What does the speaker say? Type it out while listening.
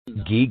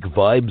Geek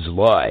Vibes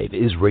Live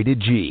is rated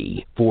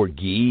G for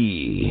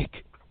geek.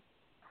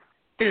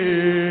 Hey,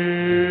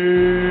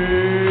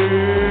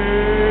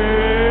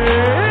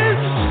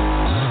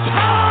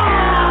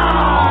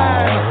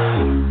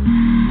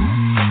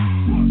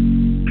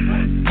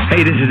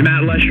 this is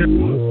Matt Lesher.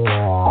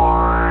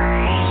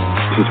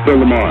 This is Phil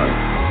Lamar.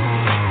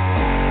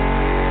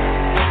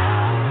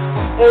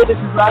 Hey, this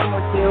is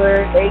Latimer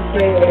Taylor,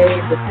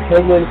 a.k.a. the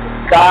Penguin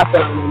from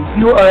Gotham,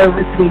 and you are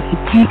listening to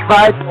Geek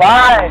Vibes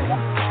Live.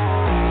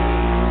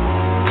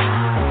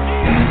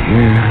 And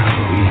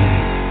here we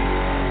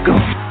go.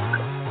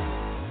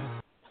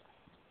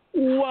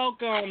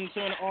 Welcome to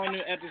an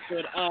all-new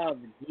episode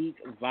of Geek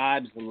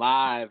Vibes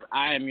Live.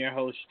 I am your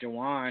host,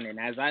 Jawan, and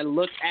as I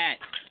look at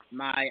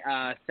my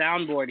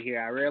soundboard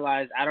here, I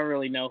realize I don't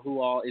really know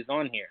who all is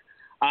on here.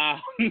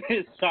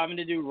 So I'm going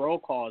to do roll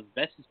call as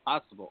best as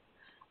possible.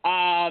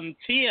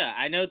 Tia,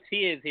 I know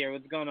Tia is here.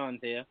 What's going on,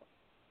 Tia?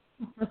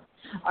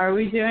 Are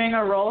we doing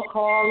a roll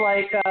call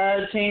like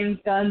James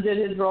Gunn did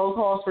his roll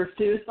call for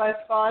Suicide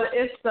Squad?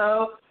 If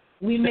so,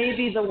 we may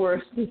be the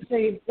worst to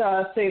save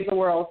the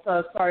world,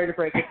 so sorry to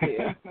break it to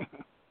you.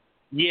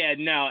 Yeah,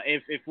 no,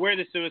 if we're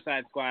the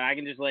Suicide Squad, I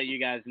can just let you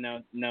guys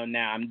know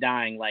now. I'm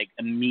dying, like,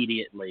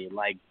 immediately.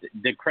 Like,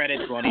 the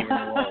credits won't even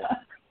roll.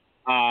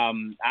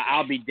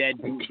 I'll be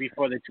dead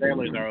before the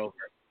trailers are over.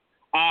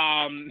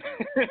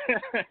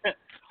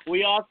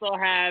 We also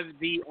have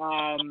the,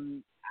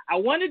 I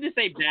wanted to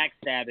say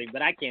backstabbing,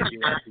 but I can't do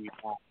that to you.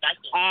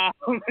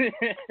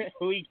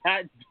 We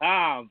got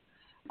Dom,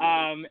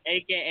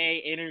 a.k.a.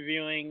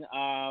 interviewing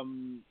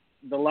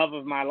the love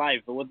of my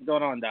life. But what's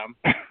going on, Dom?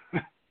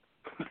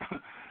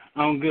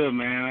 I'm good,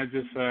 man. I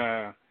just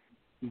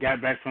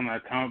got back from a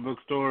comic book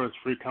store. It's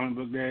free comic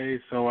book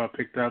day, so I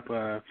picked up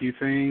a few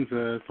things.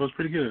 So it was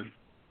pretty good.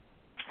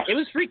 It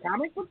was free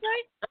comic book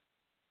day?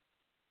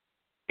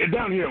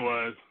 Down here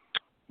was.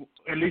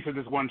 At least at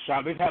this one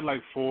shop. They've had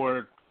like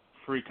 4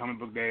 free comic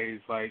book days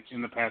like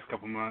in the past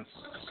couple months.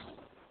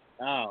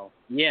 Oh,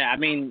 yeah. I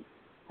mean,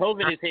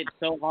 COVID has hit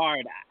so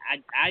hard.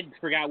 I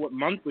forgot what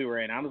month we were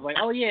in. I was like,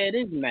 oh, yeah, it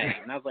is May.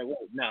 And I was like,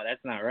 wait, no,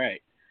 that's not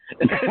right.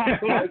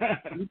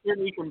 You threw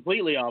me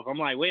completely off. I'm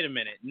like, wait a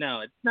minute.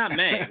 No, it's not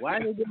May. Why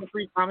are they giving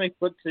free comic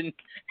books in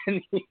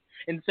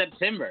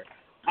September?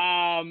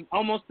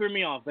 Almost threw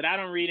me off, but I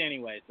don't read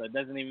anyway, so it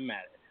doesn't even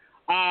matter.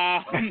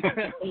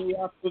 We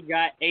also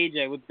got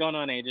AJ. What's going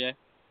on, AJ?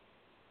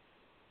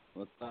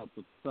 What's up?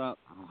 I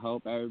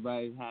hope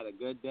everybody's had a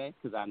good day,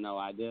 because I know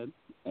I did.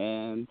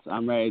 And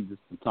I'm ready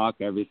just to talk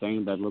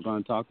everything that we're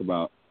going to talk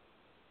about.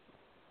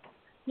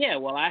 Yeah,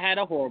 well, I had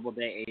a horrible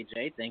day,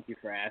 AJ. Thank you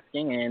for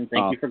asking, and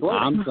thank you for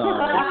gloating. I'm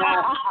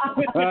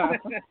sorry.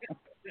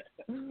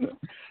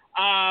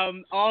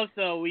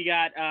 Also, we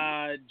got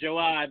Joel,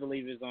 I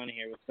believe, is on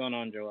here. What's going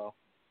on, Joel?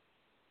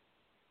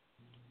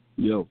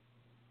 Yo.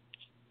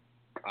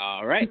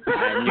 All right.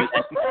 I knew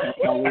that's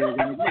how we were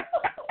going to do.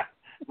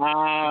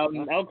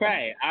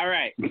 Okay. All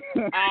right.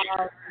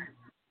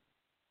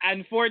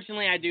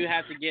 Unfortunately, I do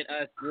have to get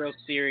us real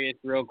serious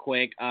real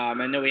quick. I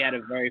know we had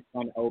a very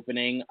fun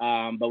opening,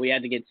 but we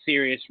had to get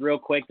serious real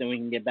quick, then we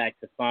can get back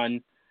to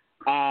fun.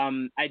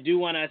 I do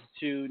want us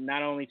to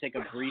not only take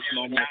a brief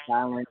moment of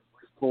silence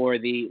for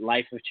the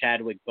life of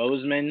Chadwick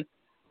Boseman,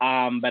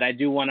 but I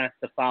do want us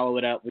to follow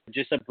it up with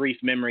just a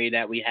brief memory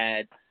that we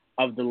had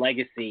of the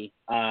legacy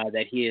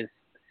that he has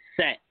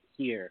set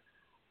here,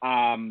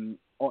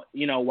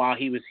 while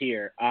he was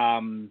here.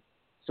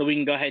 So we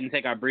can go ahead and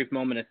take our brief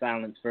moment of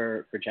silence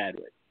for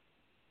Chadwick.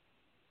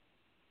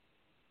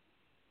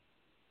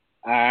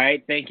 All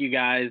right, thank you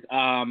guys.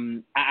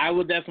 I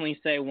will definitely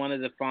say one of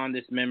the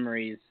fondest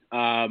memories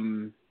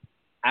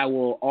I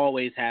will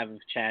always have of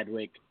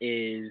Chadwick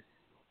is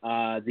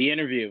the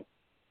interview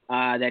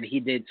that he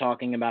did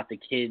talking about the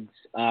kids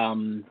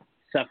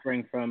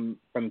suffering from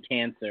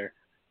cancer,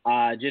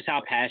 just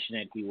how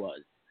passionate he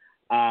was.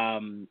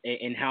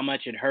 And how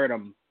much it hurt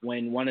him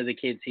when one of the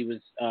kids he was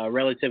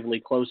relatively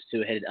close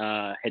to had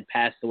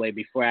passed away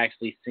before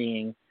actually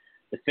seeing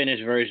the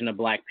finished version of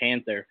Black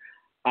Panther.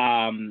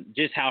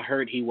 Just how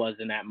hurt he was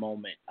in that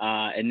moment,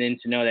 and then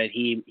to know that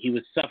he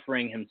was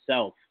suffering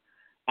himself.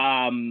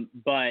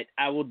 But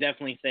I will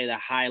definitely say the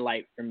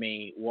highlight for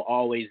me will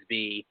always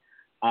be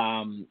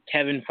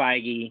Kevin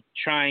Feige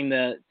trying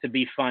to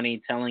be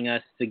funny, telling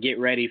us to get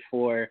ready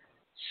for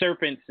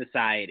Serpent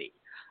Society.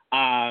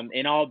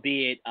 And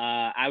albeit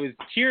I was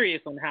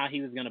curious on how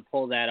he was going to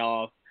pull that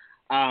off,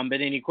 but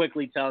then he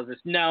quickly tells us,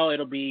 no,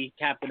 it'll be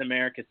Captain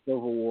America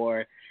Civil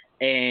War.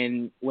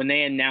 And when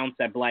they announced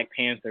that Black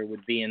Panther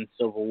would be in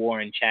Civil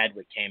War and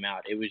Chadwick came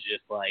out, it was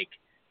just like,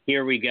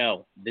 here we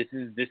go. This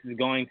is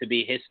going to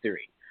be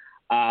history.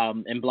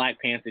 And Black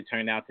Panther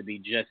turned out to be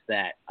just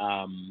that.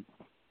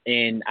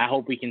 And I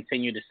hope we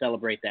continue to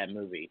celebrate that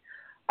movie.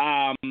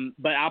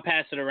 But I'll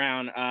pass it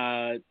around.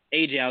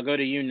 AJ, I'll go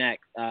to you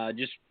next.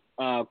 Just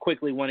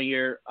quickly, one of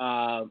your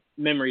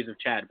memories of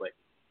Chadwick.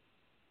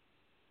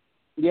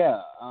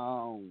 Yeah,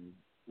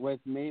 with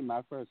me,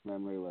 my first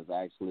memory was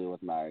actually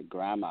with my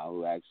grandma,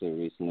 who actually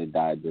recently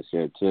died this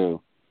year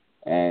too.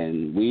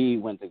 and we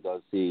went to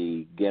go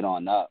see Get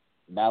On Up.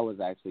 That was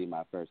actually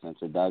my first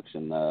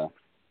introduction to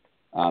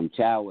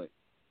Chadwick,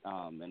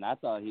 and I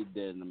thought he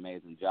did an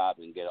amazing job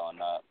in Get On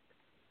Up.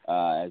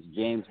 As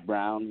James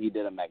Brown, he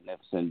did a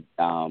magnificent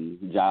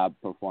job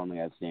performing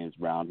as James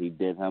Brown. He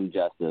did him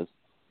justice,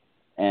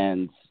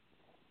 and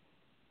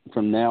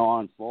from there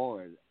on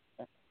forward,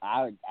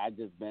 I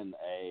just been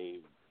a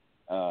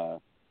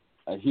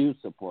huge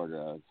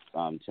supporter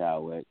of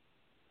Chadwick,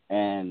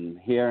 and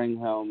hearing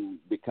him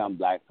become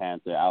Black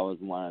Panther, I was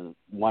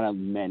one of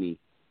many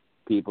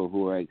people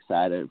who were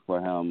excited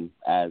for him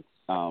as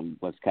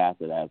was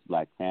casted as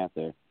Black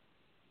Panther,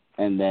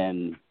 and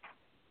then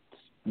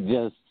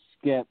just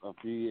skip a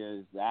few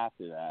years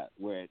after that,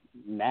 where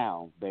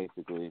now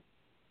basically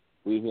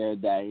we hear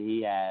that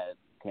he had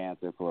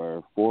cancer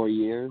for 4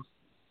 years,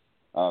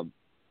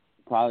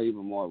 probably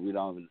even more.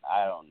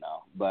 I don't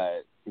know,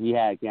 but he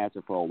had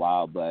cancer for a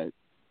while. But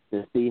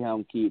to see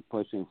him keep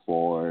pushing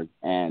forward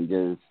and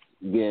just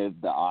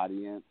give the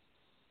audience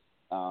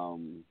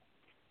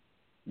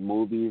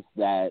movies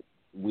that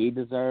we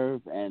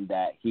deserve and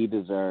that he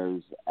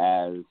deserves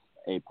as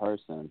a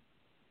person,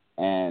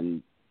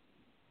 and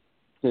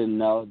to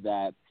know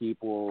that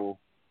people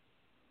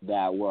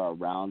that were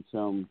around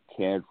him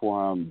cared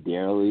for him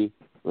dearly,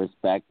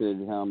 respected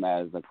him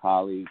as a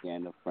colleague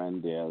and a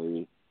friend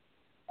dearly.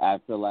 I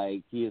feel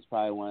like he is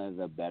probably one of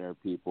the better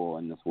people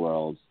in this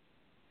world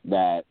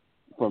that,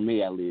 for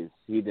me at least,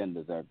 he didn't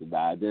deserve to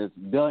die. There's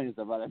billions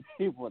of other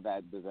people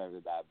that deserve to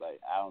die, but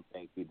I don't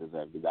think he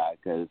deserved to die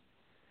because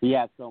he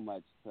had so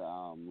much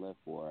to live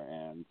for,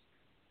 and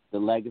the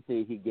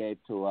legacy he gave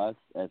to us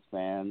as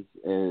fans,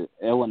 it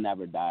will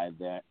never die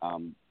there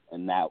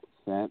in that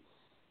sense.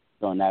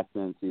 So in that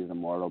sense, he's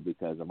immortal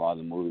because of all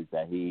the movies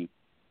that he's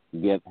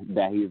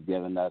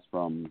given us,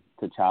 from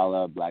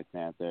T'Challa, Black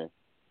Panther,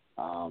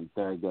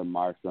 Thurgood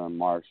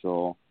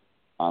Marshall,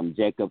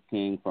 Jacob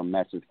King from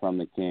Message from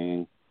the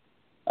King,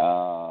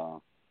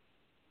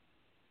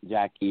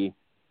 Jackie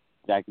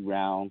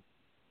Brown,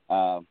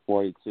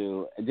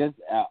 42, just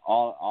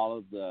all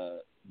of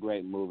the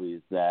great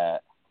movies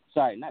that.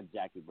 Sorry, not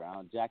Jackie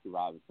Brown, Jackie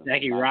Robinson.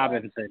 Jackie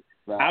Robinson.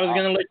 I was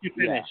going to let you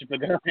finish, but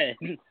go ahead.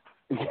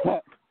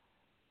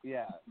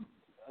 Yeah,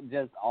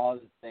 just all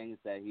the things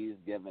that he's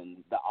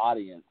given the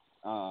audience.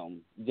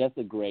 Just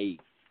a great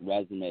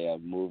resume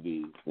of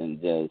movies, and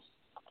just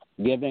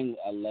giving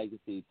a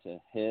legacy to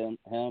him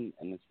and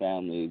his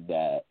family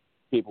that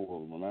people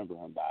will remember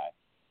him by.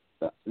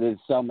 There's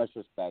so much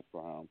respect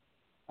for him.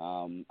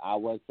 I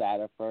was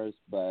sad at first,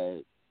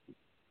 but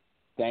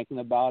thinking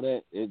about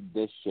it,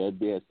 this should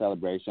be a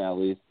celebration at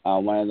least.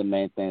 One of the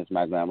main things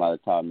my grandmother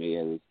taught me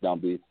is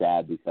don't be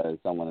sad because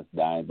someone is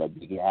dying, but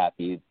be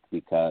happy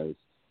because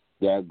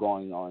they're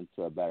going on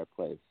to a better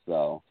place.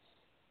 So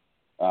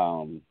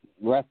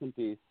rest in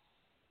peace,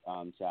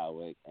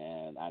 Chadwick,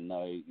 and I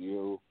know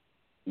you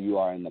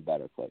are in a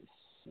better place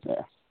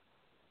there.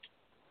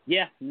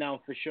 Yeah,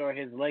 no, for sure.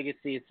 His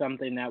legacy is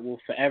something that will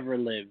forever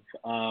live.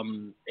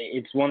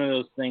 It's one of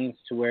those things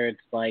to where it's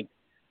like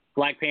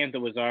Black Panther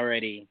was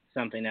already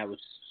something that was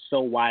so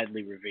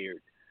widely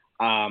revered.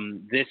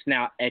 This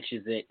now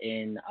etches it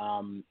in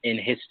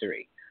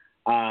history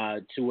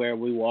to where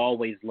we will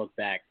always look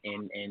back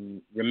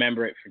and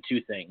remember it for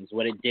two things: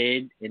 what it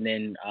did, and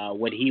then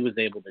what he was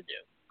able to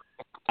do.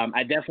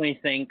 I definitely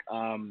think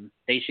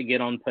they should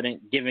get on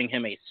giving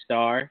him a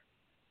star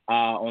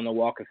on the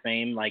Walk of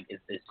Fame, like as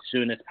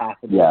soon as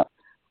possible. Yeah.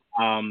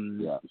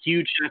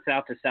 Huge shouts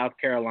out to South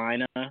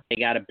Carolina. They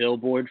got a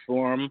billboard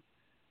for him.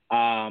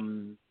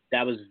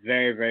 That was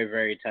very, very,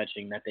 very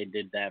touching that they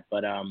did that.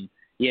 But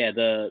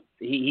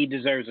he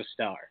deserves a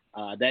star.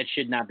 That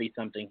should not be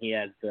something he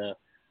has to,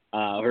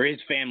 or his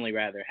family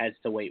rather, has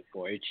to wait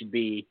for. It should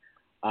be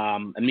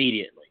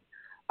immediately.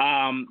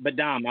 But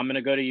Dom, I'm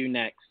gonna go to you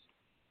next.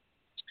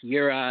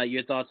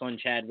 Your thoughts on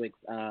Chadwick's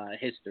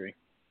history.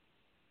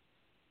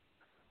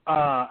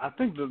 I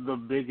think the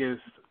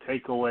biggest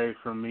takeaway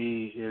for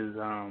me is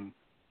all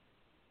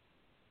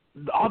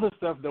the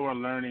stuff that we're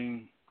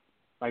learning,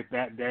 like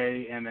that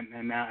day and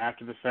now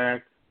after the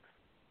fact,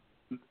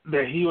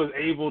 that he was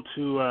able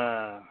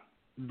to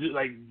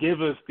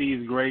give us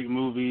these great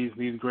movies,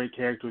 these great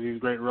characters, these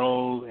great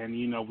roles, and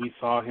we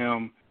saw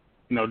him,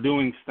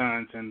 doing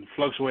stunts and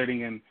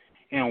fluctuating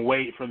in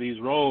weight for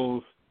these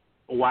roles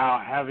while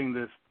having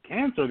this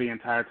cancer the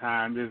entire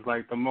time is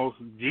like the most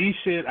G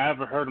shit I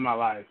ever heard in my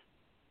life.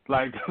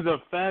 Like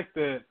the fact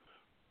that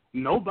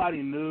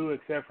nobody knew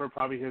except for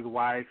probably his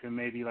wife and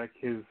maybe like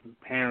his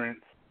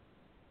parents,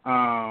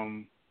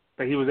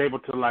 that he was able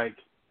to like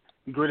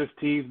grit his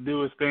teeth,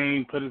 do his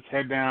thing, put his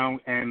head down,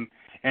 and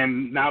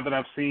now that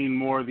I've seen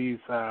more of these,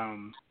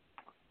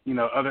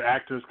 other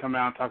actors come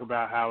out and talk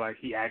about how like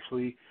he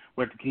actually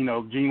would,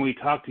 genuinely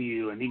talk to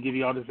you and he give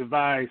you all this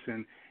advice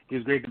and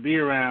he's great to be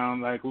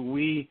around. Like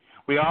we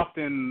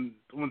often,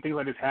 when things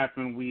like this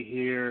happen, we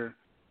hear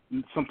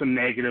something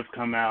negative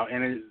come out,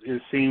 and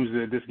it seems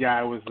that this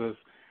guy was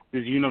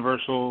this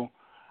universal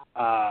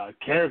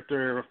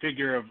character or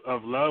figure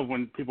of love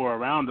when people are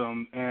around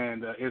him,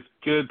 and it's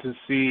good to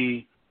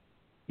see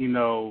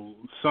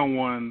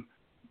someone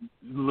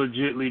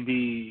legitly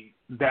be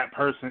that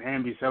person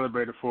and be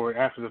celebrated for it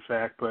after the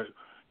fact. But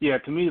yeah,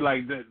 to me,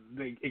 like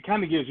it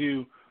kind of gives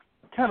you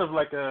kind of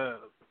like a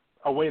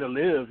way to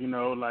live,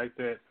 like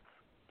that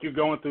you're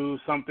going through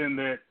something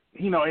that,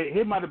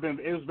 it might have been,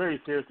 it was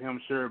very serious to him,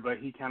 sure, but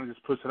he kind of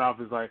just puts it off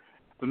as like,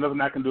 there's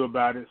nothing I can do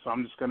about it, so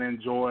I'm just going to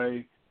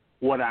enjoy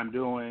what I'm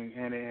doing.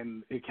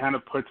 And it kind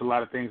of puts a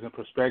lot of things in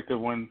perspective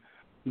when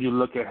you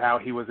look at how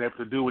he was able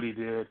to do what he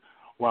did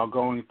while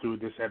going through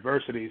this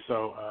adversity.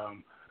 So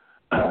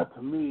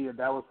to me,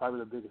 that was probably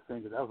the biggest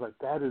thing, because I was like,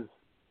 that's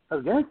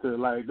gangster.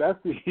 Like, that's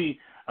the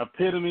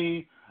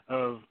epitome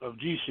of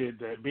G shit,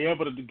 that be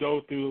able to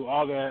go through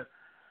all that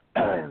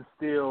and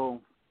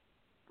still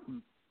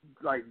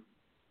like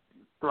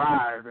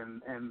thrive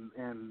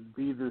and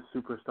be this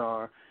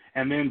superstar.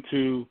 And then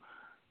to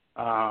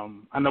I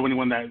know when he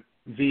won that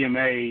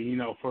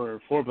VMA, for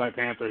Black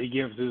Panther, he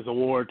gives his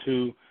award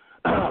to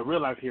a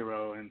real life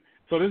hero. And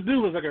so this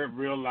dude was like a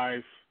real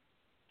life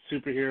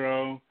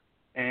superhero,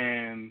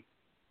 and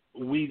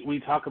we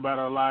talk about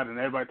it a lot, and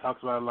everybody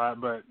talks about it a lot,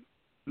 but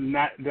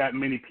not that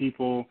many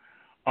people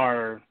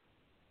are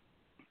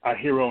a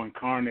hero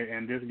incarnate.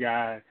 And this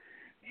guy,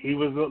 he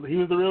was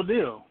the real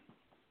deal.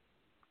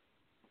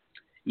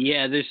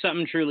 Yeah, there's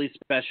something truly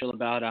special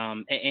about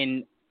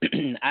and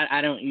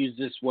I don't use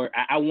this word.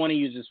 I want to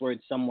use this word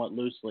somewhat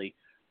loosely,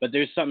 but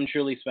there's something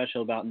truly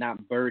special about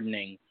not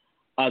burdening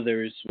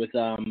others with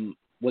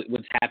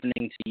what's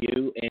happening to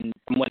you. And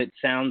from what it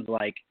sounds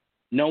like,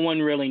 no one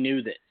really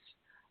knew this.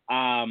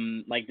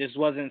 Like, this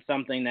wasn't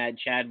something that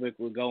Chadwick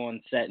would go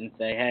on set and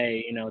say,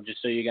 hey,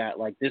 just so you got,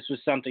 like, this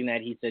was something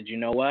that he said, you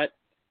know what?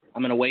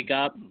 I'm going to wake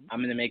up. I'm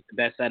going to make the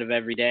best out of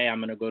every day. I'm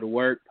going to go to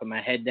work, put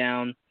my head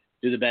down,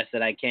 do the best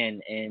that I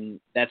can. And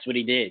that's what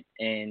he did.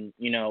 And,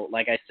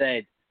 like I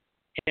said,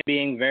 him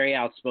being very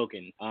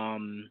outspoken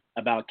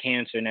about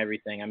cancer and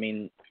everything. I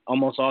mean,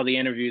 almost all the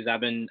interviews I've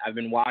been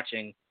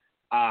watching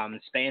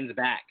spans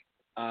back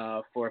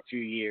for a few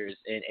years,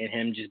 and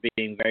him just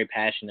being very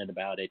passionate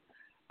about it.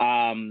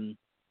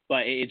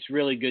 But it's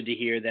really good to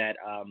hear that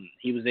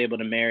he was able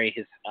to marry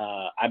his,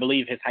 I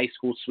believe, his high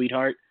school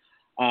sweetheart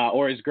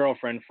or his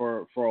girlfriend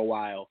for a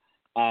while.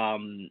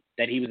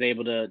 That he was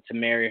able to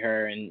marry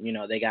her, and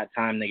they got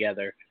time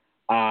together.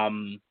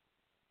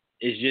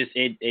 It's just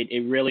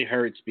it really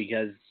hurts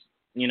because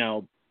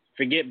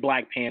forget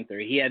Black Panther,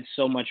 he had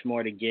so much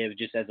more to give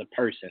just as a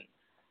person.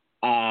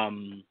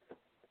 Now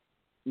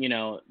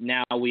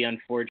we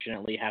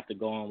unfortunately have to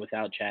go on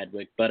without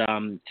Chadwick. But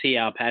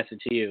Tia, I'll pass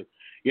it to you.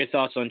 Your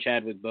thoughts on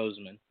Chadwick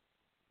Boseman?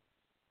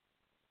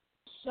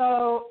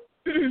 So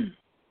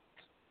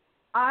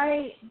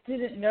I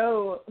didn't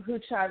know who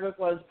Chadwick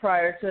was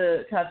prior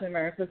to Captain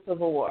America: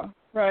 Civil War,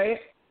 right?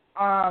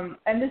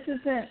 And this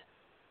isn't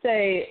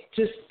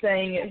just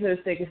saying it for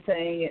the sake of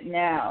saying it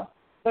now,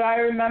 but I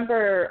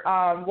remember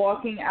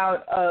walking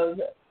out of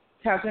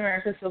Captain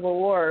America: Civil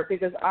War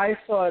because I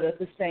saw it at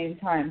the same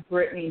time.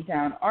 Brittany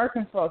down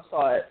Arkansas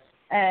saw it,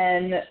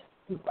 and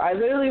I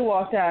literally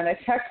walked down. I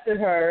texted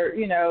her.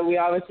 We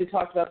obviously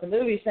talked about the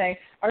movie, saying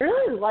I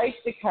really like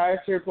the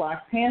character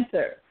Black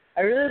Panther.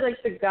 I really like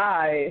the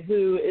guy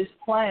who is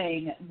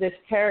playing this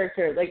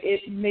character. Like,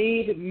 it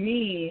made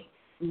me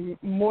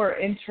more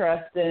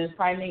interested in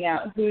finding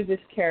out who this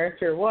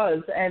character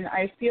was. And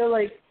I feel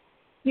like,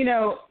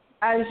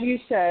 as you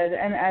said,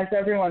 and as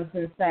everyone's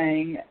been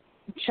saying,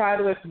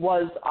 Chadwick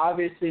was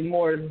obviously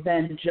more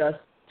than just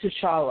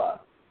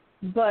T'Challa.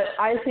 But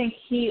I think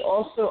he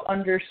also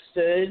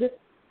understood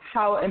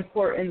how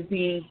important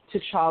being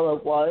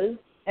T'Challa was,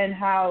 and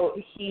how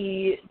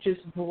he just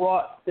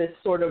brought this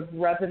sort of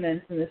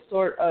resonance and this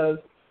sort of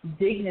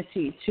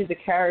dignity to the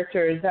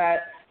character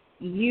that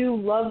you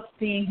loved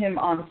seeing him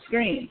on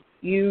screen.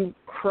 You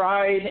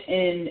cried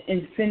in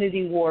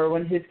Infinity War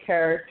when his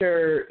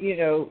character,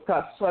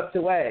 got swept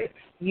away.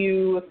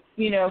 You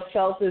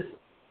felt this,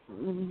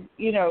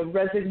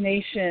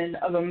 resignation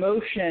of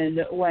emotion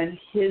when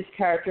his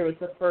character was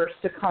the first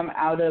to come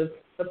out of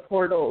the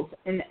portals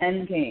in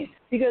Endgame.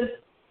 Because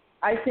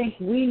I think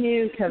we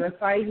knew, Kevin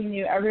Feige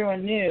knew,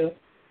 everyone knew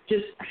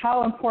just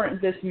how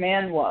important this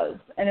man was.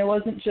 And it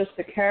wasn't just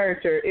the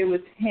character, it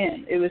was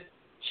him. It was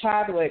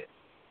Chadwick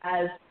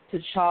as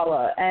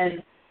T'Challa.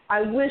 And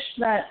I wish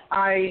that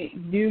I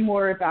knew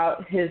more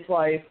about his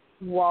life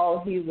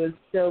while he was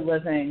still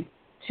living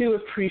to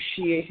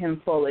appreciate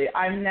him fully.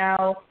 I'm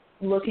now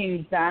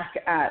looking back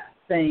at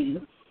things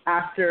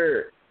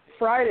after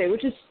Friday,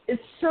 which is,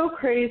 it's so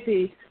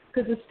crazy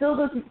because it still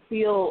doesn't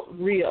feel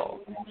real.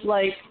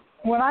 Like,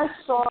 when I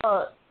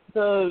saw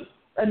the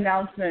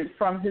announcement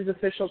from his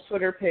official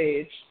Twitter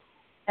page,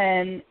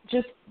 and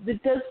just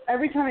it does,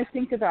 every time I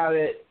think about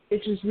it,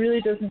 it just really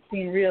doesn't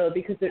seem real,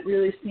 because it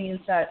really seems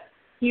that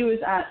he was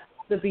at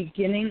the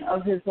beginning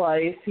of his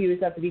life, he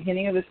was at the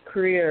beginning of his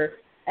career,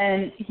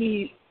 and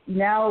he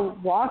now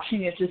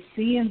watching it just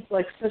seems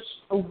like such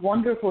a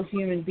wonderful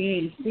human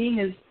being, seeing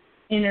his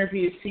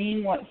interview,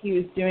 seeing what he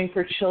was doing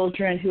for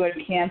children who had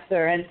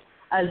cancer. And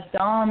as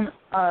Dom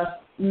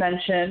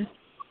mentioned,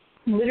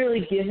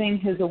 literally giving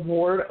his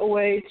award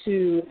away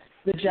to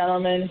the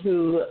gentleman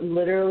who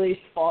literally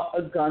fought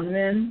a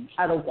gunman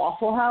at a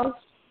Waffle House.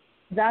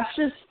 That's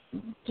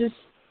just,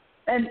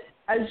 and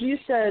as you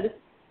said,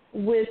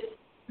 with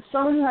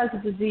someone who has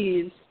a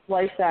disease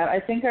like that, I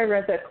think I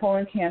read that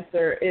colon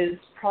cancer is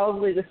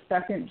probably the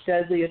second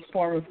deadliest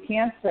form of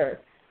cancer.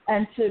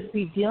 And to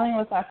be dealing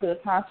with that for the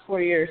past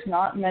 4 years,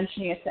 not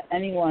mentioning it to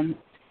anyone,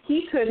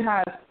 he could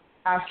have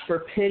asked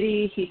for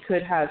pity, he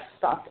could have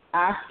stopped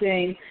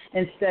acting.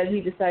 Instead,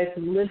 he decided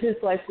to live his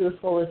life to the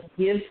fullest,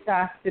 give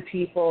back to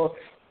people,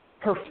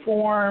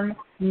 perform,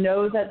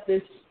 know that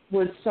this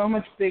was so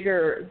much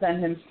bigger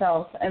than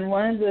himself. And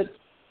one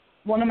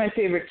of my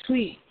favorite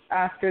tweets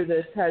after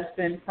this has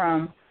been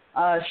from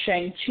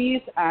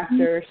Shang-Chi's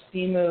actor,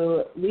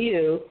 Simu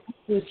Liu,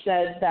 who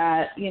said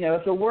that,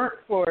 if it weren't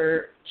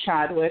for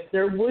Chadwick,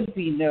 there would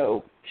be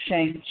no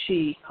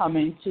Shang-Chi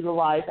coming to the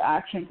live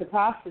action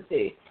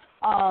capacity.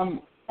 And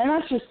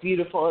that's just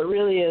beautiful. It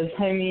really is.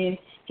 I mean,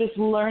 just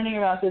learning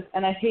about this,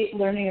 and I hate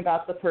learning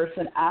about the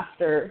person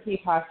after he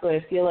passed away.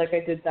 I feel like I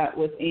did that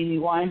with Amy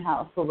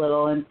Winehouse a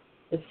little, and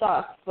it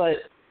sucks. But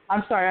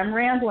I'm sorry, I'm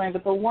rambling,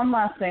 but the one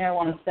last thing I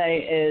want to say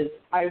is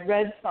I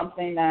read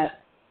something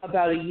that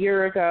about a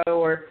year ago,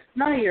 or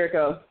not a year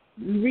ago,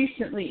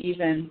 recently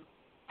even,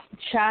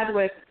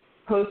 Chadwick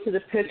posted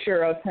a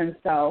picture of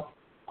himself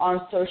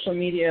on social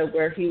media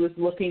where he was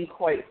looking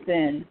quite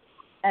thin,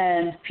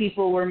 and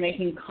people were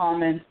making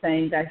comments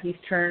saying that he's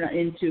turned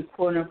into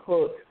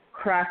quote-unquote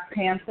crack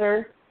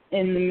panther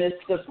in the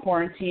midst of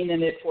quarantine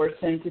and it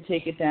forced him to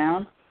take it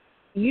down.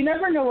 You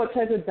never know what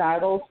type of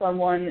battle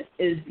someone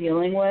is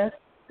dealing with,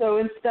 so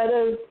instead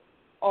of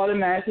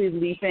automatically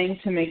leaping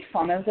to make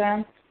fun of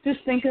them, just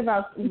think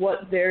about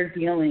what they're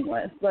dealing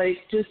with. Like,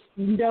 just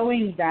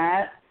knowing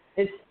that,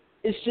 it's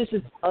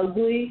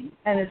ugly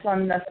and it's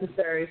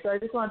unnecessary. So I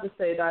just wanted to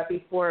say that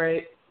before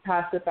I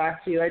pass it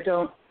back to you. I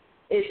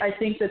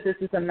think that this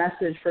is a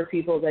message for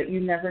people that you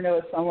never know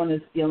what someone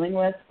is dealing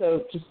with,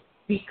 so just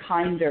be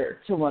kinder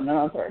to one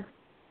another.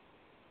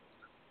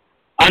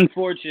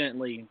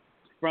 Unfortunately,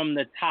 from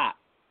the top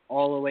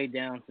all the way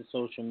down to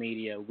social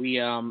media, we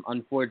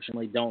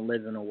unfortunately don't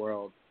live in a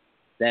world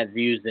that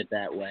views it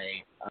that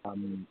way.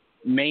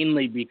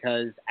 Mainly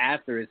because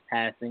after his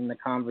passing, the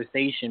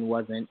conversation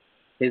wasn't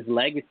his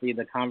legacy.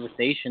 The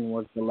conversation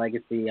was the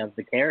legacy of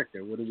the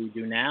character. What do we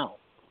do now?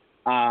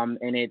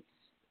 And it's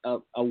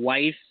a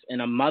wife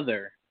and a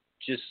mother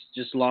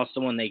just lost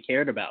someone they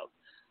cared about.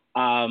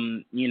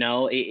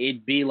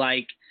 It'd be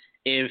like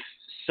if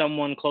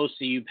someone close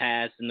to you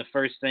passed and the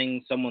first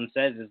thing someone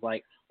says is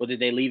like, well, did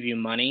they leave you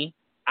money?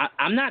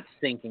 I'm not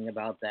thinking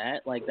about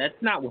that. Like,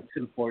 that's not what's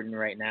important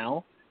right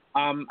now.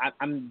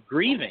 I'm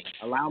grieving.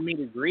 Allow me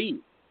to grieve.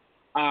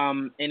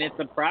 And it's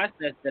a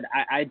process that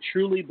I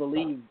truly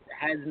believe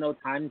has no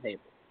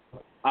timetable.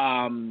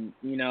 And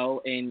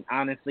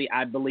honestly,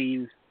 I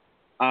believe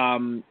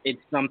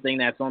it's something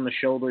that's on the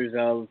shoulders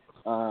of,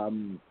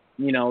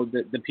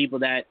 the people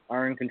that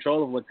are in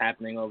control of what's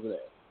happening over there.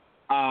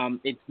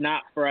 It's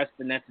not for us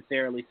to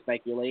necessarily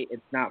speculate.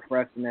 It's not for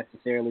us to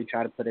necessarily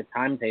try to put a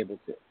timetable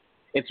to it.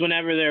 It's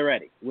whenever they're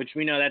ready, which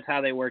we know that's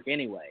how they work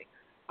anyway.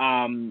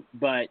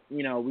 But,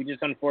 we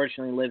just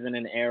unfortunately live in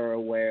an era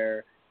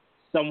where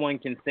someone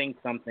can think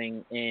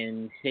something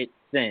and hit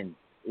send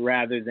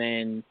rather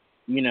than,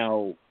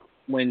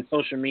 when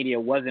social media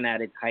wasn't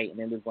at its height and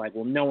it was like,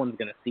 well, no one's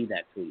going to see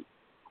that tweet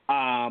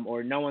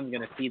or no one's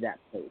going to see that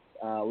post.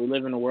 We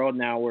live in a world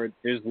now where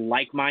there's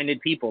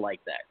like-minded people like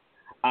that.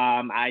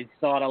 I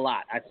saw it a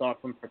lot. I saw it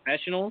from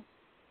professionals.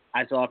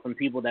 I saw it from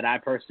people that I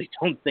personally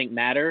don't think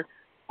matter.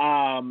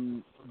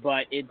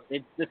 But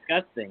it's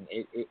disgusting.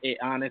 It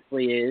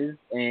honestly is.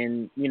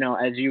 And,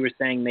 as you were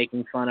saying,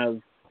 making fun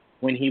of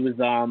when he was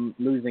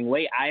losing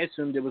weight, I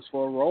assumed it was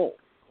for a role.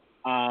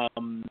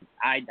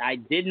 I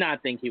did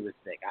not think he was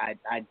sick.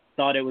 I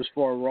thought it was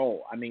for a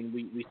role. I mean,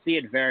 we see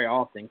it very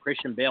often.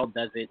 Christian Bale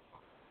does it,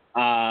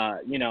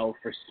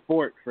 for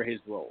sport for his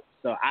role.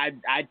 So I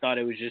thought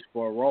it was just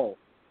for a role.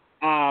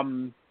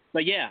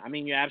 But yeah, I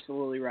mean, you're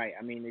absolutely right.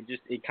 I mean,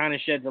 it kind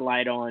of sheds a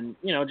light on,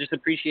 just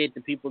appreciate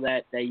the people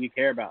that you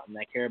care about and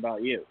that care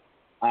about you.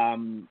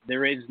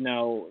 There is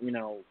no,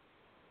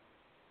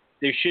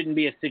 there shouldn't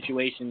be a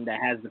situation that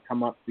has to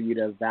come up for you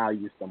to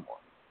value someone.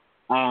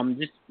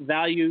 Just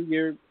value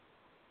your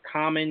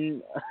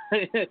common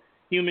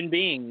human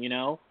being,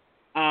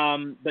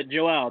 But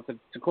Joel,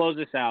 to close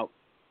this out,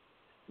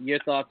 your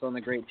thoughts on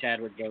the great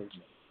Chadwick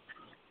Boseman?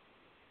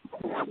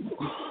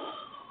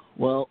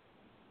 Well,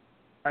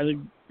 I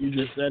think you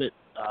just said it.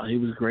 He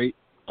was great.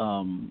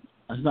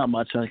 There's not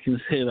much I can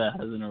say that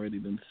hasn't already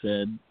been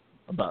said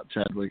about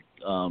Chadwick.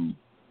 It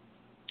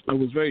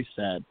was very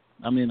sad.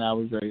 I mean, I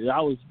was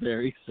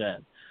very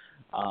sad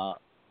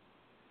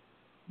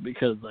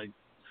because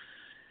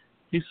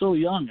he's so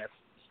young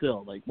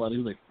still. He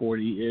was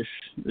 40-ish.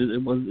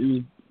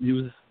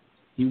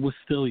 He was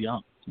still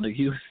young.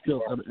 He was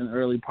still in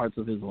early parts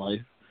of his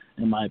life,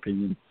 in my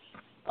opinion.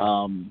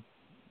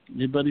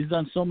 But he's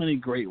done so many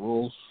great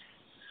roles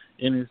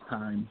in his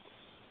time.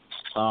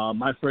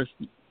 My first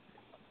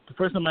the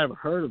first time I ever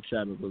heard of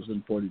Chadwick was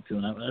in 42,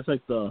 and that's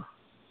like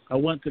I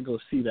went to go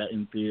see that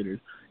in theaters.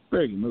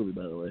 Very good movie,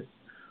 by the way.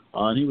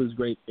 And he was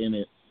great in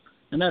it,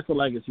 and that's a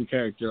legacy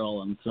character all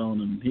on its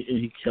own, and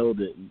he killed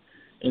it,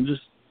 and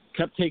just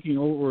kept taking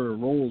over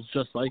roles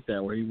just like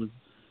that, where he was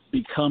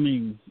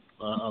becoming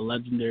a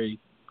legendary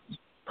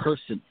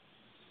person,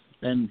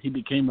 and he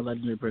became a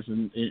legendary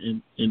person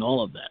in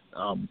all of that.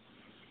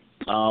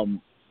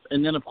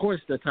 And then, of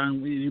course, the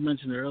time you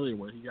mentioned earlier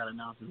where he got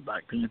announced as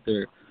Black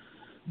Panther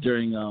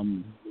during, I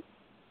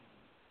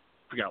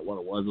forgot what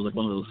it was. It was like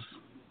one of those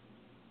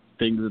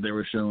things that they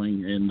were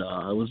showing, and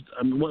it was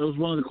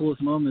one of the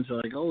coolest moments.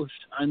 Like, oh,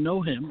 I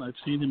know him. I've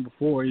seen him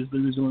before. He's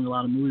been doing a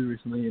lot of movies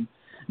recently, and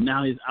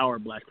now he's our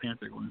Black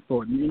Panther going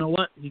forward. And you know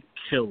what? He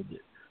killed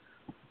it.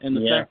 And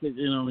the fact that,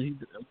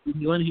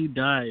 when he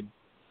died,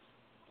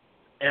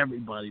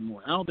 everybody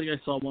mourned. I don't think I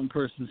saw one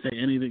person say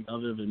anything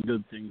other than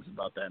good things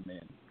about that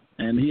man.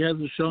 And he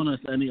hasn't shown us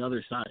any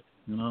other side.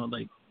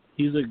 Like,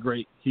 he's a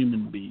great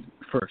human being,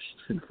 first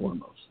and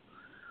foremost.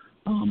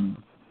 And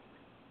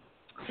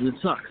it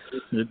sucks.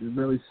 It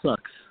really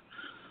sucks.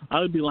 I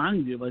would be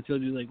lying to you if I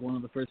told you, like, one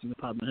of the first things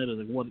that popped in my head is,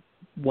 like,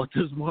 what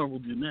does Marvel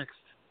do next?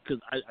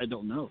 Because I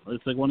don't know.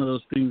 It's like one of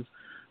those things.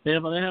 They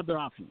have their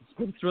options,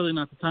 but it's really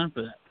not the time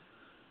for that.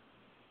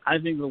 I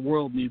think the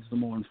world needs to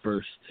mourn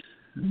first.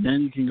 And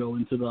then you can go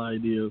into the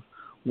idea of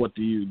what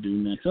do you do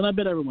next. And I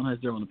bet everyone has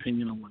their own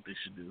opinion on what they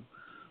should do.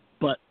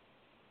 But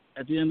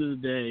at the end of the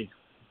day,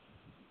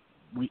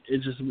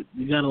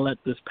 you got to let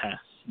this pass.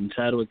 And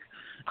Chadwick,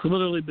 it's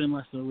literally been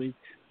less than a week,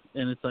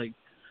 and it's like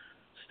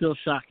still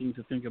shocking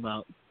to think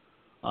about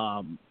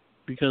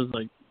because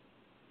like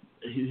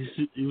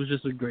he was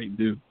just a great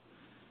dude,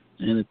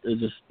 and it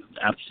just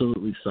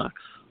absolutely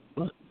sucks.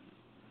 But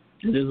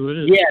it is what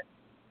it is.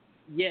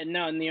 Yeah,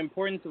 no, and the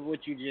importance of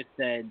what you just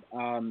said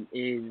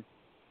is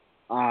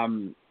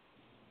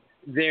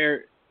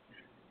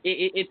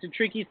it's a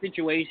tricky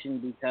situation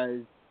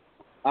because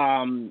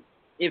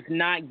if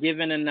not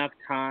given enough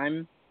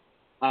time,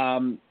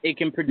 it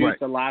can produce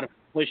a lot of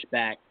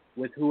pushback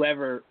with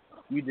whoever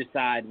you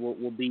decide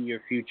will be your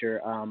future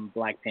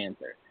Black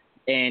Panther.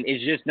 And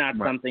it's just not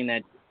something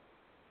that,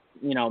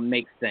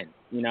 makes sense.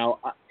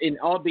 And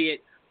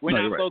albeit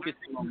we're not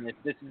focusing on this.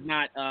 This is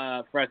not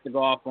for us to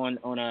go off on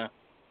a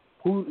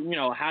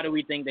how do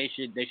we think they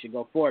should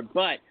go forward.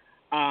 But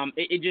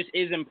it just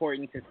is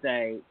important to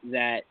say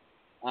that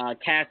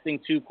casting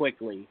too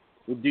quickly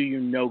will do you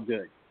no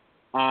good.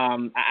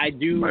 I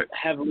do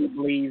heavily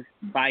believe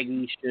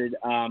Feige should,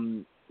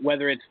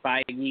 whether it's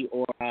Feige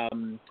or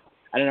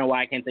I don't know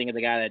why I can't think of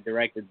the guy that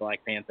directed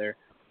Black Panther.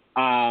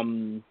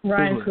 Ryan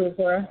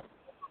Coogler.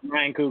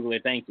 Ryan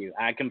Coogler, thank you.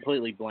 I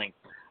completely blanked.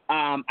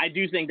 I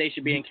do think they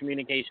should be in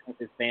communication with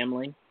his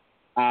family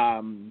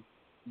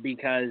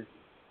because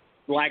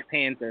Black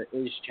Panther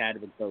is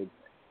Chadwick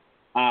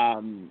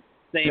Boseman.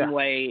 Same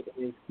way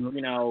as,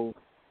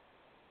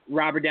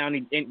 Robert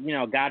Downey,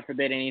 God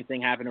forbid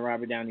anything happened to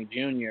Robert Downey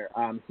Jr.,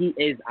 he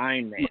is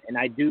Iron Man. And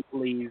I do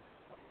believe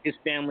his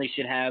family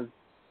should have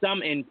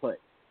some input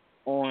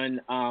on,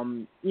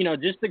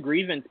 just the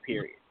grievance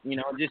period.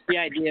 Just the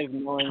idea of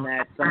knowing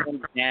that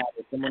someone's dad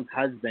or someone's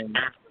husband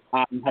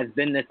has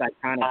been this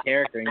iconic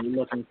character and you're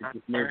looking to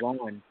just move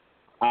on.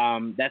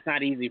 That's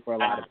not easy for a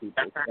lot of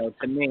people. So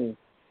to me,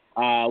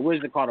 what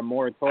is it called, a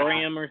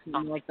moratorium or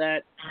something like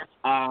that?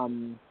 I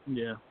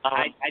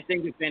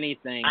think if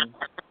anything,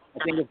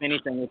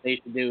 what they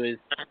should do is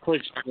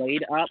push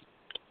Blade up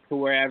to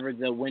wherever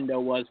the window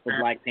was for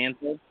Black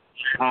Panther,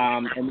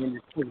 and then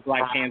just push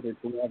Black Panther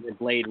to wherever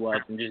Blade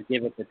was, and just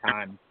give it the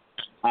time.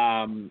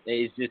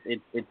 It's just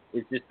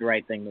the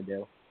right thing to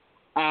do.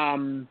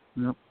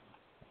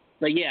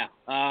 But yeah,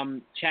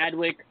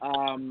 Chadwick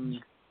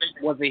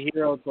was a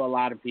hero to a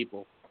lot of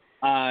people.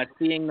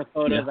 Seeing the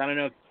photos, I don't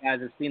know if you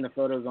guys have seen the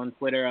photos on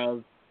Twitter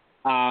of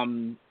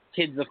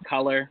kids of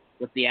color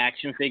with the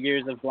action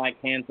figures of Black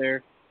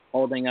Panther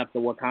holding up the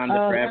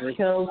Wakanda Forever. That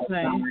kills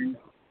me.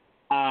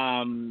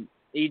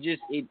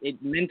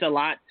 It meant a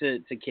lot to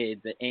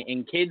kids,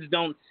 and kids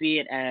don't see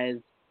it as,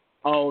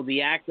 oh,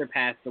 the actor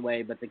passed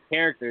away, but the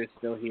character is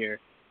still here.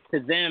 To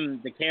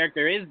them, the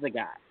character is the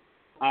guy.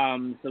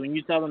 So when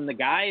you tell them the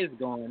guy is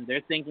gone,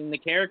 they're thinking the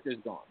character's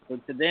gone. So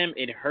to them,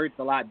 it hurts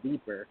a lot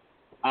deeper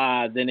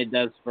than it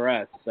does for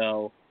us.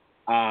 So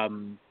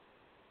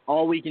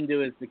all we can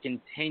do is to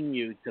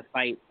continue to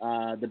fight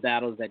the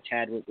battles that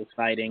Chadwick was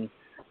fighting,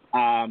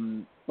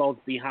 both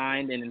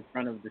behind and in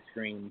front of the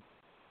screen.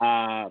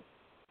 And,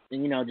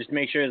 just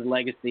make sure his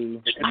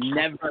legacy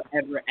never,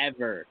 ever,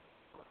 ever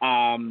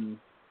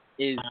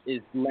is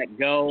let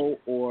go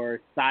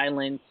or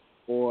silenced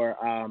or,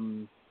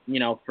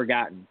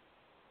 forgotten.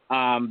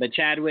 But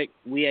Chadwick,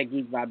 we at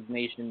Geek Vibes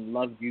Nation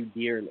loved you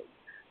dearly.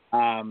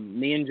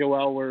 Me and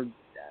Joel were,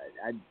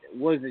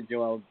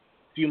 Joel?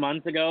 A few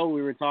months ago,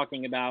 we were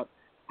talking about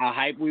how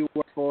hyped we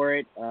were for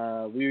it.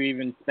 We were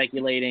even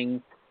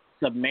speculating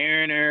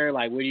Submariner,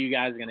 like, what are you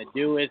guys going to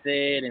do with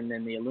it? And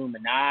then the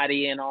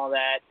Illuminati and all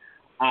that.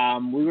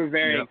 We were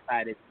very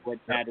excited what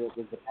Chadwick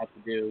was about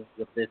to do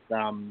with this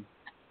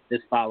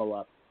this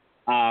follow-up.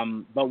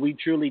 But we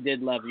truly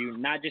did love you,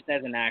 not just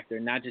as an actor,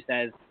 not just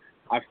as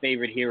our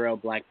favorite hero,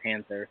 Black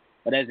Panther,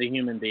 but as a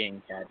human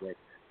being, Chadwick.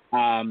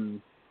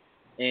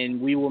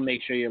 And we will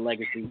make sure your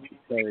legacy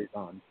carries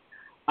on.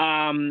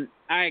 All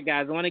right,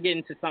 guys, I want to get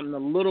into something a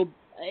little.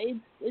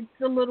 It's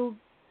a little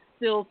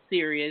still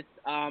serious,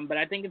 but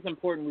I think it's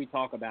important we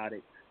talk about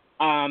it.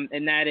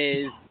 And that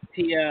is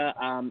Tia.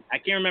 I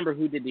can't remember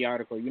who did the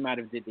article. You might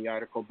have did the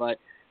article, but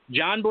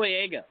John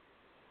Boyega.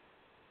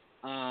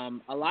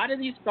 A lot of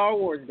these Star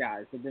Wars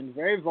guys have been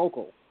very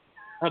vocal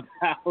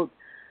about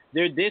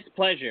their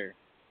displeasure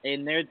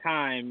in their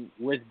time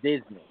with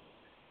Disney.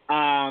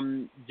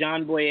 John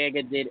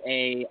Boyega did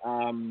a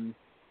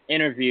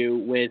interview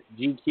with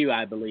GQ,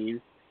 I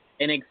believe,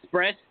 and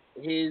expressed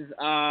his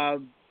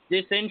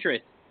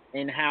disinterest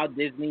in how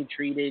Disney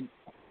treated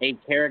a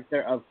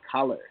character of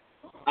color.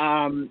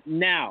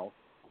 Now,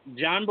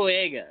 John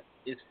Boyega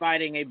is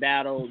fighting a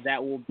battle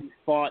that will be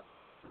fought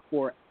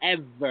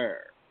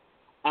forever.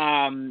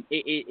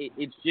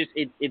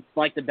 It's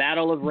like the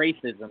battle of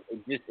racism.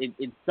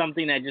 It's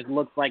something that just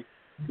looks like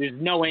there's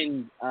no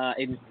end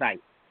in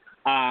sight.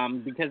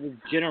 Because it's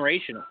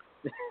generational.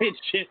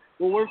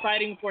 What we're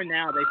fighting for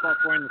now, they fought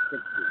for in the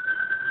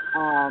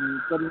 60s.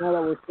 So to know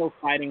that we're still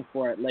fighting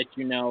for it lets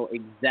you know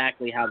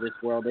exactly how this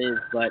world is.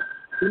 But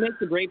he makes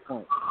a great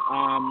point.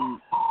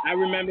 I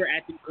remember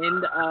at the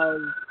end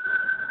of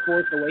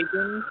Force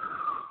Awakens,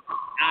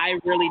 I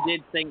really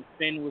did think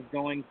Finn was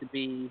going to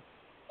be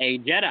a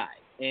Jedi.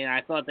 And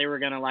I thought they were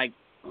going to,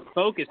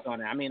 focus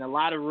on it. I mean, a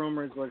lot of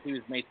rumors was he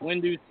was Mace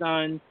Windu's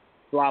son,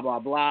 blah, blah,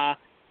 blah.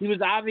 He was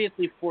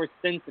obviously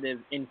Force-sensitive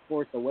in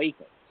Force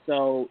Awakens.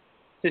 So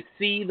to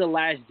see The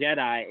Last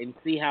Jedi and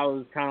see how it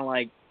was kind of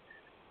like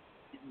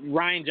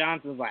Rian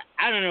Johnson was like,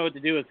 I don't know what to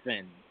do with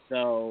Finn.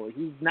 So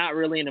he's not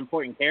really an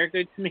important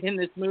character to me in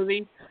this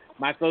movie.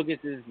 My focus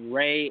is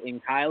Rey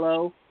and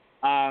Kylo.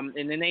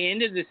 And then they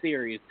ended the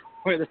series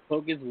where the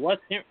focus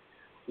wasn't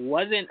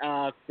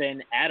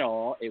Finn at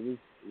all. It was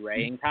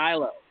Rey and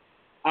Kylo.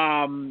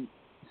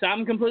 So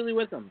I'm completely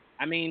with them.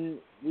 I mean,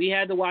 we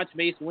had to watch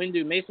Mace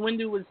Windu. Mace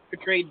Windu was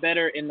portrayed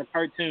better in the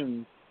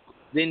cartoons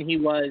than he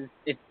was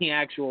in the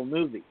actual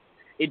movie.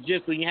 It's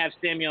just when you have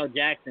Samuel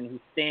Jackson, who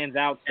stands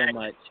out so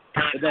much,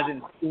 it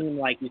doesn't seem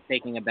like he's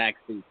taking a back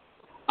seat.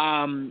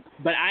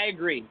 But I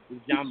agree with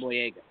John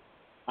Boyega.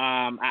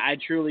 I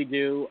truly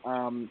do.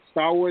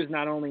 Star Wars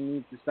not only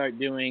needs to start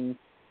doing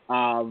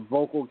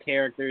vocal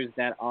characters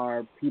that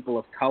are people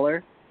of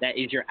color, that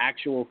is your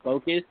actual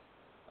focus,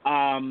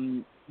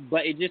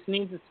 but it just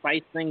needs to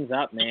spice things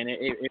up, man.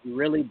 It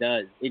really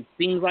does. It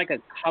seems like a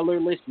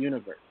colorless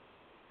universe.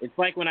 It's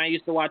like when I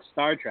used to watch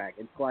Star Trek.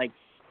 It's like,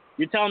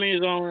 you're telling me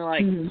there's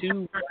only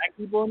two black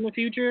people in the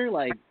future?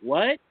 Like,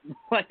 what?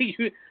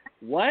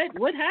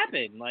 What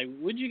happened? Like,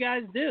 what'd you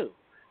guys do?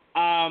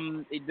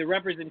 The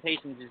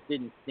representation just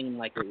didn't seem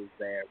like it was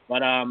there.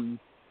 But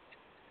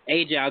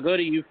AJ, I'll go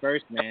to you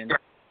first, man.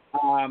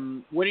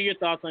 What are your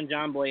thoughts on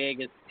John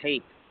Boyega's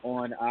take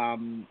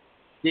on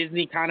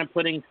Disney kind of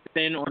putting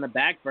Finn on the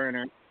back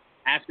burner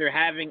after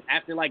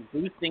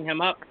boosting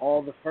him up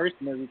all the first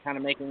movie, kind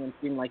of making him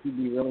seem like he'd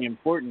be really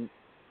important,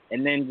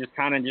 and then just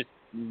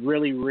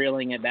really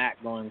reeling it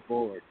back going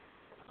forward?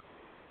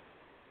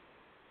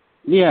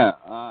 Yeah,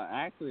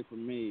 actually for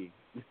me,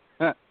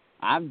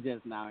 I'm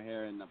just now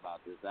hearing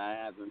about this. I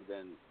haven't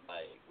been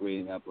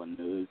reading up on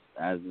news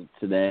as of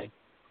today,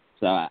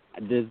 so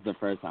this is the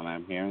first time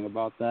I'm hearing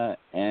about that.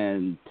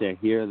 And to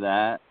hear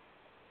that,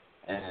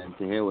 and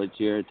to hear what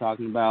you're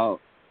talking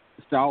about,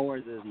 Star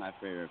Wars is my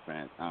favorite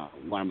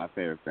one of my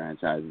favorite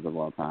franchises of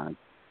all time.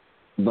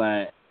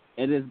 But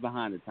it is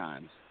behind the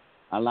times.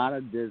 A lot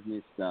of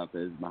Disney stuff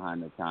is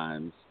behind the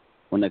times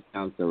when it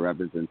comes to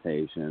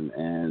representation,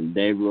 and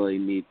they really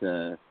need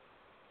to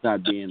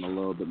start being a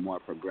little bit more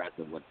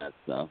progressive with that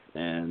stuff.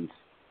 And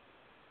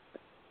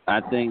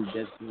I think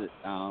this is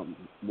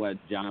what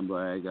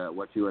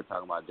you were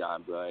talking about,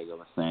 John Boyega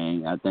was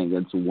saying. I think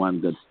it's one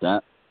good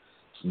step.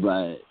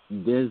 But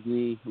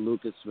Disney,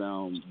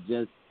 Lucasfilm,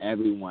 just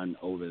everyone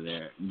over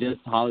there,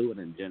 just Hollywood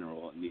in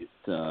general needs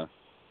to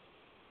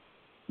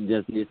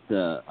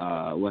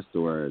what's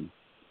the word?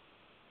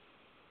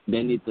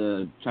 They need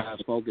to try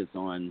to focus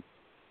on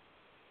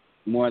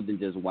more than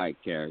just white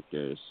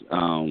characters,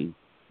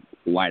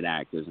 white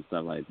actors and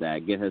stuff like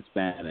that. Get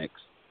Hispanics,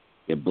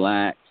 get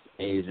blacks,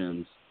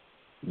 Asians,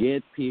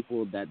 get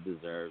people that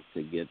deserve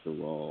to get the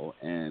role,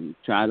 and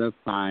try to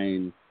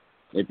find,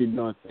 if you're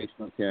doing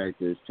fictional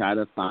characters, try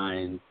to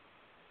find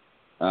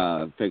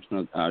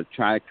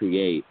try to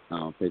create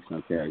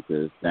fictional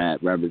characters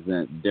that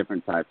represent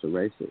different types of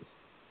races.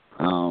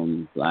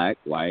 Black,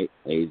 white,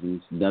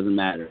 Asians, doesn't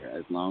matter,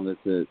 as long as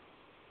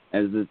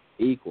it's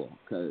equal.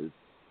 Because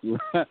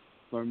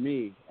for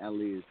me, at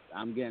least,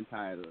 I'm getting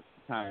tired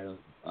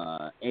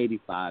of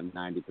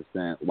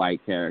 85-90%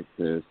 white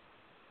characters,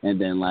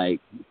 and then 2%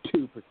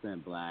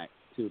 black,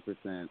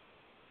 2%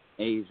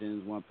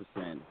 Asians, 1%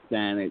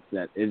 Hispanics.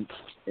 That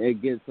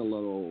it gets a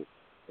little,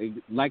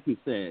 like you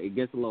said, it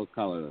gets a little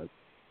colorless.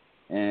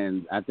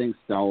 And I think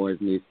Star Wars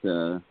needs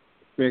to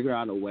figure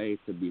out a way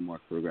to be more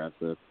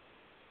progressive.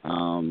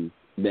 The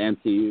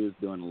MCU is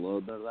doing a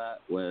little bit of that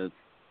with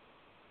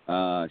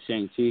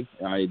Shang-Chi.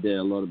 I already did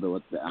a little bit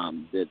with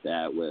did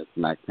that with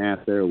Black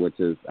Panther, which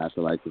is I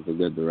feel like is a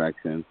good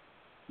direction.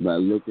 But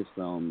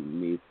Lucasfilm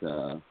needs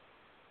to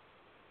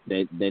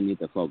they need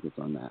to focus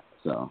on that.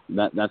 So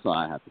that's all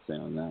I have to say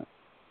on that.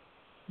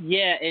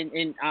 Yeah,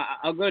 and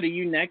I'll go to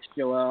you next,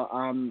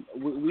 Joel.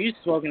 We've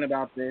spoken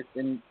about this,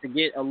 and to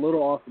get a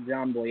little off of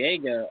John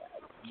Boyega,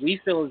 we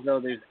feel as though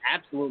there's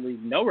absolutely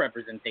no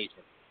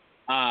representation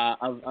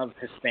of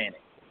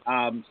Hispanic.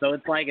 So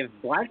it's like if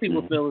black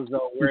people feel as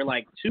though we're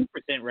like 2%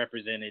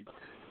 represented,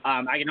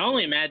 I can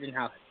only imagine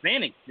how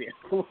Hispanics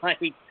feel. Like,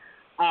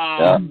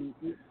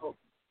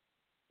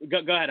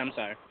 go ahead. I'm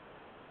sorry.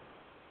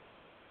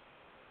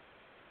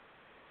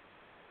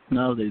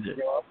 No, they did.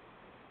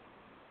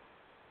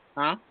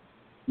 Huh?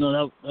 No,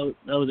 that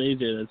was AJ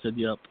that said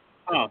yep.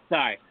 Oh,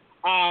 sorry.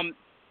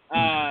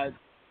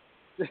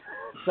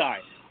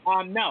 Sorry.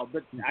 No,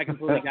 but I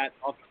completely got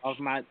off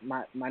my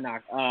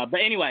knock. But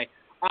anyway,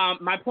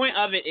 my point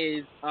of it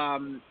is,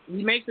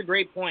 he makes a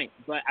great point.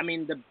 But I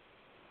mean,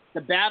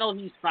 the battle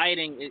he's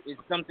fighting is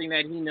something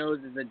that he knows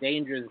is a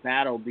dangerous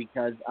battle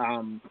because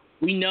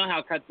we know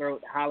how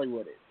cutthroat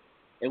Hollywood is.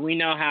 And we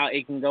know how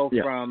it can go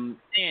from,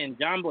 man,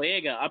 John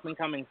Boyega,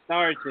 up-and-coming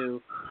star,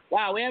 to,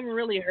 wow, we haven't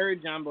really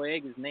heard John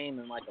Boyega's name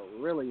in, like,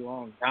 a really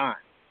long time.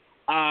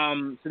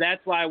 So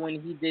that's why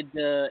when he did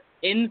the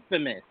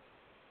infamous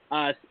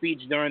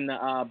speech during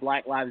the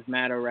Black Lives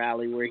Matter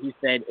rally where he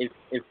said, if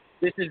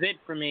this is it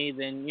for me,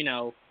 then, you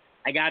know,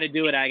 I got to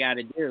do what I got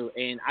to do.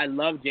 And I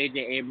love J.J.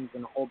 Abrams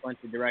and a whole bunch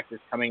of directors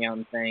coming out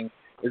and saying,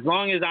 as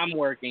long as I'm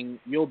working,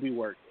 you'll be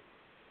working.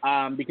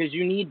 Because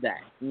you need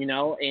that, you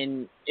know,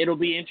 and it'll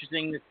be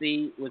interesting to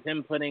see with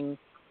him putting,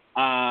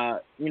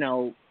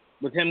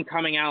 with him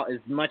coming out as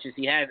much as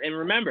he has. And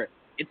remember,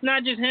 it's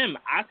not just him.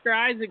 Oscar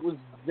Isaac was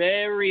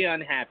very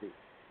unhappy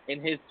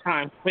in his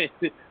time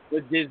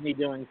with Disney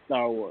doing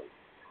Star Wars.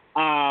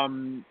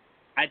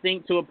 I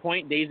think to a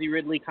point, Daisy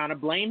Ridley kind of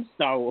blames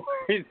Star Wars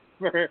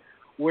for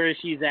where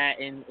she's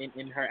at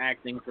in her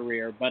acting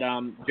career. But,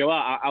 Joel,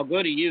 I'll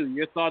go to you.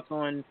 Your thoughts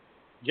on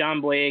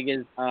John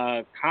Boyega's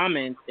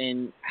comments,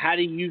 and how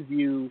do you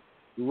view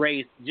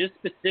race, just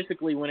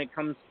specifically when it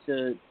comes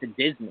to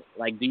Disney?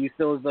 Like, do you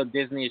feel as though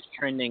Disney is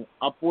trending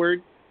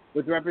upward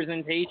with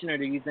representation, or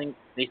do you think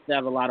they still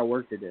have a lot of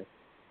work to do?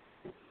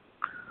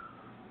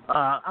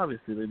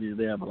 Obviously,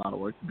 they have a lot of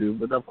work to do,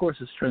 but of course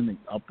it's trending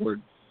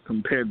upward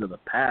compared to the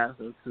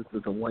past.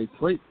 It's a white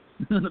slate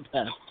in the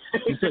past.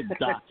 It's a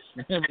dot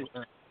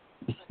everywhere.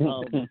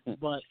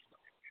 But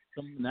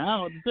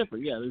now it's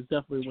different. Yeah, there's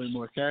definitely way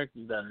more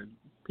characters that are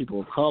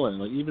people of color.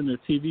 Like even their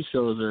TV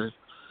shows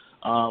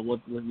are what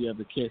you have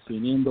the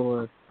Cassian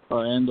Andor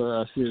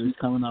series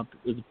coming up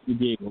with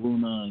Diego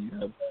Luna, and you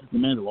have the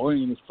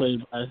Mandalorian is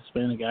played by a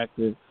Hispanic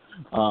actor.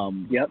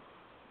 Yep.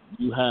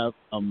 You have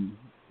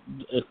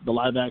if the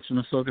live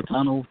action Ahsoka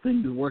Tano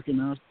thing is working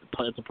out,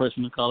 it's a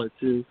person of color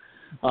too.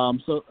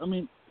 So I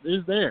mean,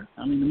 it's there.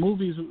 I mean, the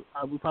movies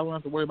we probably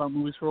won't have to worry about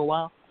movies for a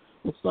while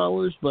with Star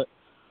Wars, but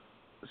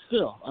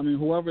still, I mean,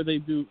 whoever they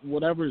do,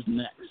 whatever's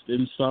next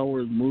in Star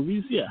Wars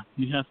movies, yeah,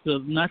 you have to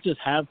not just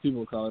have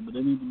people of color, but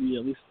they need to be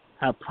at least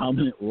have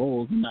prominent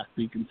roles and not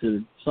be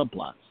considered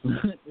subplots.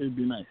 It'd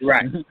be nice.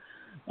 Right.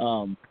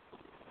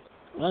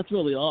 That's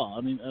really all.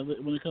 I mean,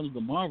 when it comes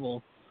to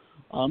Marvel,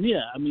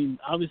 yeah, I mean,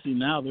 obviously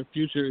now their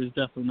future is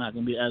definitely not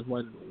going to be as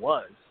white as it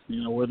was,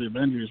 you know, where the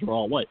Avengers were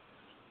all white.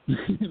 You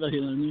know what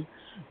I mean?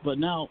 But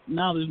now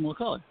there's more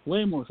color,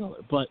 way more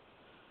color. But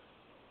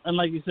and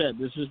like you said,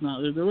 there's just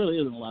not. There really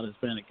isn't a lot of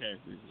Hispanic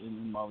characters in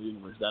the Marvel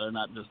universe that are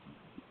not just,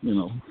 you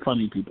know,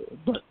 funny people.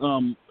 But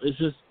it's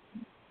just,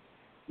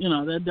 you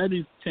know, that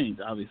needs to change,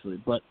 obviously.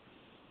 But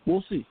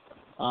we'll see.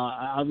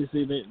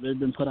 Obviously, they've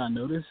been put on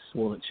notice.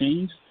 Will it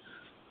change?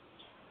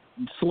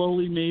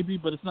 Slowly, maybe,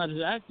 but it's not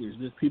just actors.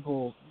 There's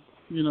people,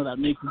 you know, that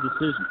make the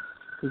decisions.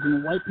 Because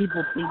when white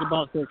people think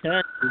about their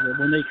characters, or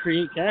when they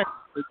create characters,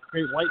 they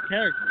create white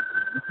characters.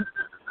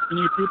 And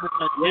you people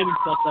that creating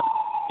stuff that.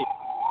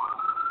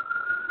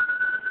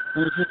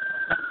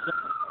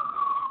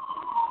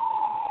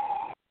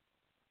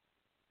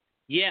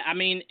 Yeah, I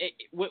mean,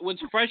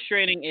 what's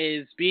frustrating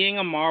is being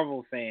a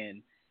Marvel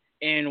fan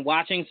and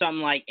watching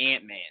something like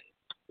Ant-Man,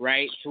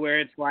 right? To where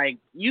it's like,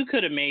 you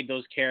could have made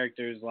those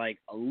characters like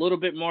a little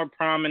bit more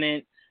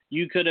prominent.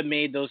 You could have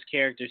made those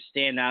characters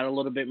stand out a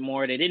little bit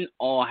more. They didn't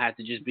all have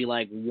to just be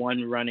like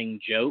one running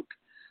joke.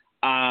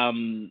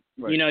 Right.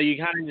 You know, you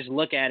kind of just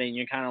look at it and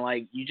you're kind of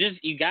like,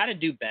 you got to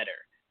do better.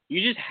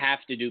 You just have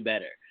to do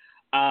better.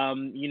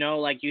 You know,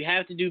 like you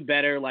have to do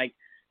better. Like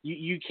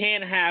you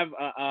can't have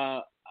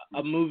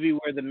a movie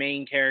where the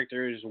main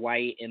character is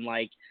white and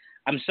like,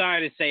 I'm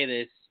sorry to say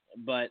this,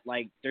 but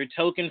like their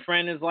token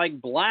friend is like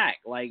black.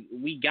 Like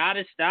we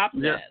gotta stop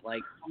that. Yeah.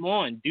 Like come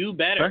on, do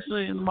better.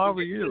 Especially in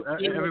Marvel U,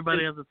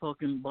 everybody has a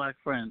token black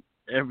friend.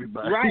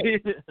 Everybody.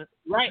 Right.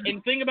 Right.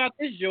 And think about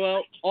this,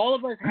 Joel. All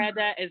of us had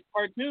that as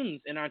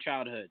cartoons in our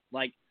childhood.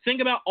 Like think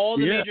about all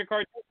the major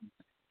cartoons.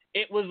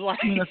 It was like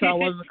I mean, that's how it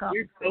was in the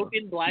your comics,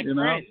 token black you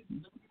know?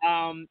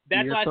 friend.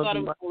 That's Your why I thought it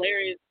token was black-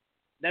 hilarious.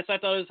 That's why I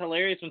thought it was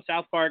hilarious when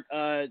South Park.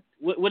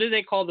 What did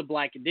they call the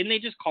black? Didn't they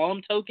just call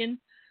him Token?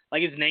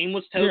 Like his name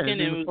was Yeah, Token, his and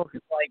name it was was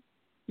Token. like,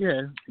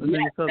 Yeah,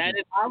 that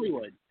is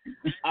Hollywood.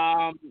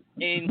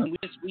 And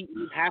we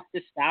have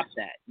to stop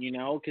that, you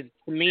know, because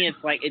to me it's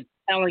like it's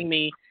telling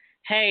me,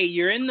 hey,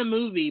 you're in the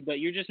movie, but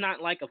you're just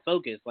not like a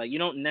focus. Like you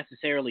don't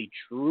necessarily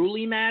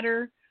truly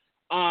matter,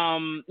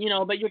 you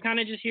know, but you're kind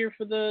of just here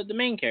for the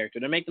main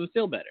character to make them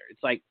feel better.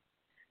 It's like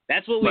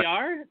that's what we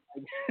are.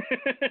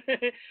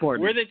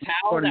 We're the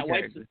towel that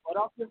wipes the sweat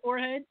off your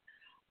forehead.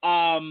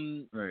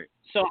 Right.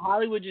 So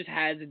Hollywood just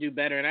has to do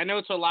better. And I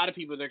know to a lot of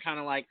people, they're kind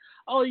of like,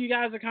 oh, you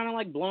guys are kind of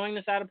like blowing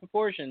this out of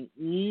proportion.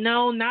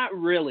 No, not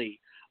really.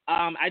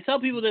 I tell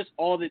people this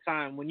all the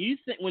time.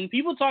 When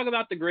people talk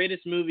about the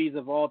greatest movies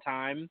of all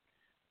time,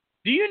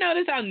 do you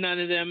notice how none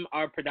of them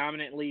are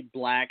predominantly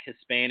Black,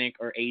 Hispanic,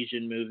 or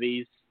Asian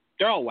movies?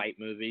 They're all white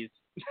movies.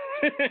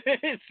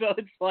 So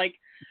it's like,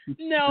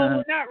 no,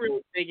 we're not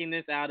really taking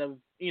this out of,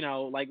 you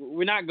know, like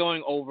we're not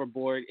going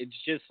overboard. It's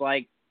just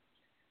like,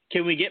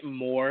 can we get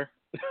more?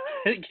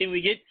 Can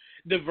we get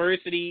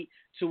diversity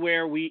to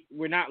where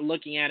we're not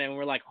looking at it and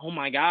we're like, oh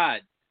my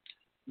God,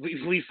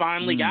 we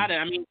finally got it.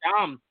 I mean,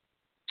 Dom,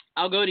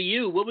 I'll go to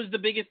you. What was the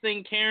biggest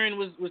thing Karen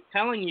was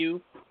telling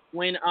you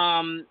when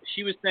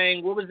she was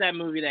saying, what was that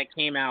movie that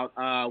came out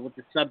with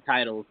the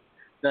subtitles,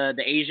 the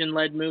Asian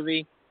led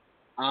movie?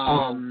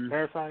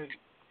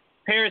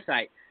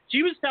 Parasite.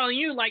 She was telling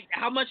you like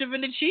how much of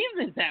an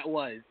achievement that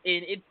was,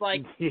 and it's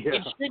like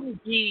it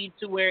shouldn't be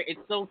to where it's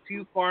so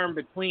few far in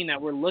between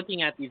that we're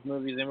looking at these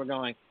movies and we're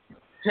going,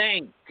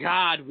 thank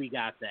God we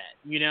got that,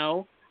 you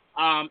know.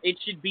 It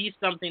should be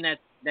something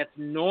that's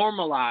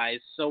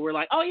normalized, so we're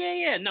like, oh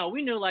yeah, no,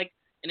 we knew like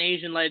an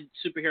Asian-led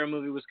superhero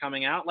movie was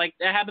coming out, like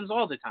that happens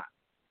all the time,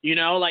 you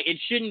know. Like it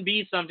shouldn't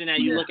be something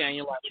that you look at and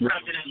you're like,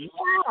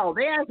 wow,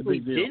 they actually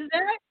did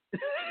that.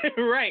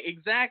 Right,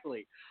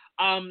 exactly.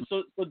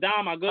 So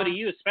Dom, I'll go to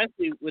you,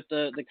 especially with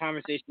the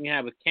conversation you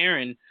had with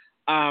Karen.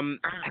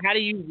 How do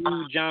you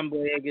view John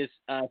Boyega's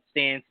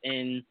stance,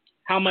 and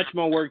how much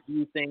more work do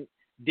you think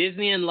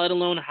Disney and let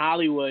alone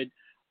Hollywood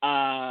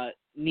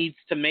needs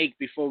to make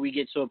before we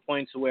get to a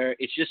point to where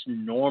it's just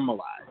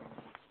normalized?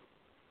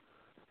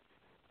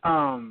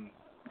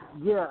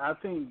 Yeah, I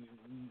think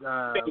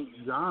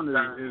John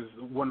is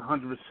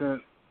 100%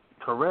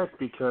 correct,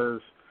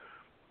 because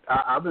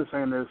I've been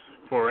saying this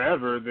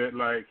forever that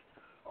like,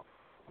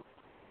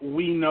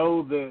 we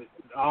know that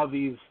all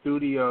these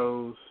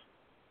studios,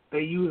 they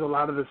use a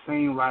lot of the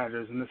same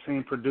writers and the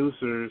same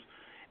producers,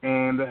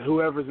 and that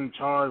whoever's in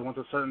charge wants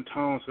a certain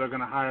tone, so they're going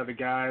to hire the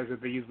guys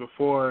that they used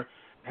before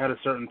had a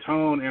certain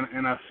tone.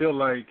 And I feel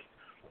like,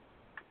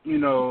 you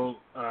know,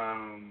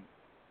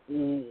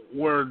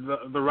 where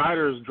the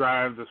writers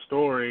drive the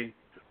story,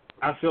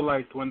 I feel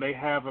like when they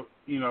have,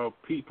 you know,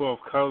 people of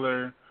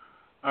color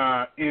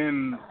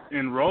in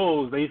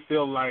roles, they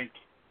feel like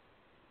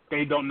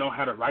they don't know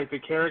how to write the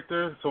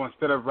character, so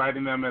instead of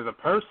writing them as a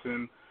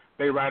person,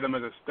 they write them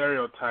as a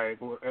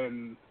stereotype,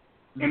 and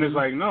it's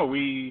like, no,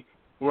 we're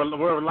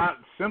a lot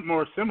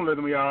more similar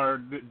than we are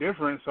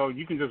different, so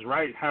you can just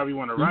write however you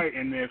want to write,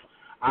 and if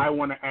I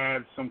want to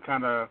add some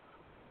kind of,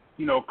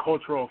 you know,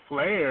 cultural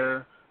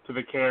flair to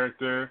the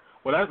character,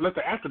 well, let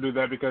the actor do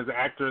that, because the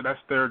actor,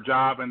 that's their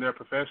job, and they're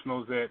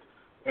professionals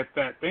at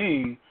that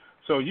thing.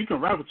 So you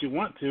can write what you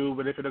want to,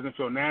 but if it doesn't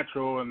feel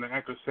natural and the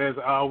actor says,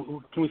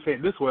 oh, can we say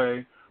it this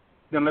way,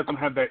 then let them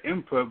have that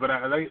input. But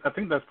I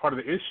think that's part of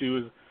the issue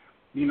is,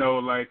 you know,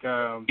 like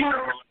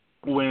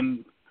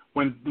when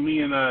me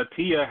and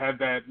Tia had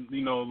that,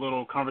 you know,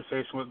 little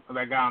conversation with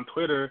that guy on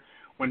Twitter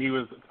when he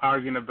was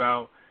arguing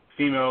about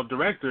female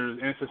directors,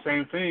 and it's the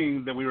same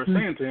thing that we were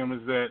saying to him,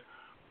 is that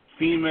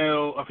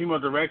a female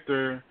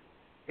director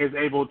is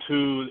able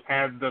to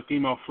add the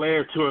female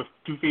flair to a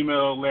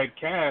female-led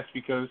cast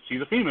because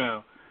she's a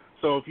female.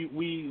 So if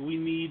we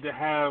need to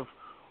have,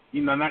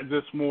 you know, not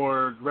just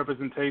more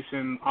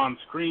representation on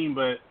screen,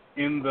 but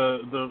in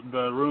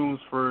the rooms,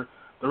 for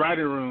the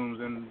writing rooms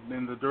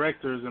and the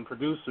directors and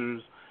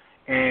producers.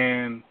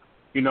 And,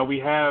 you know, we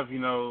have, you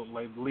know,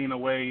 like Lena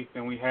Waithe,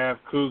 and we have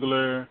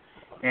Coogler,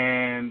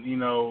 and, you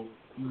know,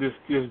 this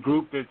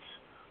group that's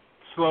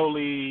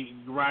slowly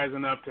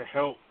rising up to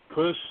help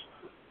push,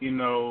 you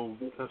know,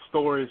 the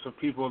stories of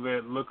people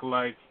that look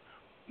like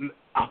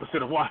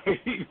opposite of white.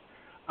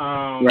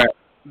 Right.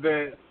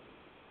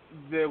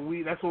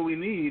 That's what we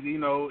need. You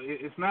know,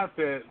 it's not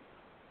that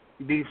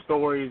these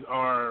stories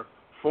are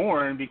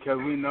foreign, because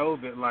we know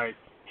that like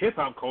hip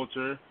hop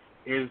culture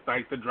is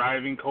like the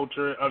driving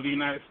culture of the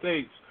United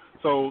States.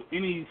 So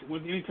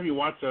anytime you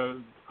watch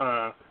a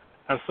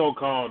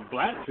so-called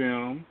black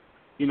film,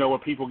 you know, where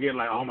people get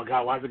like, oh my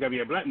God, why is it gotta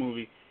be a black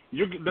movie?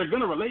 They're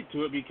gonna relate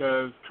to it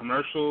because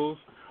commercials,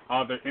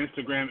 all their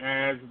Instagram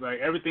ads, like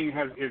everything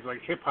is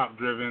like hip hop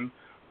driven.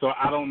 So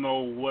I don't know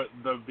what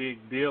the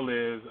big deal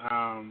is.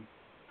 I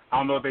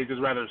don't know if they just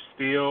rather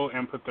steal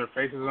and put their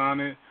faces on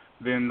it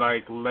than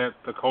like let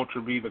the culture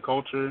be the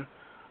culture.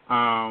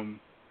 But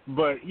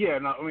But yeah,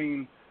 no, I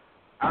mean,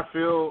 I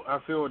feel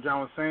what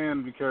John was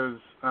saying because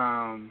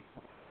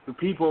the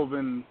people have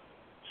been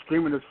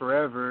screaming this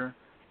forever,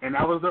 and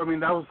that was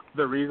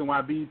the reason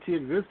why BET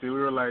existed. We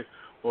were like,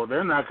 well,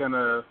 they're not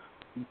gonna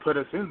put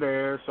us in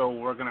there, so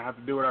we're gonna have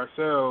to do it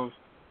ourselves.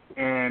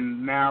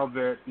 And now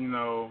that a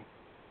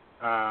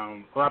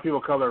lot of people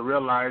of color are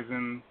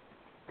realizing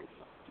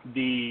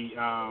the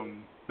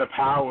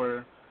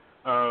power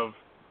of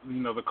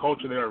the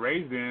culture they were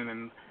raised in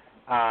and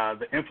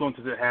the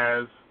influences it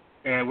has,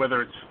 and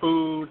whether it's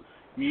food,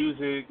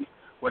 music,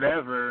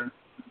 whatever,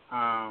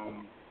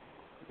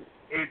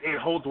 it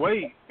holds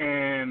weight,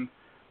 and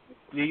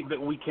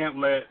that we can't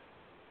let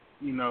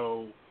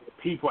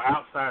people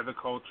outside the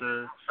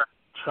culture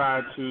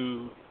try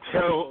to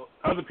tell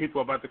other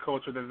people about the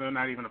culture that they're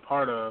not even a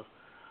part of.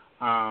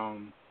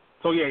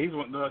 So yeah, he's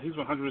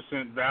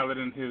 100% valid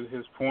in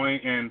his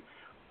point, and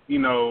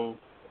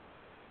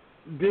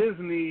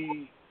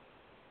Disney,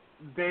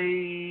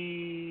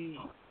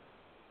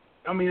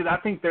 I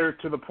think they're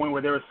to the point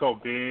where they were so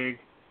big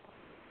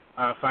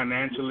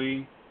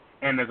financially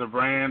and as a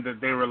brand that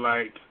they were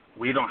like,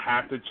 we don't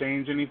have to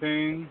change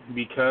anything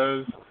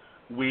because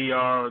we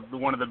are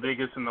one of the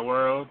biggest in the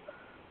world.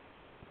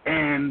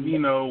 And,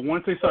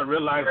 once they start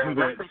realizing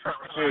that,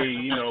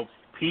 hey,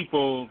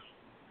 people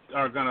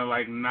are going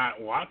to, not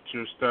watch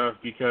your stuff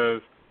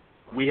because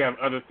we have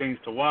other things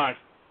to watch,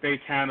 they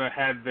kind of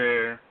had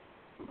their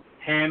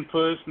hand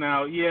pushed.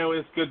 Now, yeah,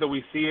 it's good that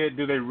we see it.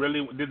 Did they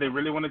really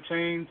want to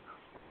change?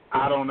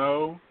 I don't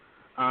know.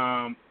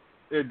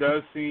 It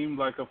does seem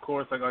like, of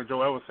course, like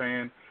Joel was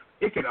saying,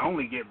 it could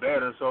only get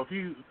better. So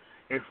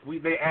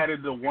if they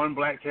added the one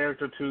black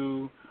character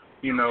to,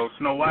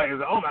 Snow White, it's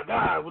like, oh my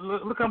God,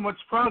 look how much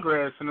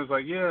progress. And it's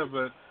like, yeah,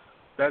 but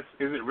is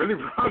it really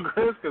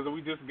progress? Because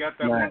we just got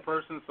that one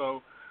person.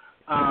 So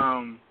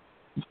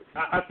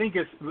I think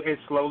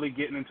it's slowly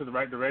getting into the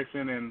right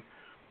direction, and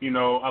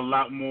a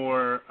lot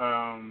more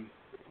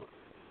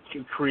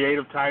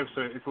creative types.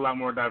 So it's a lot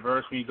more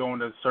diverse when you go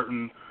into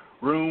certain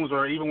rooms,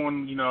 or even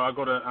when I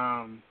go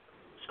to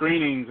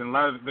screenings, and a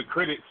lot of the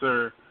critics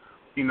are,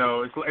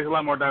 it's a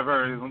lot more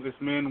diverse.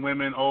 It's men,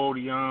 women, old,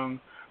 young,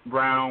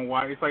 brown,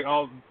 white. It's like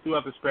all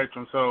throughout the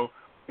spectrum. So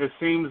it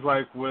seems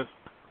like with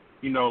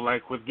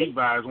with Geek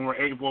Vibes, when we're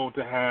able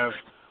to have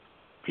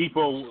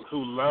people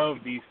who love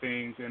these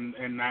things and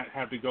not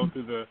have to go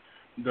through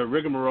the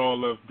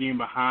rigmarole of being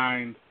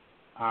behind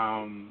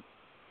a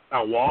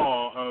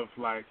wall of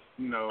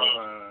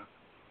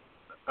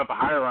of a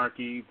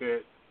hierarchy,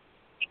 that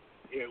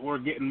we're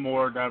getting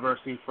more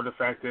diversity for the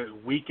fact that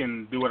we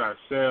can do it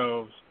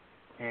ourselves,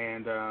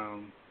 and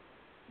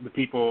the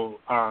people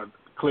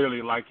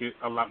clearly like it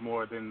a lot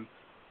more than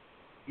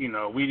we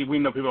know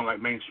people don't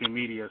like mainstream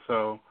media,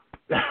 so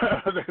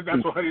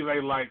that's why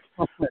they like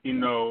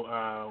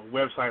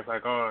websites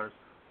like ours.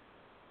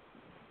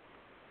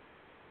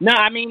 No,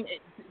 I mean,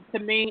 to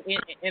me,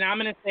 and I'm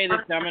going to say this,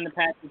 I'm going to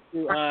pass it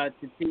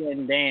to Tia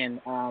and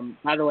Dan.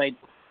 By the way,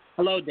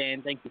 hello,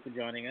 Dan. Thank you for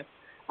joining us.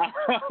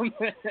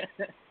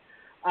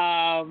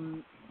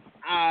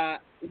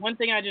 One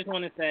thing I just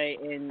want to say,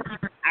 and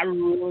I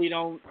really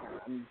don't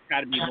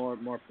try to be more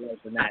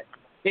polite than that.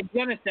 It's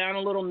going to sound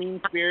a little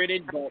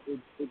mean-spirited, but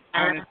it's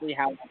honestly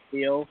how I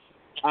feel.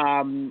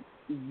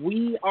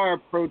 We are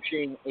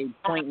approaching a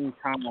point in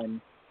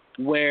time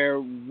where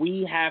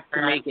we have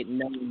to make it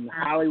known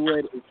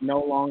Hollywood is no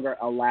longer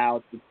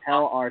allowed to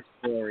tell our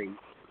story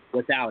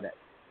without us.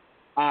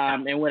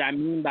 And what I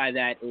mean by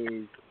that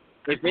is,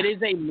 if it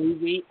is a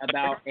movie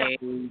about a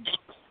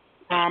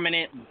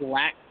prominent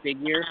black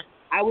figure,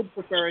 I would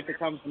prefer it to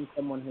come from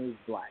someone who's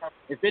black.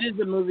 If it is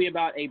a movie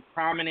about a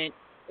prominent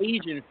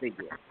Asian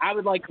figure, I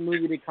would like the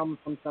movie to come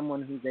from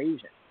someone who's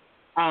Asian.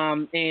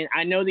 And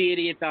I know the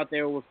idiots out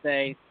there will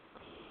say,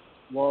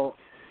 well,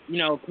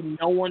 can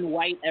no one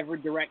white ever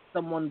direct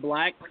someone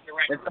black?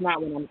 That's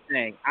not what I'm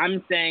saying.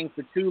 I'm saying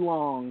for too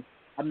long,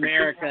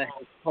 America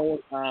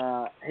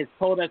has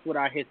told us what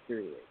our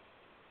history is.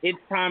 It's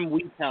time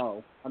we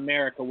tell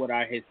America what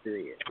our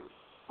history is.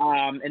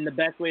 And the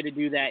best way to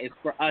do that is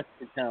for us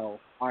to tell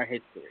our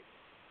history.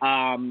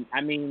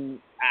 I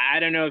mean, I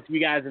don't know if you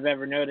guys have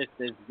ever noticed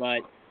this, but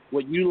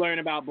what you learn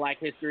about black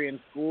history in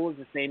school is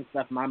the same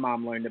stuff my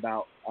mom learned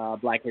about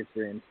black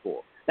history in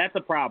school. That's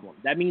a problem.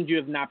 That means you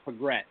have not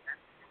progressed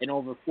in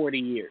over 40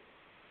 years.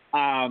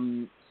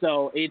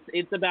 So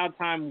it's about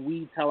time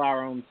we tell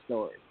our own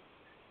story.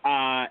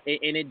 And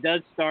it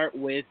does start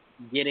with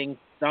getting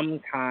some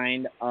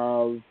kind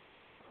of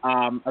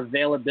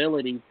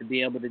availability to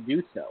be able to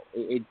do so.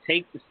 It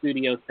takes the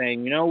studio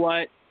saying, you know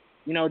what,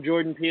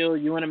 Jordan Peele,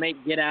 you want to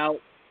make Get Out,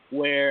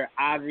 where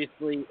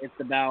obviously it's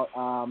about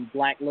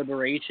black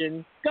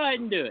liberation, go ahead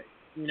and do it.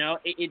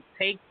 It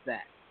takes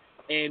that.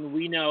 And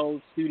we know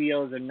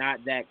studios are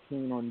not that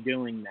keen on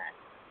doing that.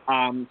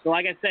 So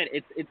like I said,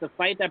 it's a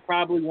fight that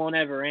probably won't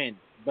ever end,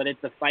 but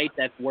it's a fight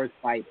that's worth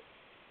fighting.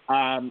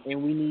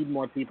 And we need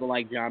more people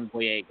like John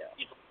Boyega,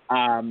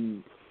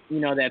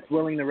 that's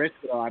willing to risk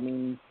it all. I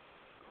mean,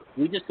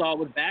 we just saw it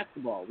with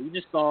basketball. We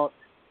just saw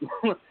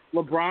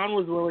LeBron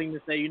was willing to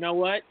say, you know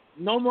what?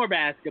 No more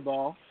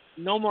basketball.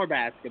 No more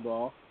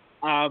basketball.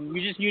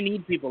 You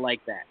need people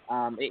like that.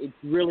 It's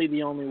really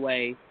the only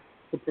way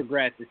to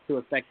progress is to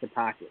affect the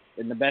pockets.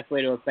 And the best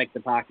way to affect the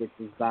pockets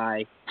is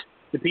by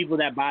the people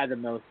that buy the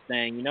most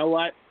saying, you know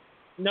what?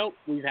 Nope,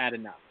 we've had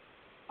enough.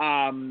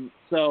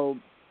 So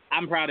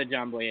I'm proud of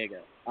John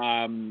Boyega.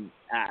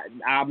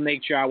 I'll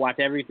make sure I watch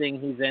everything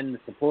he's in to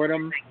support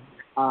him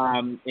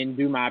and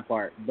do my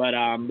part. But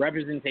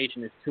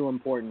representation is too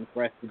important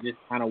for us to just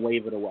kind of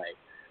wave it away.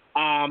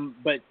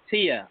 But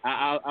Tia,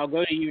 I'll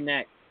go to you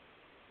next.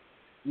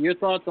 Your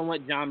thoughts on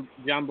what John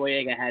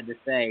Boyega had to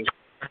say,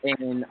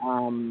 and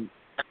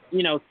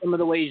some of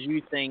the ways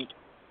you think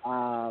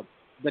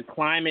the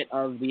climate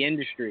of the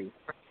industry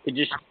could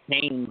just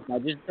change by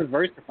just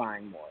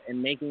diversifying more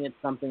and making it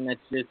something that's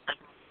just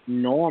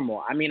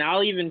normal. I mean,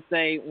 I'll even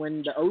say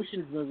when the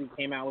Ocean's movie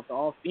came out with the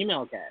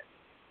all-female cast,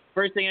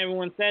 first thing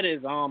everyone said is,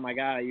 oh, my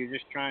God, you're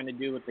just trying to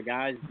do what the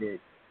guys did.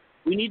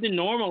 We need to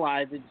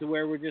normalize it to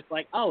where we're just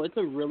like, oh, it's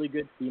a really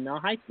good female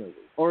heist movie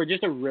or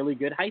just a really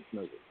good heist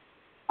movie.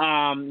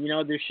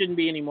 There shouldn't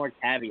be any more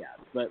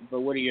caveats, but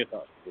what are your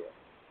thoughts here?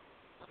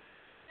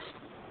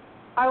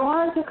 I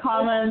wanted to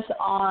comment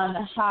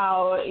on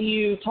how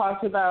you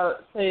talked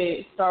about,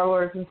 say, Star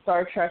Wars and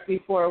Star Trek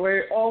before, where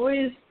it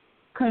always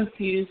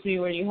confused me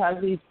when you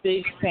have these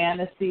big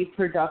fantasy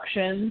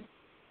productions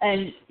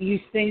and you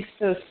think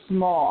so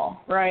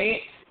small, right?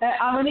 And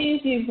I'm going to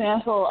use the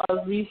example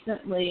of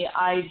recently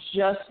I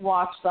just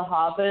watched the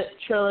Hobbit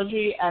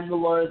trilogy and the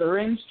Lord of the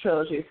Rings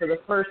trilogy for the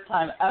first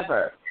time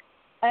ever.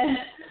 And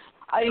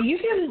you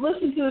can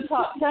listen to the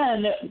top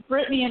 10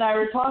 Brittany and I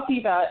were talking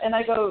about, and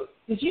I go,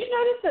 did you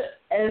notice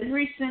that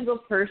every single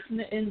person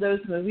in those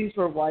movies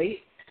were white?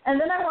 And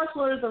then I watched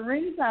Lord of the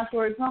Rings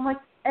afterwards, and I'm like,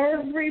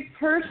 every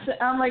person,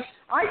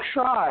 I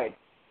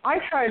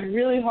tried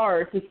really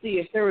hard to see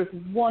if there was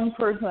one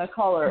person of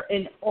color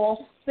in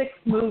all 6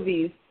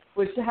 movies,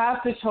 which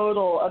have to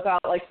total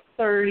about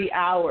 30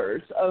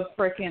 hours of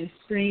frickin'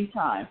 screen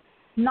time.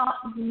 Not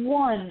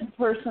one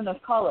person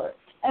of color.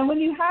 And when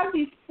you have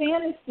these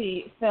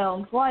fantasy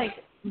films like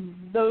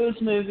those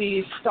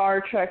movies,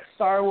 Star Trek,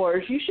 Star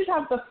Wars, you should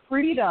have the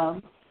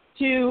freedom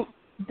to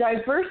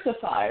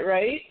diversify,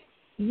 right?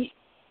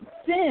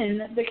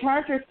 Finn, the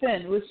character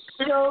Finn, was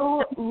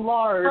so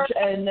large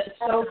and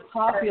so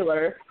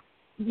popular.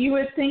 You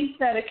would think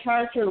that a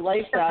character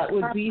like that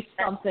would be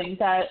something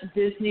that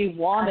Disney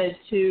wanted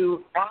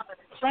to,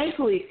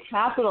 frankly,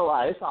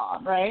 capitalize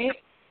on, right?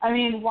 I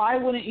mean, why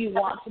wouldn't you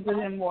want to put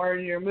him more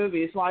in your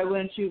movies? Why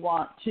wouldn't you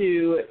want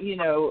to,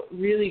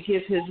 really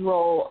give his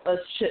role a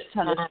shit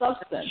ton of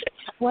substance?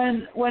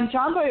 When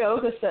John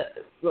Boyega said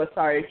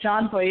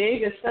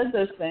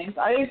those things,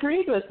 I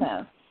agreed with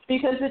him.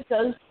 Because it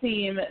does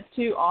seem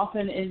too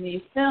often in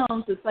these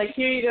films, it's like,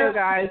 here you go,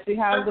 guys, we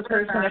have the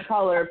person of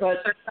color, but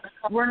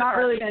we're not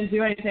really going to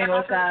do anything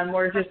with them.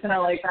 We're just going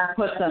to,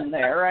 put them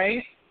there,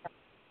 right?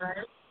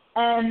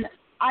 And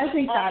I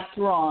think that's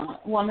wrong,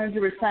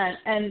 100%.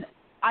 And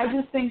I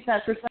just think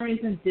that for some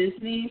reason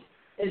Disney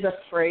is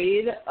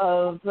afraid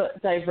of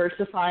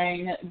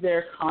diversifying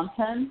their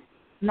content,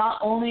 not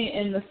only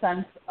in the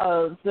sense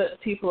of the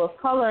people of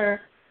color,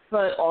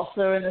 but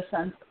also in the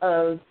sense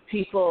of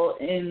people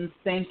in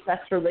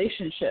same-sex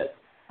relationships.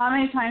 How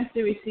many times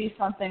do we see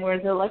something where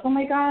they're like, oh,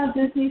 my God,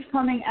 Disney's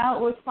coming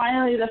out with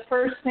finally the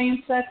first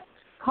same-sex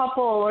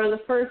couple or the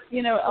first,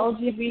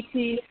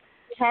 LGBT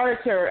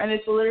character, and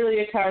it's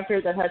literally a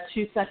character that had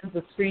 2 seconds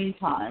of screen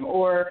time,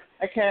 or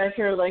a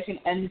character like an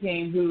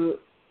Endgame who,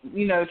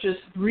 just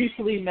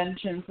briefly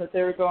mentions that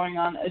they were going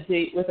on a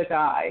date with a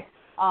guy.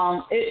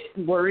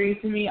 It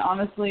worries me,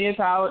 honestly,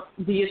 about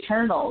the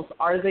Eternals.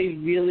 Are they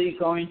really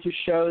going to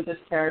show this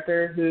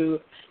character who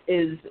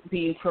is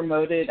being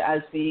promoted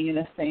as being in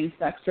a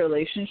same-sex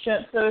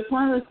relationship? So it's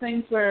one of those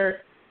things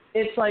where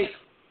it's like,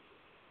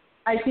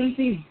 I think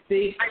these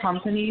big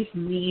companies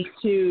need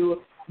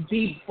to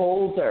be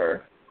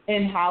bolder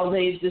in how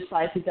they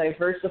decide to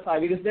diversify,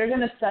 because they're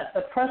going to set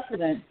the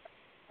precedent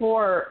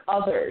for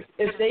others.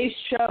 If they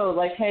show,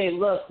 hey,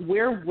 look,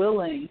 we're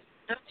willing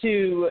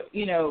to,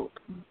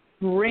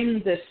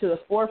 bring this to the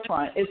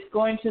forefront, it's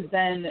going to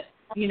then,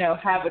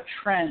 have a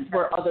trend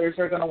where others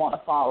are going to want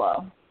to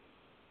follow.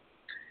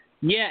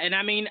 Yeah, and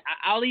I mean,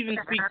 I'll even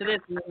speak to this,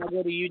 and then I'll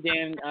go to you,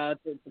 Dan,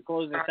 to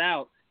close this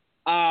out.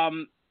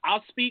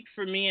 I'll speak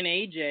for me and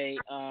AJ.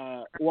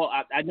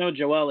 I know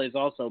Joel is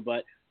also,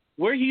 but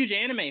we're huge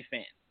anime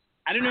fans.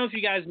 I don't know if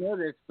you guys know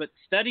this, but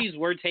studies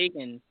were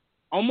taken.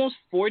 Almost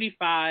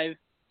 45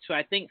 to,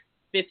 I think,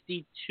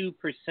 52%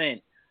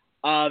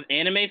 of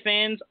anime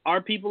fans are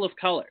people of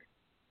color.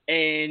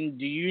 And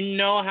do you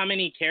know how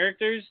many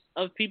characters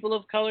of people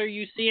of color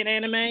you see in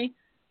anime?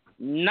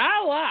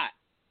 Not a lot.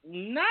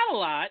 Not a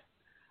lot.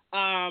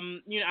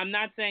 I'm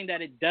not saying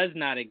that it does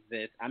not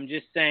exist. I'm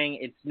just saying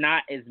it's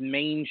not as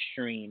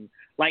mainstream.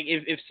 Like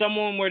if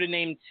someone were to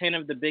name 10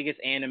 of the biggest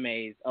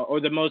animes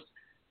or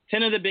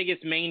 10 of the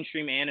biggest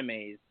mainstream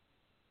animes,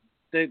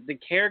 the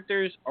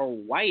characters are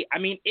white. I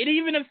mean, it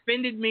even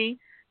offended me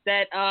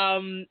that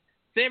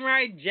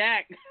Samurai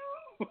Jack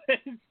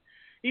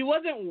he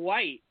wasn't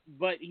white,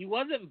 but he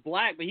wasn't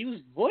black, but he was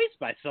voiced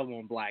by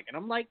someone black. And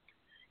I'm like,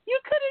 you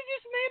could have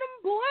just made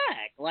him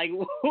black. Like,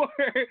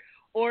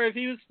 or if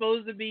he was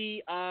supposed to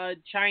be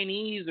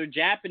Chinese or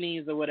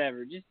Japanese or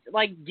whatever, just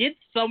like get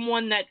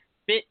someone that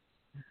fits,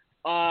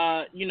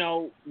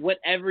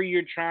 whatever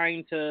you're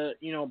trying to,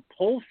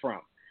 pull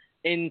from.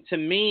 And to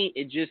me,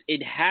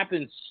 it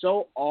happens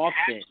so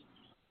often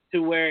to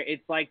where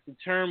it's like the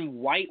term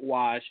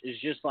whitewash is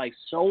just like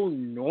so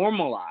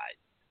normalized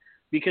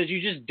because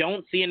you just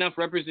don't see enough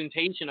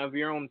representation of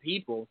your own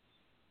people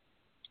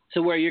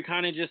to where you're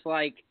kind of just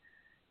like,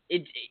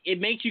 it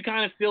makes you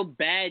kind of feel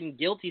bad and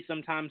guilty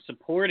sometimes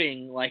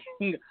supporting like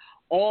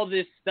all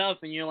this stuff.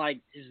 And you're like,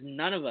 there's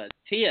none of us.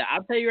 Tia,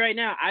 I'll tell you right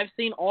now, I've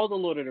seen all the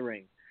Lord of the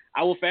Rings.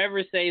 I will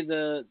forever say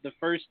the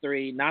first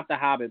three, not The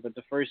Hobbit, but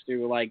the first three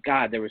were like,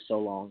 God, they were so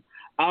long.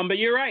 But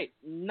you're right.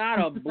 Not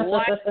a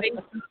black face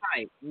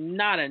tonight.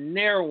 Not a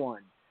near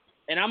one.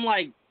 And I'm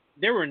like,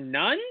 there were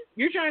none?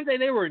 You're trying to say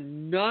there were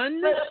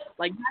none?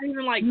 Like, not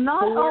even like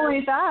not four?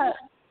 Only that,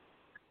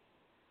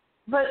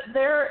 but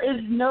there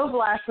is no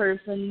black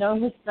person,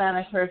 no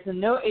Hispanic person,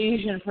 no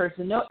Asian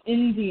person, no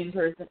Indian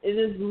person. It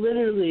is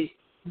literally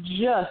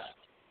just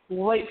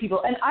white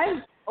people. And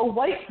I'm a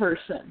white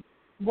person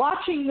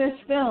watching this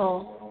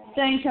film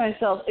saying to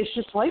myself, it's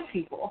just white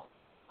people.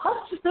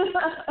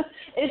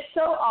 It's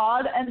so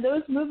odd, and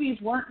those movies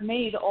weren't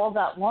made all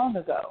that long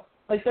ago.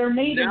 Like, they're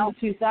made in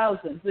the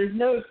 2000s. There's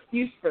no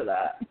excuse for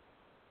that.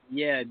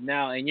 Yeah,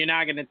 no, and you're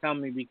not going to tell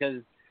me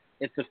because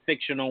it's a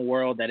fictional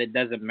world that it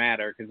doesn't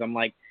matter, because I'm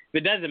like,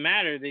 if it doesn't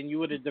matter, then you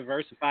would have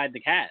diversified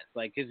the cast,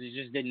 like, because it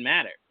just didn't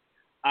matter.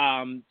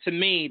 To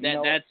me,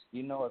 that's...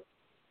 You know what?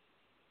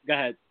 Go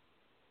ahead.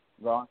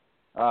 Ron?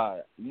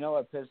 You know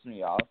what pissed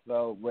me off,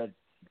 though, with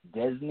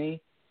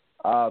Disney?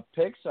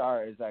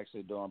 Pixar is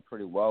actually doing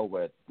pretty well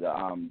with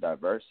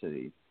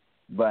diversity,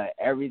 but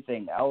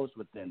everything else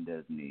within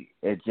Disney,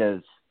 it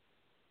just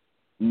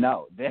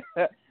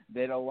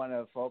they don't want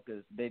to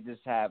focus. They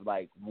just have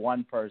like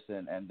one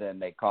person, and then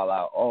they call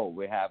out, "Oh,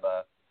 we have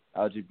a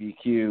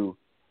LGBTQ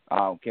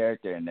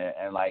character in it,"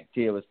 and like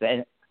Tia was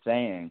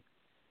saying,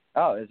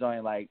 "Oh, it's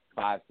only like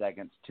 5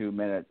 seconds, 2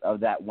 minutes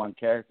of that one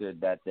character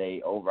that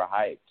they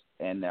overhyped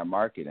in their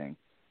marketing."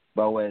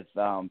 But with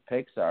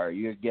Pixar,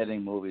 you're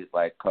getting movies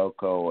like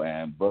Coco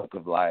and Book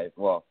of Life.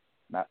 Well,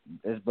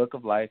 is Book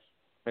of Life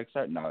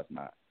Pixar? No, it's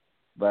not.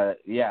 But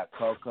yeah,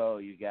 Coco.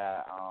 You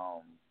got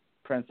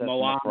Princess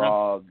Moana. and the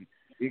Frog,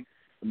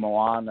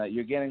 Moana.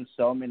 You're getting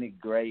so many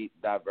great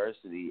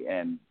diversity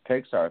in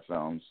Pixar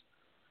films,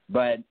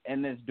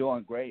 and it's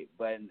doing great.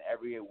 But in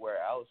everywhere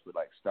else, with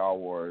like Star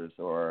Wars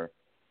or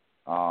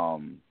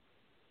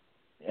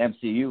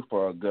MCU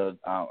for a good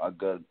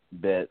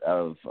bit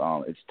of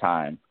its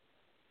time,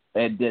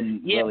 it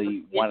didn't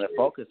really want to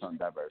focus on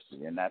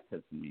diversity, and that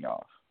pissed me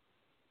off.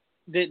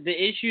 The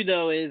issue,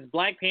 though, is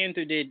Black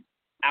Panther did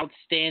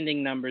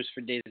outstanding numbers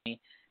for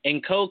Disney,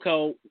 and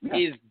Coco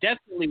is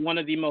definitely one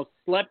of the most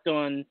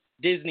slept-on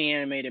Disney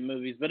animated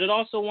movies, but it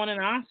also won an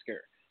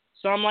Oscar.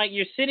 So I'm like,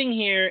 you're sitting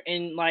here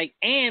and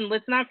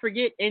let's not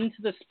forget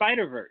Into the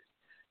Spider-Verse.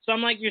 So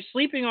I'm like, you're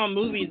sleeping on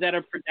movies that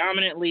are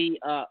predominantly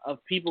of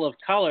people of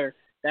color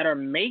that are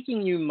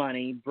making you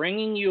money,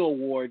 bringing you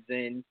awards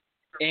in,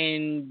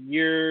 and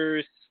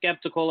you're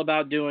skeptical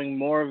about doing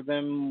more of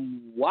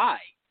them. Why?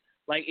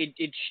 Like,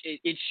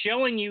 it's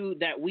showing you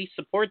that we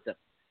support them.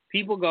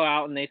 People go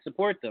out and they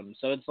support them.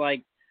 So it's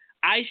like,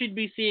 I should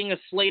be seeing a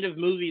slate of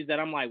movies that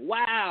I'm like,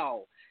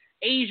 wow,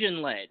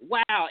 Asian-led,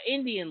 wow,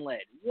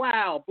 Indian-led,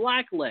 wow,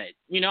 Black-led.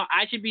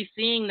 I should be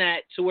seeing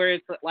that to where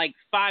it's like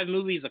 5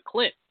 movies a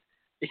clip.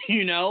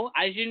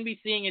 I shouldn't be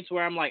seeing it to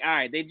where I'm like, all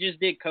right, they just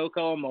did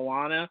Coco and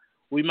Moana.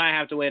 We might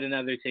have to wait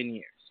another 10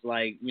 years.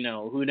 Like,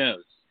 who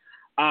knows?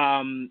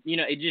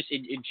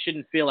 It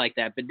shouldn't feel like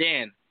that. But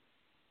Dan,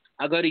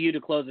 I'll go to you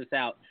to close this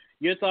out.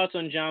 Your thoughts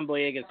on John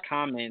Boyega's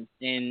comments,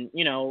 and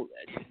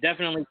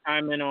definitely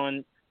chime in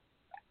on.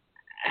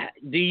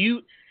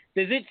 Does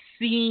it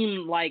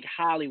seem like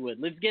Hollywood?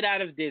 Let's get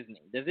out of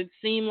Disney. Does it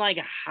seem like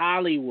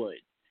Hollywood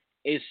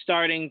is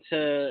starting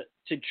to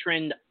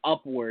trend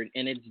upward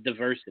in its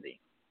diversity?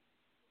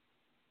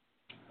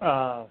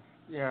 Yeah,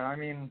 I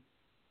mean,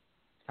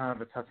 kind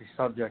of a touchy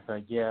subject,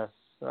 I guess.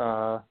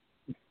 I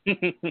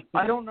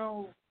don't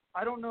know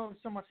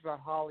so much about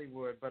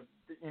Hollywood, but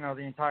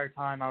the entire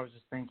time I was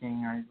just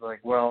thinking, I was like,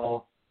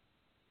 well,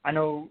 I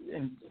know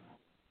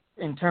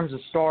in terms of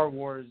Star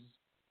Wars,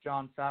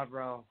 Jon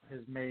Favreau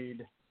has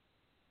made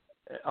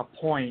a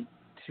point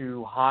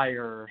to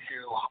hire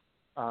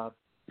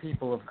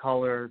people of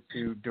color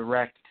to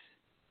direct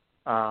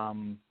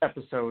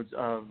episodes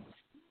of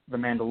The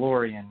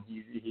Mandalorian.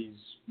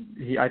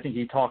 I think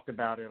he talked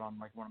about it on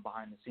like one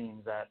behind the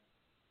scenes that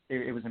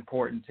it was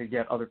important to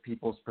get other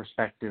people's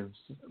perspectives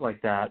like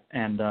that.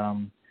 And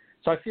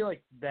so I feel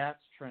like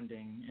that's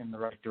trending in the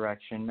right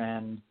direction.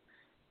 And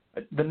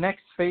the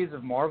next phase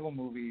of Marvel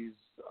movies,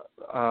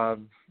 a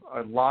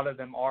lot of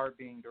them are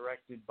being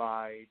directed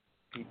by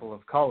people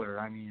of color.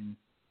 I mean,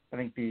 I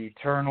think the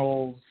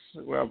Eternals.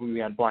 Well, we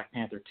had Black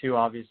Panther 2,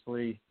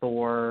 obviously.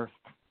 Thor,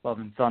 Love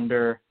and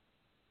Thunder.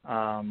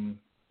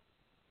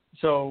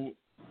 So,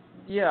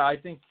 yeah, I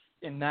think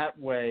in that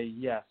way,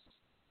 yes,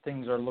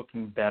 things are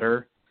looking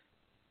better.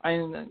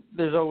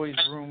 There's always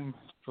room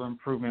for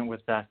improvement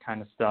with that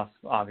kind of stuff,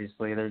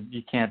 obviously.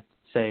 You can't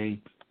say,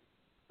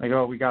 like,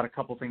 oh, we got a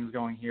couple things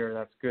going here,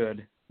 that's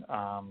good.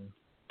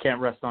 Can't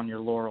rest on your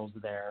laurels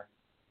there.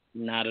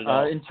 Not at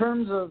all. In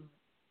terms of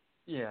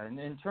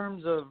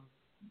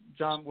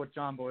what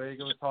John Boyega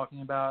was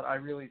talking about, I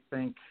really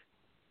think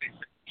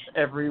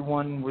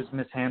everyone was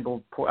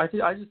mishandled. I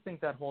just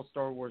think that whole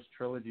Star Wars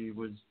trilogy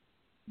was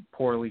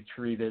poorly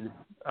treated.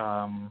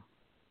 I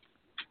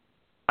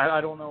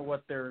don't know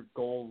what their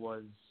goal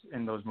was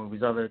in those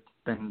movies other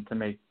than to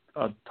make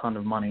a ton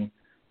of money.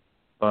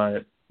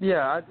 But,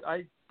 yeah,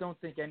 I don't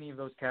think any of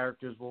those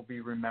characters will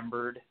be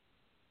remembered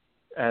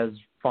as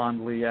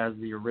fondly as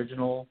the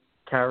original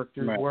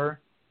characters were.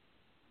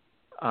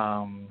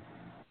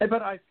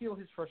 But I feel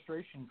his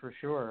frustration for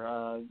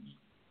sure.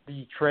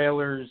 The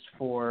trailers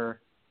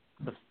for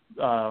the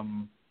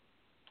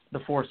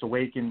Force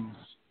Awakens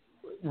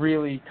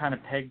really kind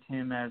of pegged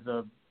him as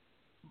a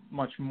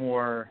much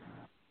more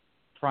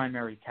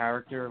primary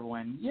character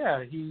when, he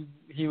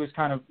was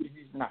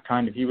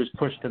he was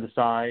pushed to the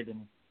side,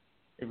 and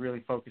it really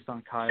focused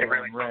on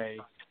Kylo and Rey.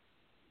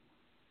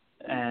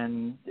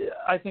 And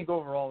I think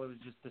overall it was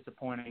just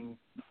disappointing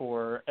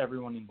for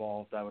everyone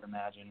involved, I would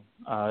imagine.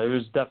 It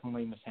was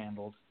definitely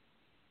mishandled.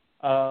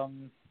 I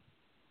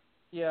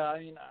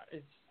don't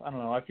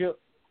know. I feel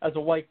as a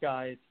white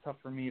guy, it's tough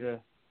for me to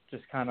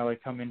just kind of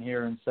like come in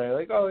here and say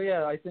like, oh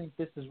yeah, I think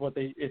this is what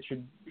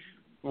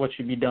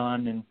should be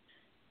done and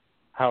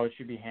how it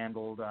should be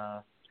handled.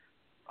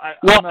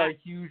 I'm a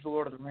huge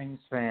Lord of the Rings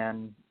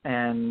fan,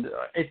 and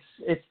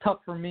it's tough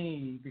for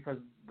me because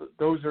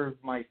those are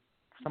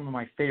some of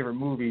my favorite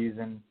movies,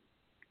 and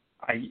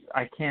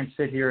I can't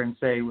sit here and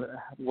say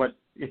what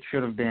it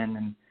should have been,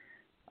 and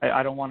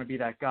I don't want to be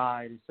that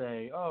guy to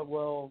say, oh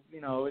well,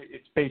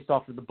 it's based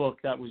off of the book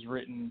that was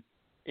written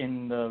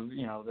in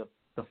the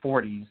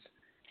 40s.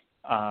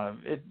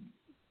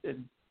 It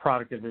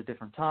product of a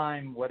different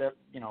time, whatever,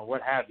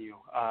 what have you.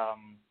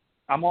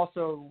 I'm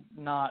also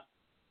not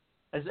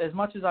as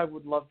much as I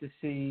would love to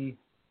see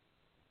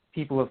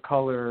people of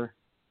color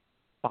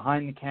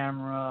behind the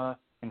camera,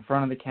 in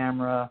front of the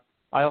camera.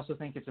 I also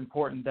think it's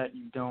important that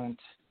you don't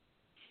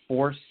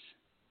force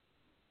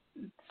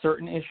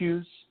certain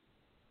issues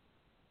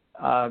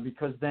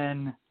because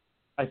then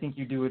I think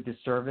you do a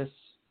disservice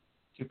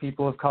to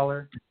people of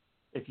color.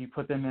 If you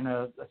put them in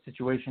a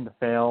situation to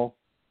fail,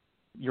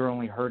 you're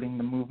only hurting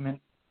the movement,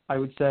 I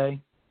would say,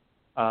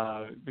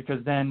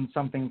 because then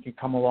something could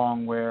come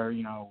along where,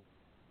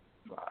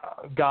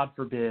 God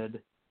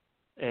forbid,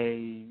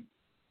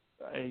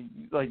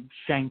 like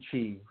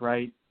Shang-Chi,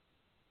 right?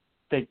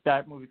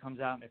 That movie comes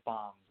out and it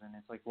bombs, and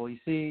it's like, well, you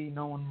see,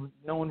 no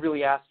one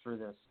really asked for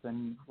this,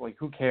 and like,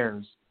 who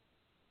cares?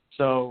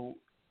 So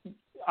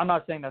I'm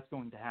not saying that's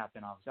going to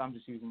happen, obviously. I'm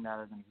just using that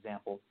as an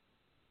example.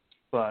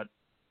 But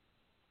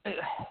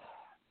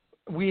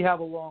we have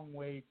a long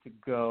way to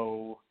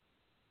go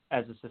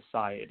as a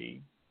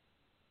society,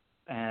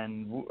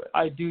 and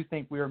I do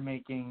think we are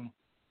taking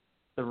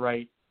the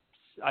right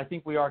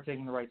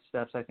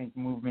steps. I think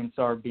movements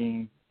are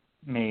being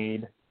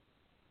made,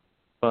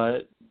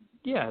 but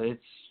yeah,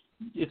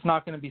 it's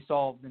not going to be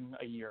solved in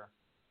a year.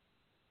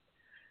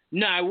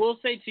 No, I will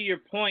say to your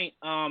point,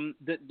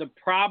 the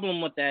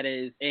problem with that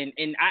is,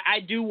 and I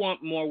do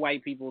want more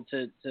white people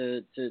to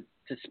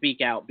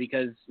speak out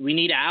because we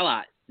need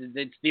allies.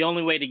 It's the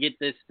only way to get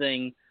this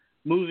thing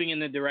moving in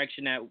the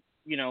direction that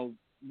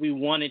we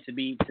want it to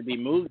be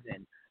moved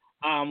in.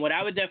 What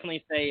I would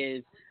definitely say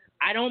is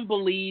I don't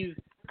believe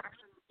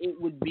it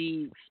would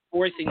be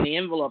forcing the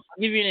envelope. I'll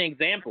give you an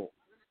example.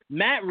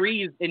 Matt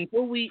Reeves,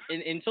 until he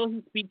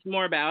speaks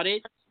more about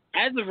it,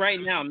 as of right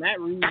now, Matt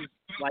Reeves,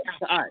 like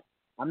to us,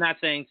 I'm not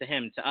saying to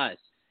him, to us,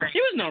 there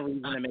was no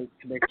reason to make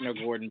Commissioner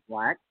Gordon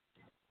black,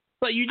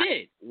 but you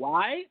did.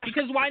 Why?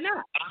 Because why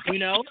not?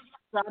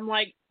 So I'm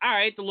like, all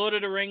right, the Lord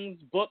of the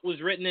Rings book was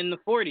written in the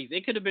 40s.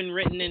 It could have been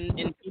written in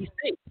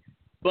PC.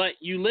 But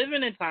you live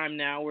in a time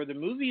now where the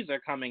movies are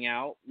coming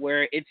out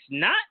where it's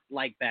not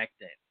like back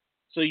then.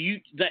 So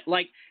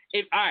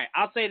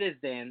I'll say this,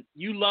 Dan.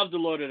 You love the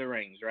Lord of the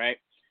Rings, right?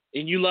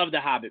 And you love the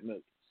Hobbit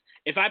movies.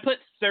 If I put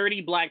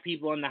 30 black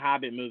people in the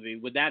Hobbit movie,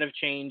 would that have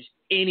changed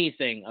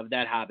anything of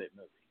that Hobbit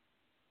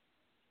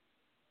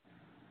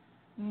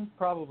movie?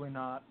 Probably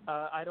not.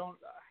 I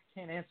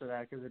can't answer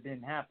that because it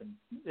didn't happen.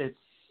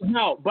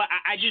 No, but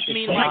I just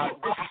mean like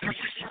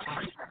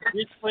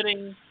just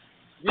putting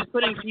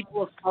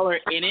people of color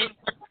in it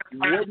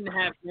wouldn't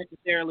have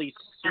necessarily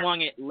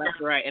swung it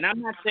left or right. And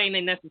I'm not saying they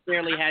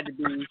necessarily had to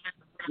be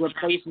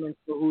replacements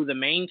for who the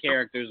main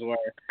characters were.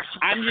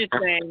 I'm just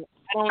saying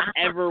I don't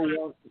ever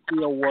want to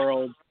see a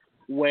world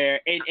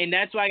where, and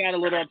that's why I got a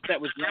little upset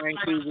with Ryan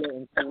Coogler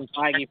and Kevin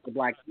Feige for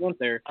Black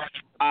Panther.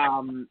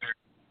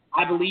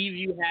 I believe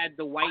you had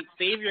the white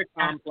savior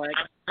complex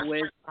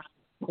with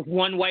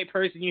one white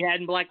person you had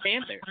in Black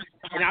Panther.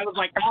 And I was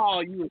like,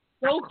 oh, you were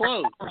so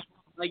close.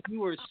 Like,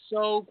 you were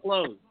so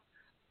close.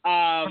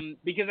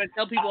 Because I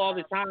tell people all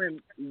the time,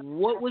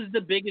 what was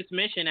the biggest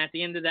mission at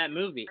the end of that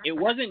movie? It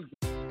wasn't.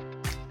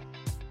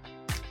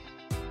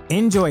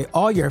 Enjoy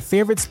all your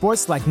favorite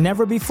sports like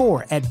never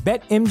before at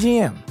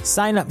BetMGM.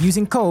 Sign up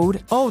using code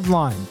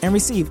OldLine and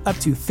receive up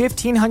to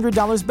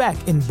 $1,500 back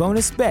in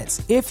bonus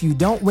bets if you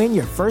don't win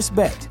your first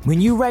bet.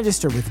 When you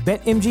register with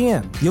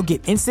BetMGM, you'll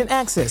get instant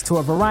access to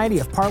a variety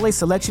of parlay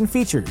selection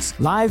features,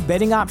 live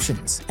betting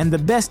options, and the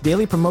best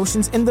daily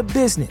promotions in the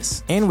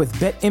business. And with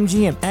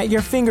BetMGM at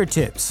your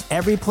fingertips,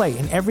 every play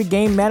and every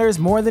game matters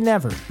more than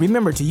ever.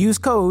 Remember to use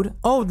code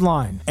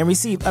OldLine and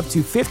receive up to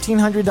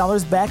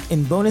 $1,500 back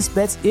in bonus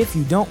bets if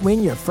you don't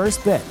win your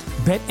first bet.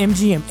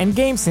 BetMGM and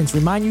GameSense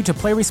remind you to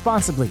play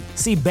responsibly.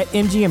 See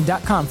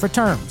BetMGM.com for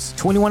terms.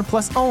 21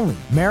 plus only.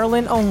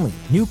 Maryland only.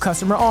 New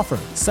customer offer.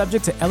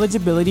 Subject to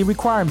eligibility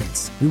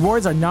requirements.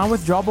 Rewards are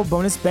non-withdrawable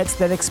bonus bets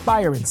that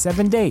expire in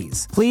 7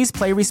 days. Please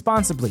play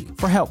responsibly.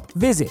 For help,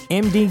 visit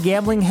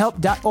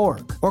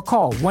mdgamblinghelp.org or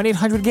call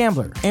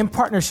 1-800-GAMBLER in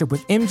partnership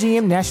with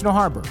MGM National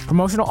Harbor.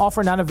 Promotional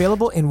offer not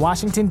available in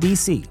Washington,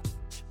 D.C.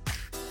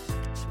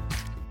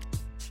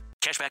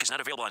 Cashback is not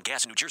available on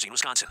gas in New Jersey and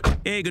Wisconsin.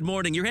 Hey, good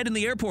morning. You're heading to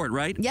the airport,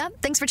 right?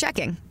 Yep, thanks for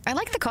checking. I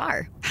like the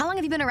car. How long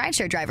have you been a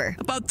rideshare driver?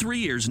 About 3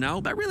 years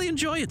now, but I really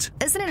enjoy it.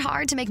 Isn't it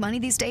hard to make money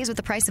these days with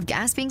the price of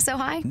gas being so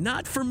high?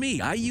 Not for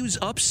me. I use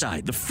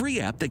Upside, the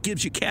free app that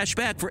gives you cash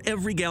back for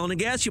every gallon of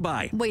gas you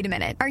buy. Wait a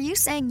minute. Are you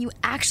saying you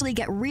actually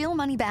get real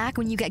money back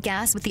when you get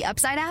gas with the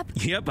Upside app?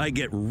 Yep, I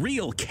get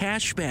real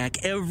cash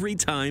back every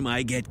time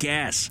I get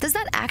gas. Does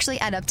that actually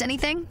add up to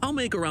anything? I'll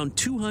make around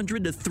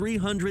 $200 to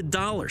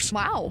 $300.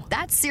 Wow,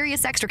 that's serious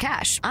extra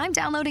cash. I'm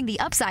downloading the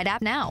Upside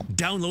app now.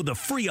 Download the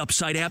free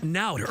Upside app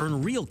now to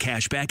earn real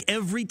cash back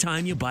every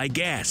time you buy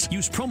gas.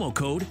 Use promo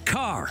code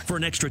CAR for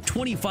an extra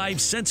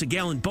 25 cents a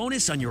gallon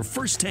bonus on your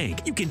first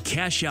tank. You can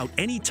cash out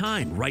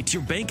anytime right to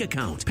your bank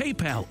account,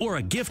 PayPal, or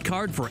a gift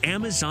card for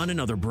Amazon and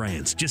other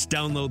brands. Just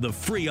download the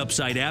free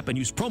Upside app and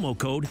use promo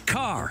code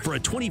CAR for a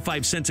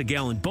 25 cents a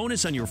gallon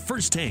bonus on your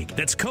first tank.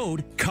 That's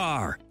code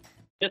CAR.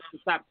 Just to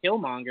stop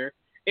Killmonger.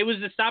 It was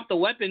to stop the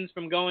weapons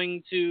from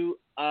going to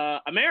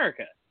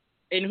America.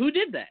 And who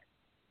did that?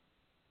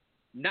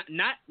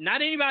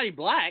 Not anybody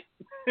black,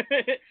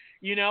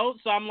 you know?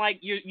 So I'm like,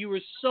 you were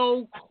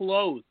so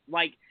close.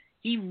 Like,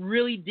 he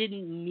really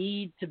didn't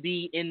need to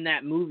be in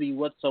that movie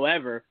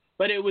whatsoever,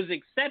 but it was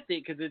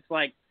accepted because it's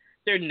like,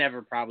 they're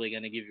never probably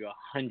going to give you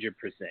 100%.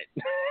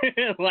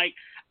 Like,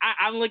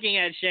 I'm looking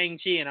at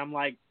Shang-Chi and I'm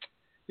like,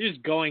 there's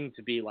going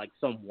to be like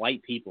some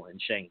white people in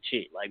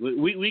Shang-Chi. Like,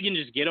 we can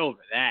just get over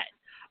that.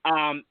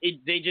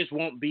 They just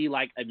won't be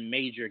like a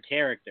major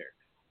character.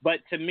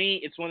 But to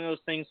me, it's one of those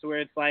things where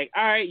it's like,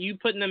 all right, you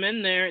putting them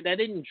in there, that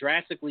didn't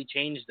drastically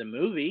change the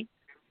movie,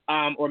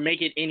 or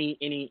make it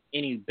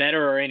any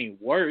better or any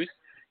worse.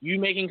 You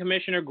making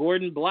Commissioner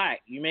Gordon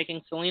black, you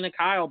making Selena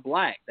Kyle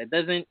black. That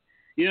doesn't,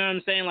 you know what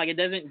I'm saying? Like, it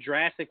doesn't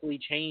drastically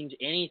change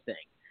anything.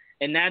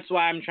 And that's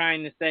why I'm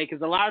trying to say,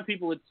 because a lot of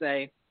people would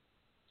say,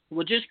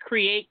 well, just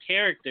create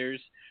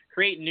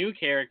new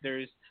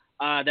characters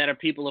that are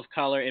people of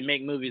color and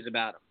make movies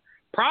about them.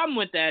 Problem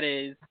with that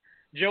is,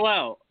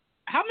 Joel,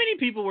 how many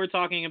people were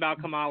talking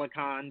about Kamala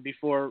Khan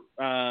before,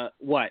 the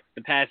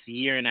past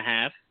year and a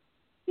half?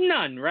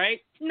 None, right?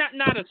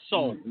 Not a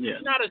soul. Yeah.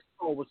 Not a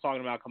soul was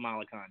talking about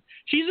Kamala Khan.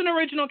 She's an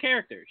original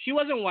character. She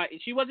wasn't white.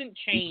 She wasn't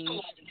changed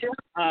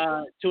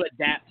to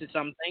adapt to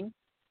something.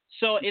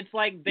 So it's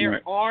like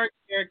there are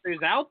characters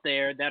out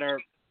there that are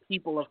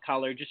people of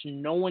color, just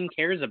no one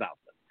cares about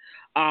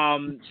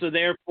them. So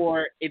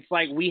therefore, it's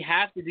like we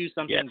have to do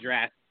something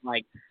drastic,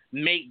 like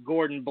make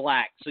Gordon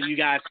black so you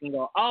guys can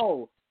go,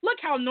 oh, look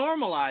how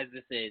normalized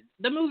this is.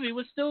 The movie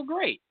was still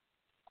great.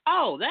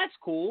 Oh, that's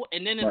cool.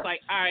 And then it's like,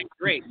 all right,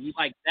 great. You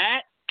like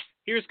that?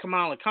 Here's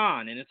Kamala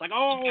Khan. And it's like,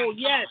 oh,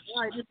 yes,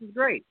 all right, this is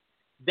great.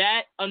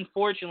 That,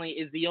 unfortunately,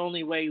 is the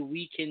only way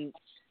we can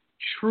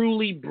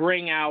truly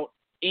bring out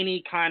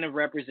any kind of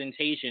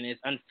representation is,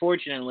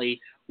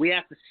 unfortunately, we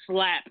have to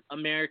slap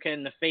America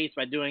in the face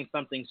by doing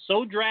something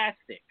so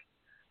drastic,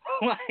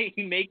 like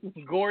making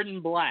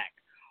Gordon black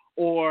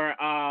or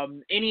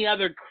any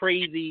other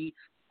crazy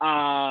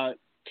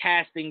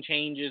casting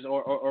changes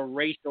or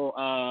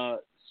racial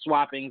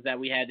swappings that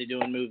we had to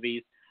do in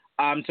movies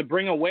to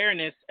bring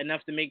awareness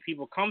enough to make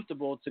people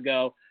comfortable to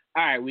go,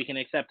 all right, we can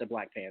accept a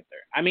Black Panther.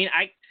 I mean,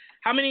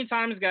 how many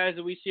times, guys,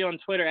 did we see on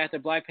Twitter after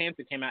Black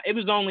Panther came out? It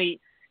was only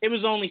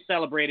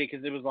celebrated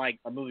because it was like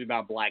a movie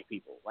about black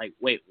people. Like,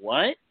 wait,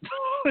 what?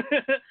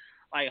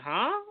 Like,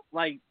 huh?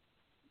 Like,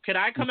 could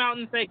I come out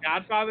and say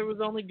Godfather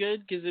was only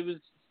good because it was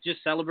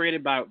just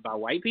celebrated by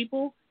white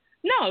people?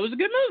 No, it was a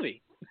good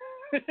movie.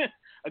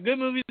 A good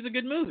movie is a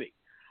good movie.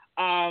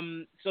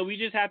 So we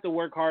just have to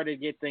work hard to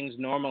get things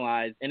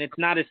normalized, and it's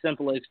not as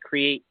simple as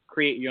create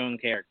your own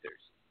characters.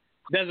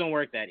 It doesn't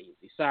work that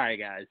easy. Sorry,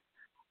 guys.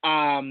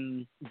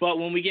 But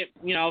when we get,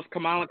 if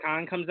Kamala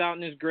Khan comes out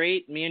and is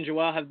great, me and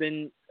Joel have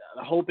been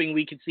hoping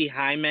we could see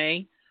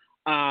Jaime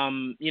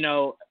you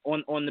know,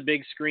 on the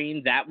big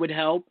screen, that would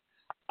help.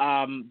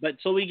 But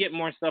till we get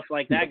more stuff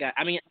like that,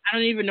 I mean, I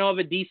don't even know of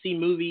a DC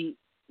movie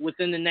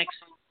within the next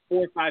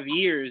 4 or 5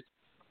 years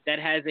that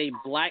has a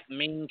black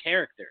main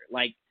character.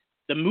 Like,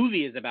 the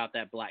movie is about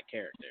that black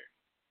character.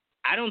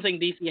 I don't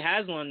think DC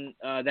has one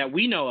that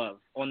we know of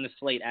on the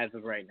slate as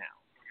of right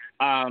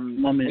now. I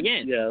mean,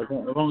 again, yeah, as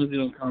long as you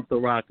don't count The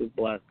Rock as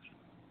black,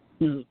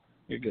 you're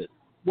good.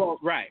 Well,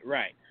 right.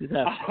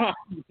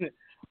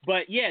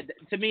 But yeah,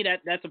 to me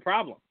that's a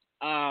problem.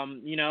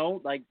 You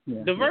know, like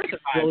diversify.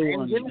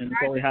 It's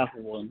only half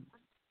of one.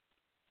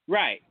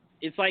 Right.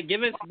 It's like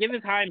give us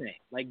Jaime.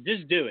 Like,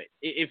 just do it.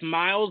 If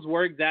Miles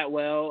worked that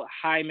well,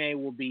 Jaime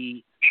will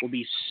be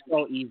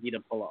so easy to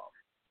pull off.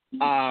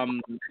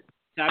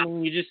 I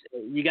mean,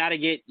 you gotta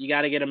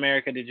get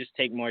America to just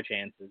take more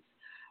chances.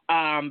 But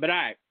all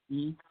right,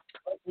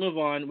 let's move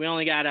on. We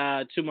only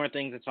got 2 more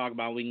things to talk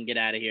about. We can get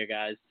out of here,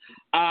 guys.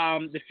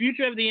 The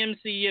future of the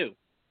MCU,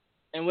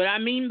 and what I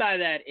mean by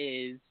that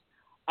is,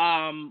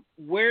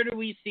 where do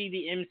we see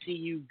the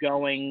MCU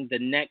going the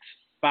next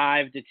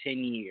 5 to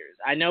 10 years?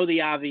 I know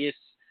the obvious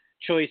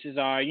choices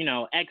are, you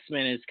know,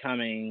 X-Men is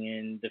coming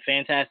and the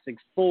Fantastic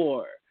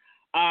Four.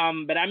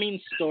 But I mean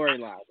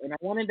storyline. And I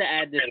wanted to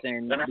add this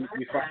in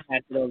before I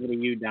pass it over to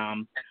you,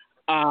 Dom.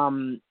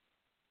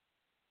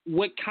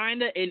 What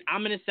kind of, and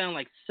I'm going to sound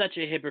like such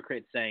a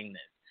hypocrite saying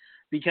this,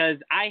 because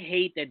I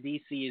hate that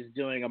DC is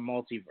doing a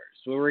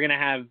multiverse where we're going to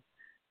have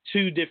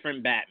 2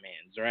 different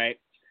Batmans, right?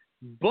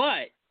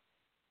 But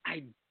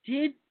I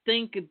did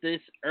think of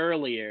this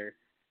earlier.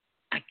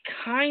 I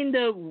kind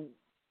of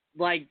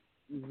like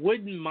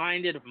wouldn't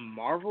mind it if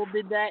Marvel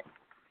did that.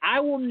 I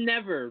will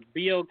never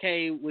be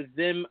okay with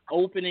them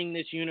opening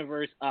this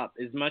universe up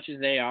as much as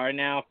they are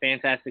now.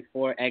 Fantastic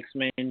Four,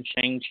 X-Men,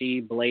 Shang-Chi,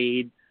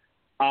 Blade,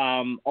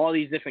 all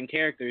these different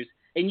characters.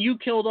 And you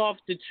killed off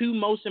the 2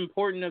 most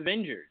important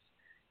Avengers.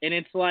 And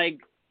it's like,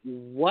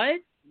 what?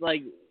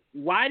 Like,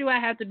 why do I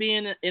have to be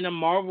in a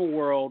Marvel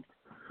world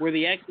where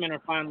the X-Men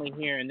are finally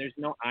here and there's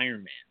no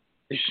Iron Man?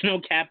 There's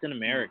no Captain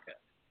America,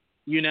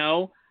 you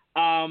know?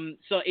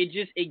 So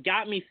it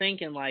got me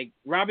thinking, like,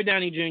 Robert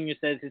Downey Jr.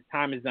 says his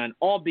time is done,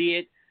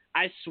 albeit,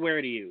 I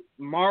swear to you,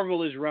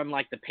 Marvel is run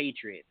like the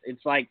Patriots.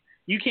 It's like,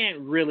 you can't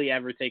really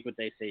ever take what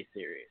they say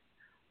serious.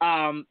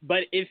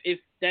 But if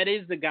that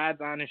is the God's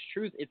honest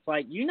truth, it's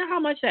like, you know how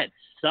much that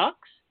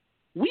sucks?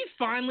 We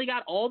finally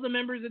got all the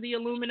members of the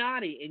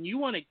Illuminati, and you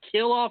want to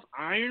kill off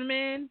Iron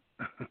Man?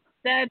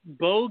 That's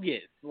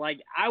bogus. Like,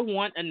 I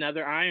want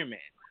another Iron Man.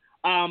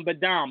 But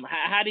Dom,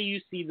 how do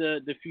you see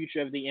the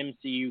future of the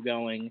MCU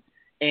going,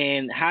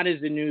 and how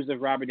does the news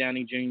of Robert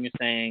Downey Jr.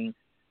 saying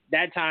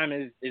that time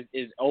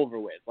is over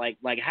with? Like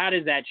how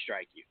does that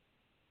strike you?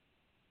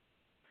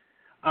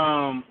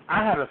 I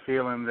had a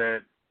feeling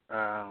that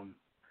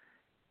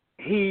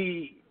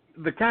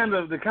the kind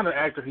of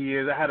actor he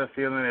is, I had a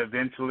feeling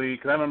eventually,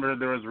 because I remember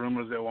there was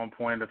rumors at one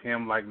point of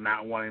him like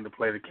not wanting to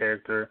play the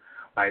character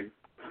like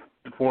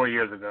 4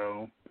 years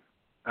ago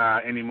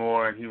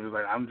anymore, and he was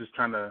like, I'm just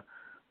trying to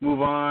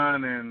move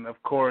on, and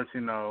of course, you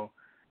know,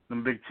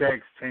 them big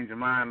checks change your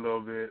mind a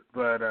little bit.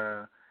 But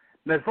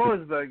as far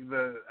as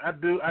I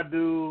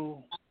do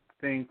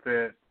think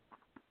that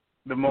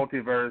the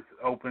multiverse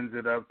opens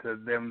it up to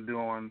them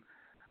doing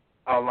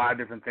a lot of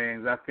different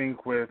things. I think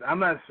I'm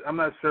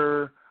not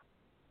sure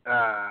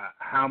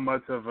how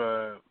much of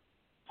a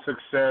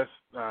success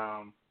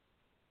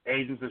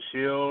Agents of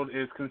S.H.I.E.L.D.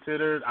 is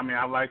considered. I mean,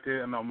 I liked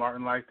it. I know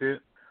Martin liked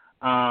it.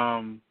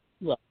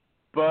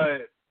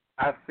 But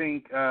I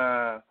think,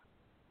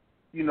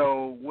 you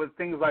know, with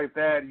things like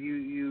that,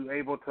 you're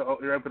able to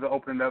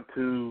open it up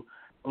to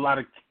a lot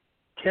of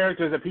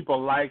characters that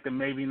people like that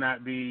maybe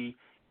not be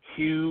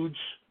huge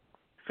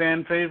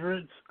fan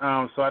favorites.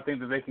 So I think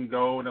that they can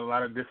go in a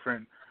lot of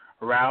different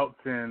routes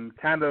and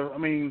kind of, I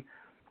mean,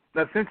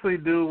 essentially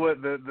do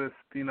what the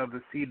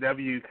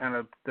CW kind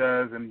of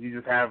does, and you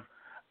just have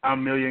a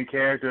million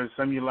characters.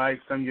 Some you like,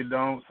 some you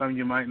don't, some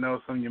you might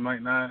know, some you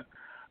might not.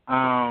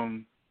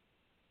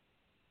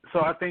 So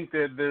I think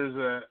that there's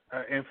a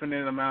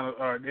infinite amount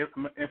of,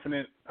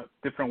 infinite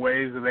different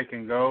ways that they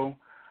can go.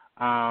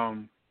 I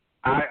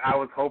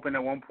was hoping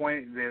at one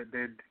point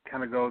they'd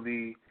kind of go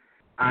the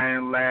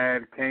Iron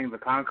Lad, King the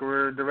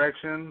Conqueror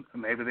direction.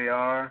 Maybe they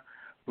are.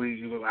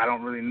 I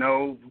don't really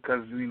know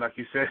because, like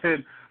you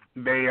said,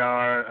 they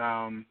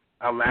are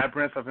a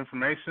labyrinth of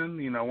information.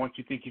 You know, once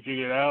you think you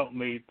figure it out,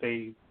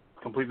 they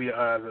completely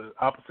the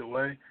opposite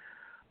way.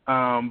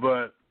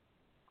 But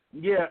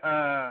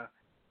yeah.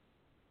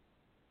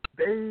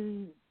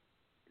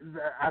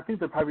 I think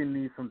they probably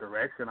need some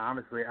direction,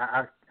 honestly.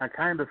 I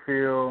kind of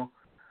feel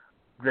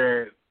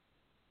that,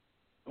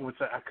 which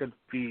I could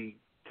be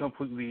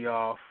completely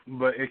off,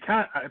 but it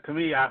to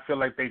me, I feel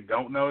like they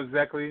don't know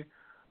exactly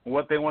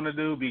what they want to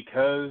do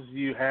because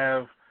you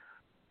have,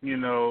 you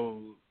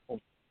know, a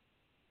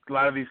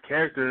lot of these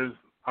characters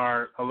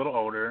are a little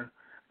older.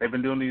 They've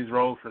been doing these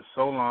roles for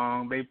so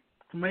long. They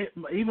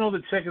even though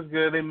the check is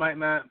good, they might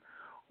not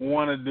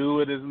want to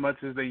do it as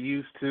much as they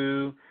used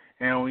to.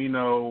 And, you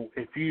know,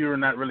 if you're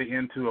not really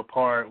into a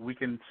part, we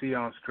can see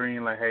on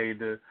screen, like, hey,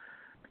 the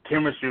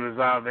chemistry was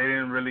out.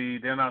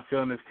 They're not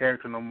feeling this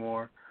character no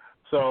more.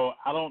 So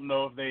I don't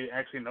know if they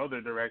actually know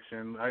their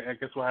direction. I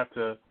guess we'll have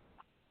to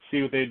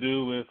see what they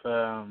do with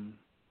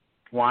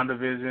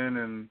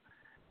WandaVision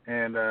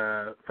and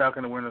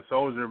Falcon and Winter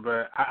Soldier.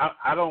 But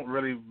I don't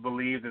really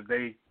believe that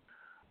they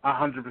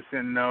 100%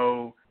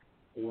 know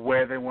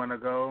where they want to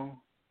go.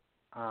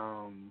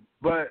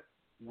 But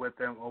with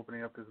them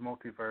opening up this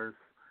multiverse,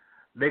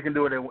 they can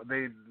do it.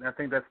 I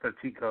think that's their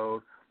cheat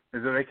code,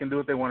 is that they can do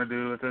what they want to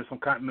do. If there's some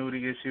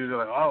continuity issues, they're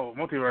like, oh,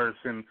 multiverse,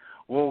 and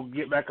we'll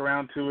get back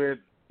around to it,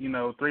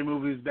 3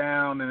 movies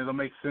down, and it'll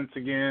make sense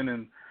again.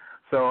 And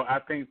so I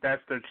think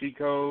that's their cheat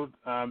code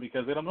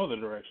because they don't know the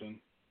direction.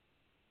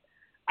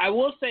 I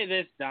will say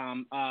this,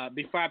 Dom,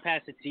 before I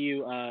pass it to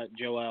you,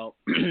 Joel.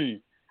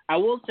 I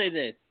will say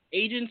this.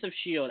 Agents of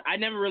S.H.I.E.L.D., I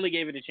never really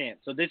gave it a chance,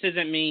 so this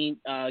isn't me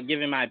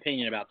giving my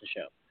opinion about the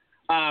show.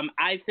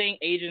 I think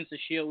Agents of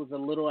S.H.I.E.L.D. was a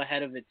little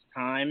ahead of its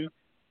time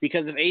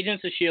because if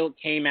Agents of S.H.I.E.L.D.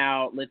 came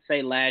out, let's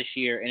say last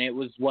year, and it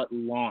was what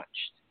launched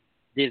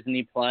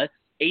Disney+,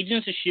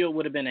 Agents of S.H.I.E.L.D.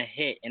 would have been a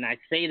hit, and I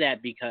say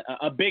that because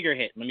a bigger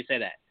hit, let me say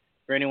that,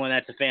 for anyone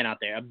that's a fan out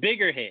there, a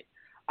bigger hit,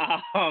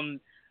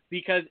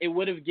 because it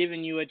would have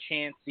given you a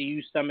chance to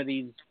use some of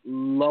these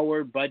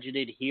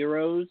lower-budgeted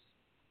heroes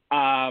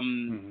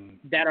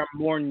that are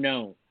more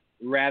known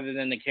rather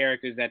than the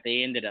characters that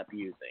they ended up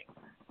using.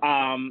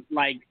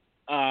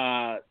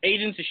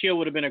 Agents of S.H.I.E.L.D.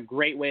 would have been a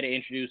great way to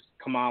introduce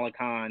Kamala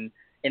Khan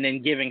and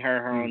then giving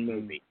her own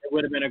movie. It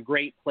would have been a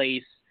great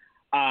place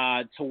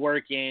to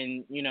work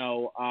in,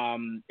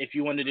 if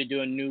you wanted to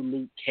do a new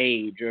Luke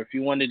Cage or if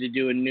you wanted to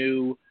do a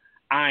new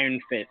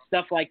Iron Fist,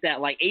 stuff like that.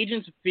 Like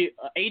Agents of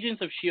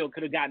S.H.I.E.L.D.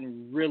 could have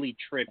gotten really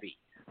trippy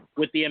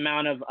with the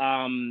amount of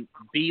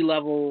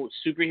B-level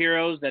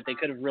superheroes that they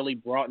could have really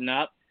brought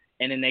up,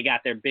 and then they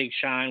got their big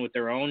shine with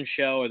their own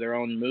show or their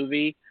own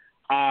movie.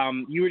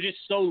 You were just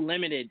so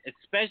limited,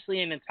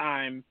 especially in a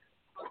time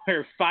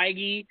where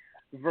Feige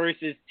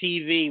versus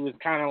TV was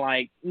kind of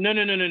like,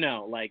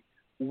 no. Like,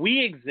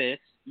 we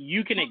exist.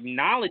 You can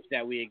acknowledge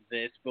that we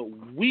exist, but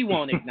we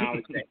won't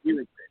acknowledge that you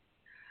exist.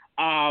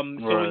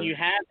 So when you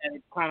have that,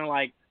 it's kind of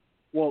like,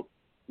 well,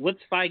 what's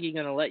Feige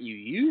going to let you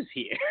use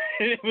here?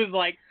 It was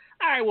like,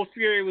 all right, well,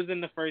 Fury was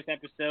in the first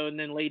episode, and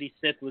then Lady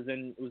Sif was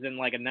in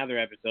like another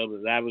episode,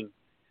 but that was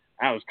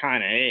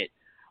kind of it.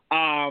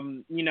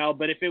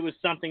 But if it was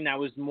something that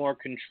was more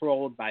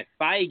controlled by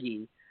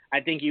Feige,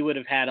 I think you would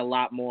have had a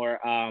lot more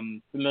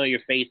familiar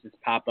faces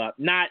pop up,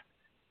 not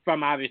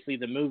from obviously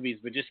the movies,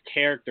 but just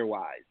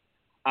character-wise,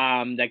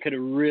 that could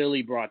have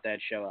really brought that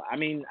show up. I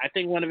mean, I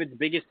think one of its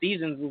biggest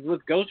seasons was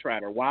with Ghost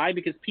Rider. Why?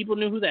 Because people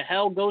knew who the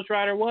hell Ghost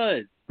Rider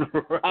was. So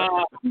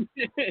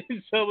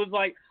it was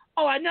like,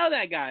 oh, I know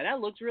that guy.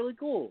 That looks really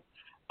cool.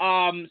 So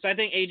I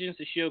think Agents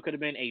of S.H.I.E.L.D. could have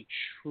been a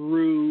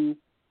true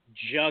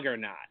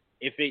juggernaut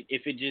if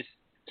it just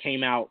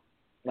came out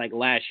like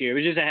last year. It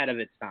was just ahead of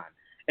its time,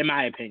 in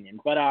my opinion.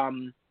 But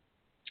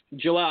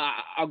Joel,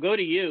 I'll go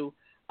to you.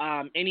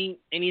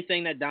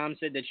 Anything that Dom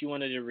said that you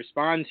wanted to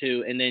respond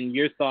to, and then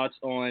your thoughts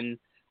on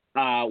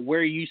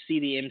where you see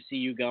the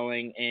MCU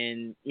going,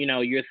 and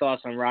your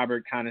thoughts on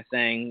Robert kind of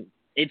saying,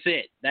 "It's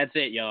it. That's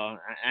it, y'all.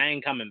 I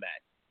ain't coming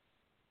back."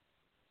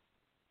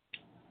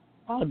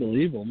 I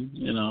believe them.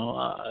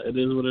 It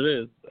is what it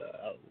is.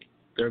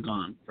 They're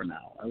gone for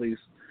now. At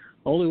least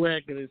the only way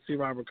I could see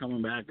Robert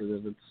coming back is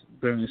if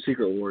it's during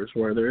Secret Wars,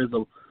 where there is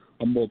a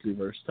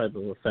multiverse type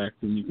of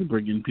effect, and you can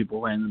bring in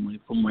people randomly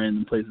from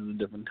random places at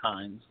different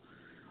times.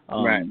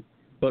 Right.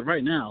 But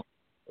right now,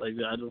 I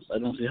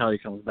don't see how he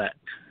comes back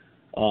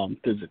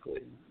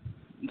physically.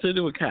 To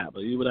do a Cap,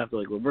 you would have to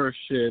reverse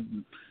shit.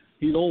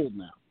 He's old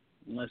now,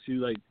 unless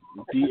you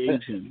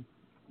de-age him.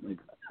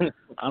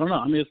 I don't know.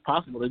 I mean, it's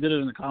possible. They did it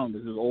in the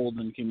comics. He was old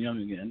and became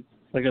young again.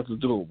 I guess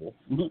it's doable.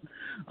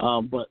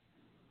 But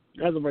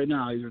as of right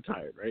now, he's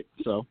retired, right?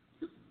 So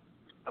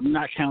I'm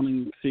not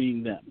counting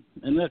seeing them.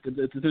 And look,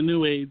 it's a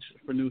new age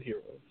for new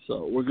heroes.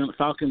 So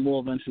Falcon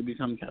will eventually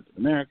become Captain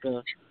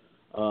America.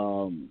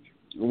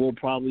 We'll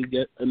probably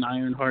get an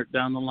Ironheart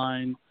down the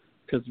line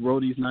because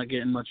Rhodey's not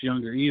getting much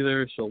younger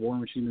either. So War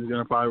Machine is going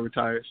to probably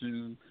retire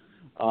soon.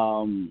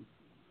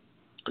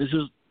 It's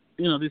just,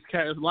 these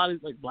characters, a lot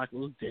of Black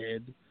Widow's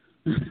dead.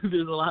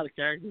 There's a lot of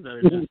characters that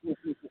are just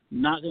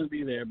not going to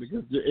be there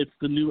because it's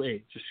the new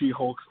age.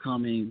 She-Hulk's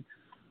coming.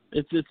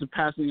 It's a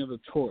passing of the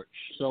torch.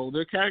 So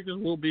their characters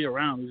will be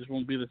around. They just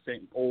won't be the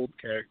same old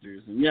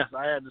characters. And yes,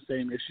 I had the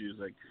same issues.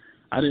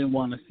 I didn't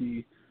want to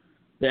see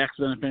the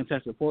X-Men and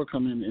Fantastic Four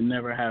come in and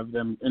never have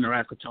them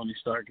interact with Tony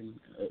Stark and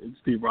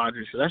Steve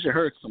Rogers. So that shit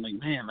hurts. I'm like,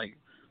 man, my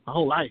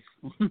whole life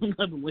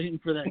I've been waiting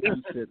for that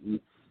kind of shit. And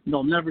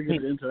they'll never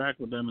get to interact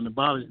with them, and it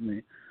bothers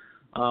me.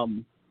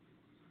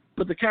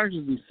 But the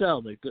characters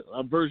themselves,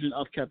 a version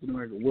of Captain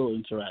America will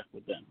interact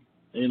with them.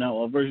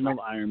 A version of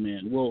Iron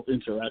Man will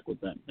interact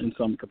with them in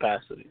some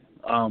capacity.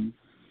 And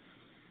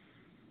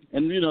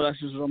that's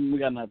just something we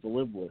got to have to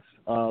live with.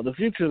 The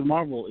future of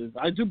Marvel is,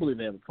 I do believe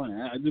they have a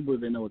plan. I do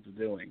believe they know what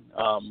they're doing.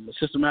 It's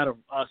just a matter of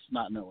us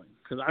not knowing,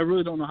 because I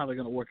really don't know how they're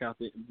going to work out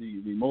the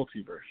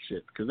multiverse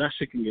shit, because that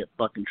shit can get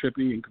fucking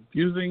trippy and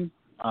confusing.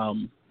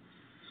 And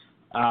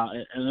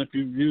if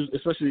you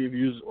especially if you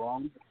use it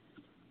wrong.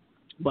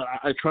 But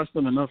I trust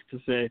them enough to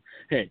say,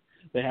 hey,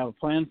 they have a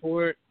plan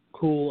for it.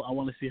 Cool. I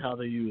want to see how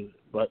they use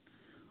it. But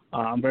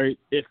I'm very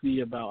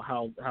iffy about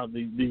how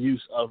the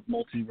use of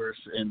multiverse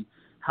and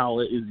how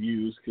it is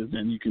used, because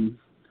then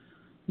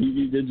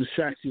it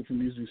distracts you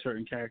from using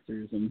certain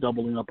characters and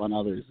doubling up on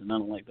others, and I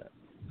don't like that.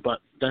 But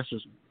that's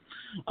just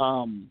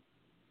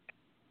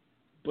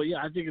but yeah,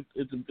 I think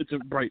it's a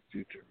bright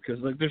future,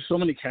 because like there's so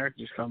many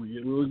characters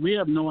coming. We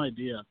have no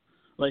idea,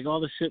 like all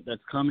the shit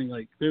that's coming.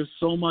 Like there's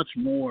so much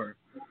more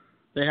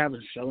they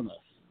haven't shown us.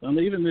 And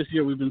even this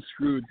year we've been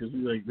screwed because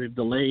they've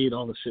delayed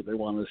all the shit they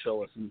wanted to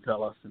show us and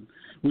tell us, and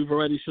we've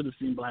already should have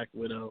seen Black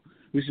Widow.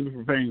 We should be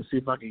preparing to see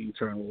fucking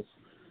Eternals.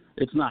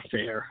 It's not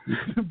fair,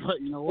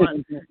 but you know what?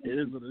 It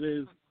is what it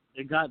is.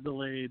 It got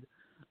delayed.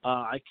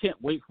 I can't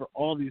wait for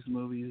all these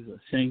movies.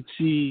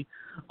 Shang-Chi,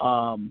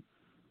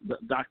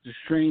 Doctor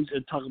Strange,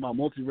 and talk about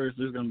multiverse.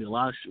 There's going to be a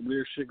lot of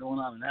weird shit going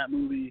on in that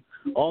movie.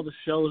 All the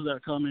shows that are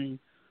coming.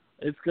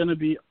 It's going to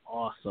be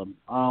awesome.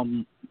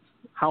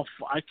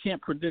 I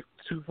can't predict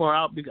too far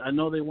out, because I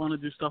know they want to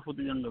do stuff with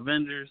the Young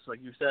Avengers.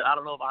 Like you said, I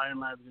don't know if Iron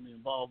Man is going to be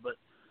involved, but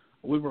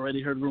we've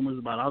already heard rumors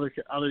about other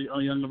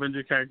Young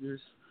Avenger characters.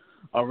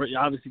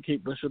 Obviously,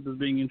 Kate Bishop is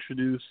being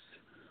introduced.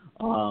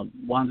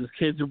 Wanda's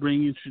kids are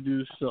being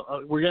introduced.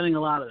 So we're getting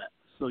a lot of that.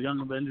 So Young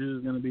Avengers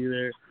is going to be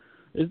there.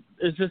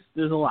 It's just,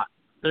 there's a lot.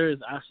 There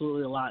is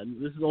absolutely a lot.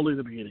 And this is only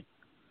the beginning.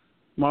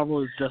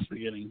 Marvel is just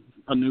beginning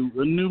a new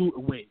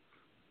wave.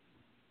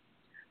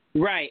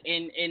 Right,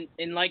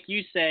 and like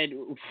you said,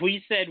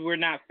 we said we're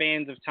not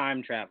fans of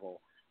time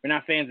travel. We're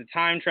not fans of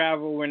time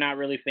travel. We're not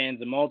really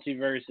fans of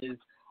multiverses,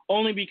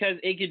 only because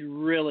it could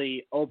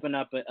really open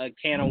up a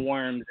can of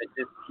worms that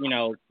just,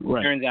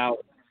 right. turns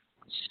out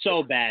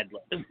so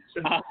badly.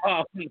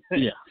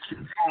 Yeah.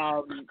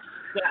 So,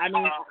 I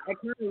mean, I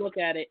kind of look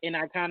at it and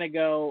I kind of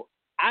go,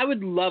 I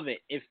would love it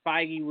if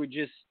Feige would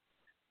just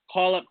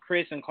call up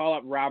Chris and call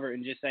up Robert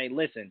and just say,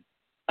 listen,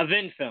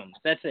 event films,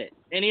 that's it.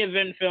 Any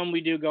event film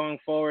we do going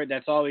forward,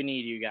 that's all we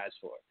need you guys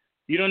for.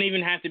 You don't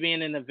even have to be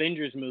in an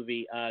Avengers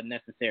movie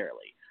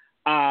necessarily.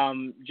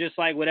 Just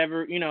like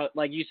whatever,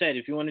 like you said,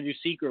 if you want to do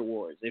Secret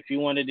Wars, if you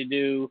wanted to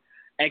do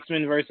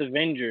X-Men versus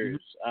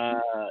Avengers,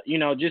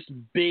 just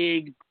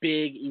big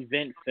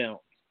event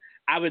films.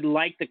 I would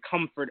like the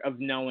comfort of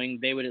knowing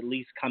they would at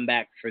least come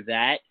back for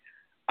that.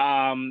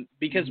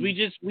 Because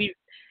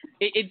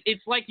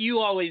it's like you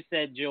always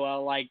said,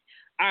 Joel, like,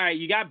 all right,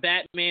 you got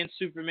Batman,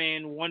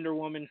 Superman, Wonder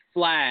Woman,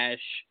 Flash,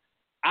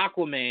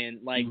 Aquaman.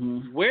 Like,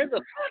 where the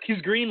fuck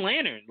is Green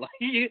Lantern? Like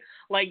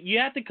you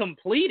have to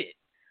complete it,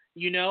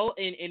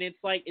 And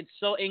it's like, it's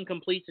so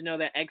incomplete to know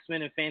that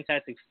X-Men and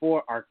Fantastic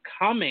Four are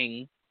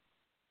coming,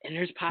 and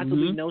there's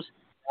possibly no Steve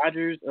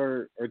Rogers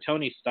or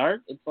Tony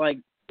Stark. It's like,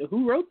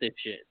 who wrote this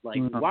shit? Like,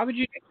 why would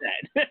you do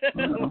that?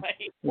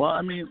 Well,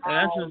 I mean,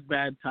 that's just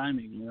bad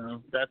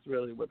timing. That's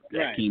really what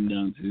that came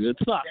down to. It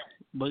sucks.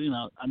 But,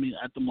 I mean,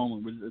 at the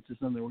moment, it's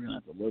just something we're going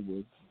to have to live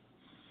with.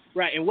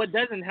 Right, and what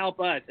doesn't help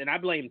us, and I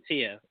blame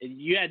Tia.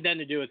 You had nothing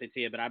to do with it,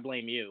 Tia, but I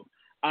blame you.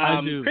 I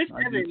do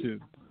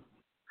too.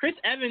 Chris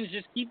Evans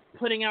just keeps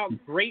putting out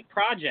great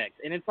projects,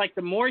 and it's like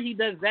the more he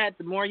does that,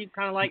 the more he's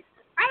kind of like,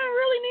 I don't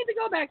really need to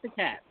go back to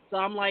Cap. So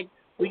I'm like,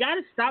 we got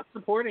to stop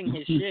supporting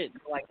his shit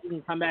so like he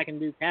can come back and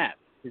do Cap,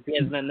 because he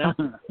has done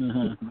nothing.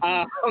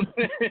 I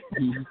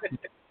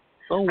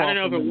don't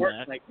know if it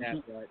works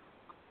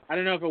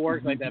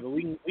like that, but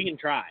we can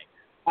try.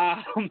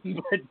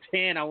 But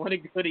Dan, I want to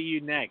go to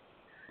you next.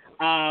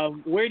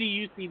 Where do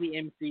you see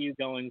the MCU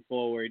going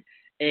forward,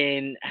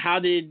 and how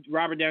did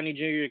Robert Downey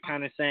Jr.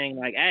 kind of saying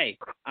like, "Hey,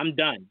 I'm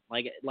done"?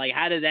 Like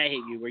how did that hit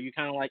you? Were you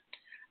kind of like,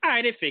 all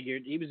right, it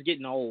figured he was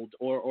getting old,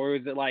 or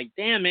is it like,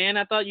 damn man,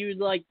 I thought you'd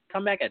like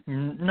come back at?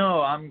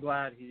 No, I'm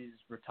glad he's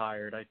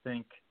retired. I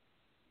think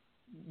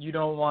you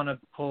don't want to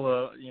pull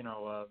a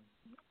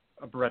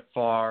Brett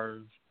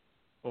Favre,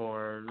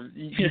 or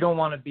you don't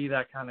want to be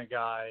that kind of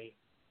guy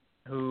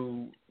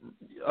who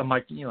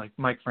like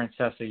Mike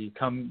Francesa.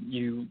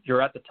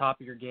 You're at the top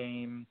of your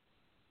game,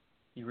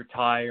 you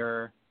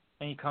retire,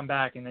 and you come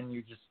back, and then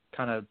you just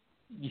kind of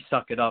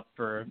suck it up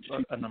for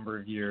a number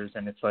of years,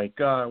 and it's like,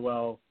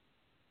 well,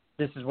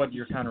 this is what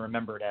you're kind of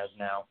remembered as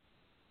now.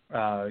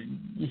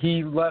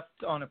 He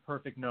left on a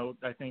perfect note.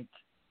 I think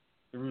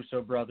the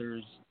Russo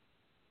brothers,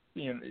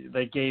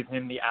 they gave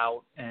him the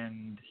out,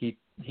 and he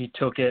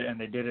took it, and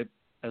they did it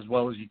as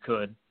well as he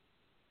could.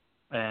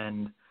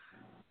 And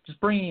just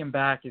bringing him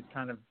back is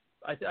kind of,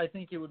 I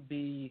think it would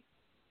be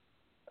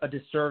a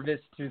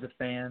disservice to the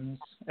fans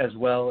as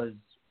well as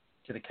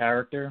to the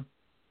character,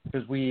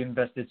 because we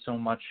invested so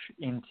much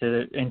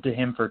into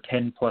him for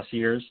 10 plus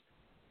years.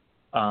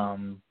 I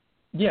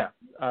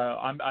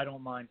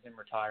don't mind him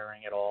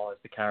retiring at all as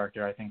the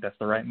character. I think that's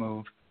the right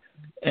move.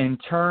 In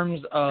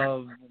terms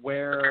of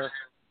where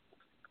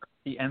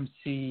the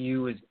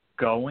MCU is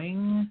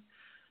going.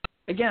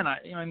 Again,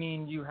 I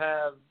mean, you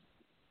have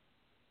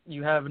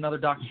another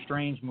Doctor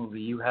Strange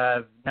movie. You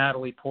have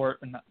Natalie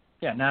Portman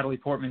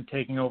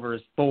taking over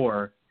as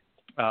Thor,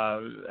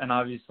 and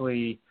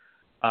obviously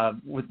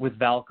with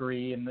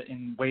Valkyrie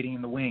in Waiting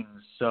in the Wings.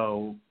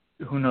 So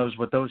who knows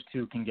what those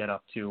two can get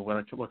up to?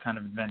 What kind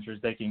of adventures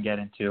they can get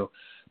into?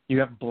 You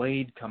have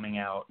Blade coming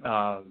out.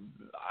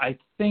 I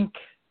think,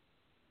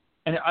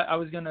 and I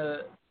was gonna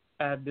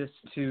add this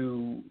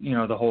to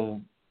the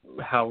whole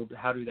how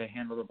do they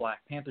handle the Black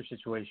Panther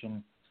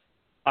situation.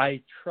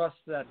 I trust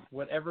that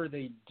whatever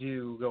they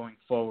do going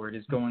forward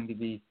is going to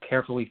be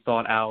carefully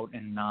thought out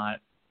and not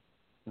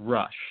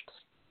rushed.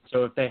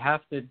 So if they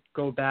have to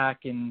go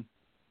back to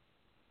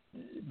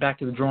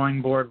the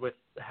drawing board with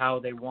how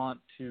they want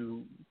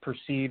to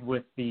proceed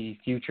with the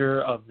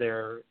future of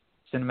their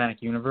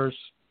cinematic universe,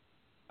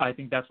 I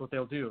think that's what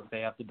they'll do. If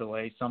they have to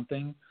delay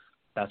something,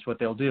 that's what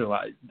they'll do.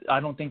 I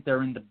don't think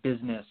they're in the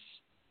business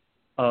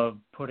of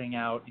putting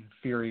out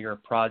inferior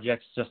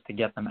projects just to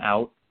get them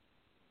out.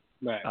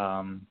 Right.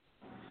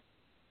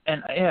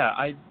 And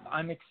yeah,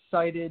 I'm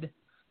excited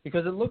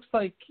because it looks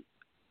like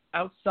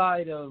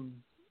outside of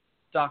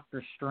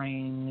Doctor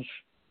Strange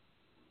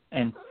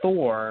and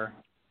Thor,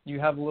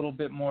 you have a little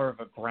bit more of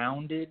a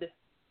grounded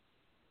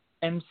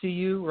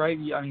MCU, right?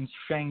 I mean,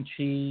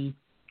 Shang-Chi,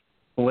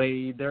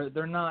 Blade,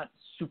 they're not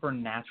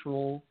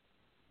supernatural.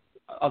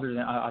 Other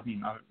than, I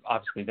mean,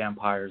 obviously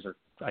vampires are,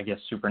 I guess,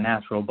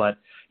 supernatural, but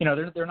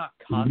they're not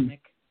cosmic.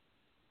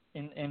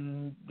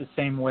 In the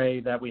same way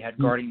that we had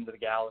Guardians of the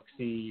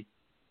Galaxy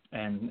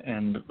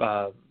and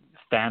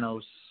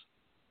Thanos.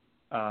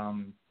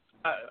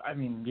 I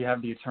mean, you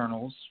have the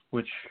Eternals,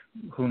 which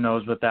who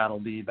knows what that'll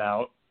be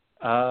about.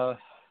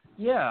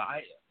 Yeah,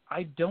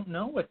 I don't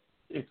know what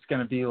it's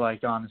going to be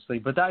like, honestly,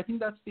 but I think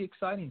that's the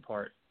exciting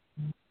part.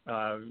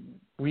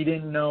 We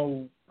didn't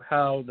know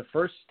how the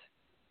first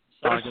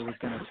saga was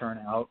going to turn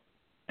out,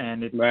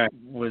 and it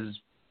was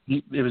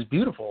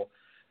beautiful.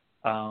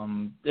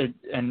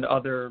 And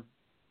other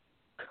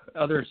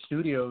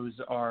studios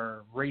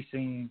are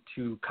racing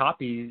to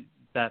copy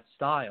that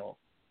style.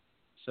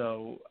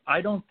 So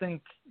I don't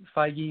think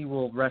Feige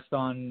will rest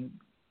on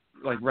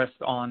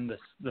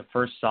the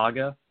first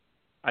saga.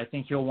 I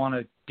think he'll want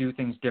to do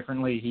things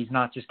differently. He's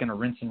not just going to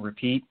rinse and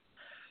repeat.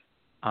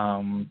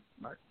 And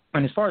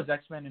as far as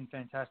X-Men and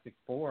Fantastic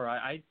Four,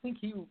 I think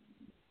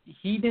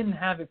he didn't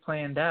have it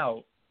planned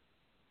out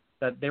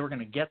that they were going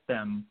to get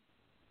them.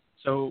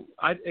 So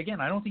I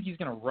don't think he's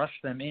going to rush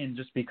them in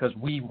just because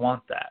we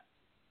want that.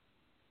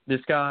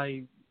 This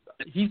guy,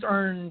 he's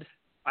earned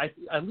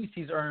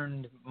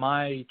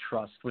my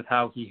trust with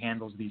how he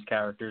handles these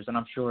characters, and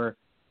I'm sure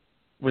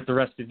with the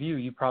rest of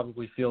you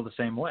probably feel the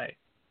same way.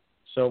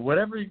 So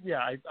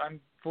I'm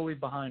fully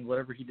behind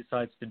whatever he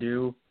decides to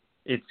do.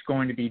 It's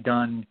going to be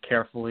done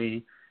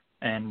carefully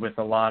and with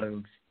a lot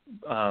of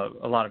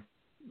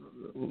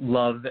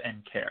love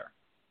and care.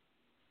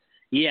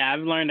 Yeah, I've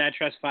learned I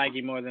trust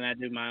Feige more than I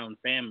do my own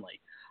family.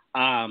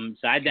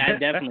 So I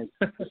definitely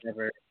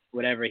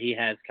whatever he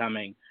has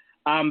coming.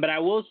 But I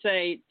will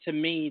say, to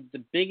me,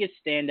 the biggest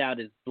standout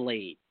is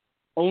Blade,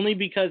 only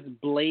because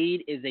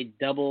Blade is a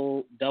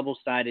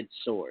double-sided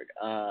sword.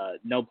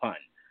 No pun.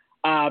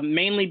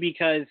 Mainly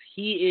because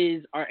he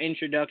is our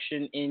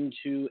introduction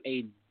into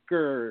a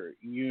bigger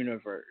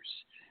universe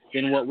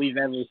than what we've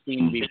ever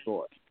seen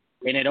before.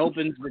 And it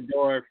opens the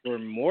door for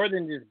more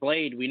than just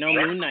Blade. We know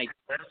Moon Knight.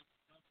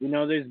 We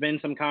know there's been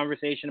some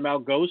conversation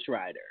about Ghost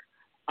Rider.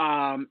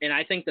 And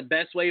I think the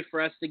best way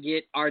for us to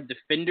get our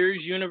Defenders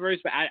universe,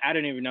 but I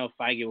don't even know if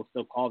Feige will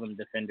still call them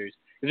Defenders,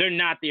 because they're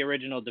not the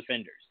original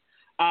Defenders.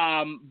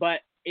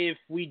 But if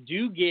we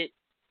do get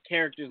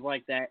characters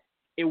like that,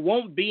 it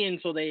won't be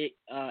until they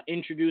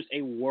introduce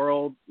a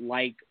world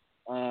like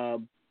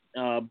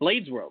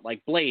Blade's world,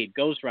 like Blade,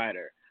 Ghost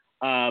Rider,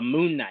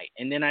 Moon Knight.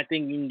 And then I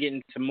think you can get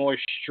into more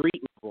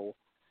street level.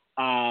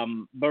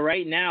 But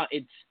right now,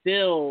 it's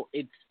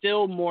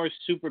still more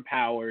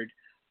superpowered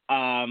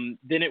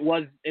than it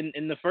was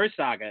in the first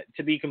saga.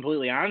 To be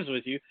completely honest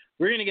with you,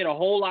 we're going to get a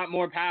whole lot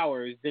more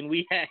powers than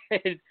we had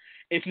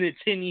in the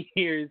 10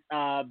 years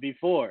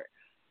before.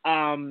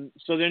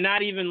 So they're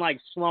not even like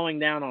slowing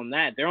down on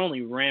that. They're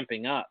only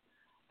ramping up.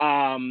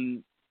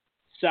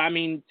 So, I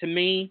mean, to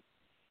me,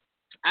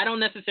 I don't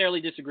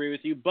necessarily disagree with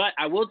you, but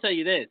I will tell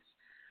you this.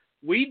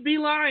 We'd be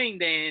lying,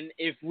 Dan,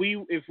 if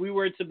we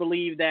were to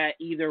believe that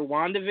either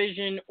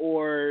WandaVision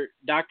or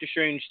Doctor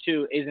Strange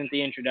 2 isn't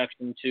the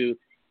introduction to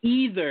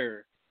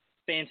either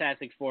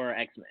Fantastic Four or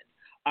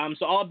X-Men.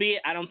 So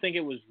albeit I don't think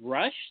it was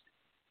rushed,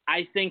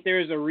 I think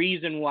there's a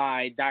reason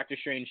why Doctor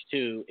Strange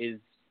 2 is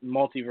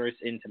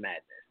Multiverse into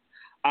Madness.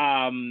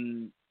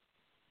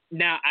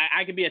 Now,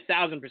 I could be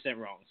 1,000%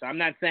 wrong, so I'm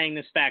not saying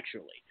this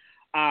factually.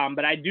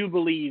 But I do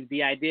believe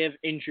the idea of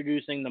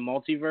introducing the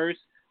multiverse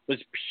was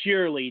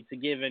purely to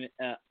give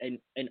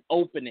an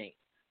opening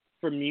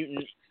for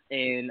mutants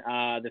in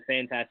the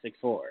Fantastic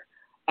Four.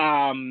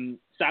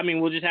 So, I mean,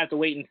 we'll just have to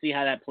wait and see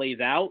how that plays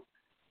out.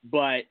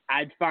 But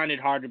I'd find it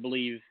hard to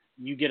believe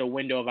you get a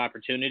window of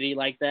opportunity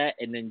like that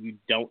and then you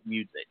don't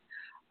use it.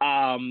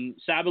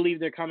 So I believe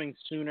they're coming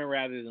sooner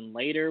rather than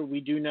later. We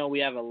do know we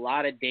have a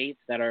lot of dates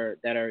that are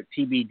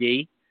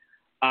TBD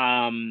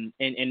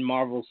in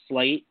Marvel's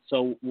slate,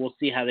 so we'll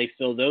see how they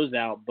fill those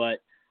out. But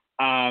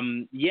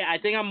yeah, I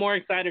think I'm more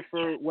excited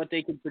for what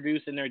they could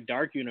produce in their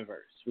Dark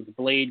Universe with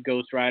Blade,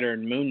 Ghost Rider,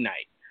 and Moon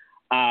Knight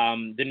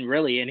than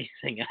really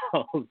anything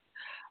else.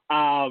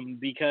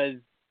 Because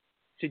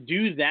to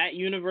do that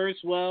universe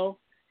well,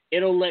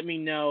 it'll let me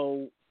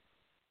know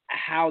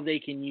how they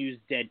can use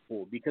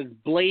Deadpool, because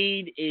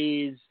Blade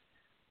is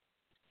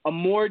a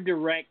more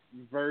direct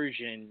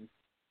version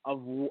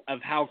of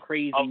how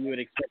crazy you would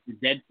expect the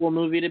Deadpool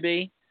movie to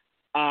be.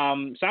 So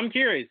I'm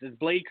curious, is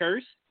Blade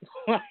cursed?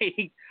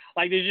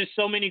 like there's just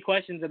so many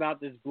questions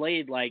about this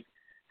Blade. Like,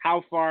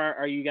 how far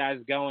are you guys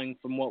going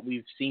from what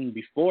we've seen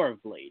before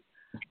of Blade?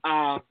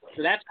 So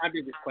that's my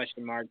biggest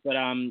question mark. But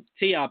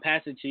T, I'll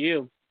pass it to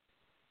you.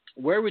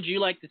 Where would you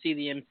like to see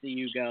the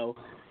MCU go?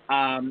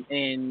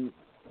 And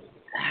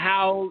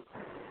how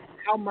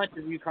much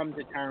have you come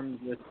to terms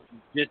with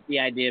just the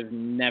idea of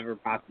never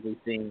possibly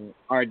seeing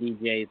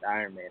RDJ's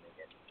Iron Man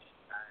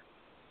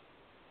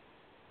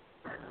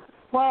again?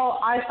 Well,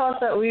 I thought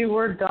that we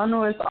were done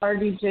with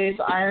RDJ's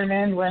Iron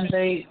Man when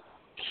they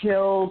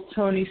killed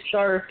Tony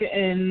Stark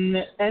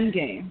in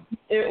Endgame.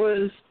 It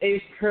was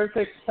a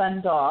perfect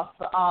send-off.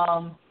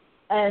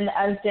 And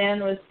as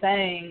Dan was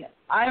saying,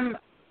 I'm,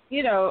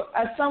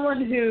 as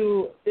someone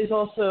who is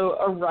also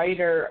a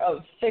writer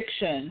of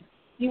fiction,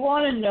 you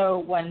want to know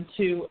when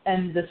to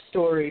end the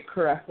story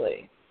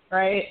correctly,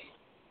 right?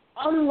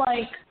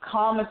 Unlike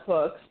comic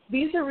books,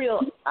 these are real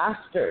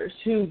actors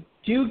who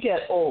do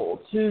get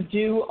old, who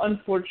do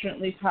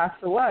unfortunately pass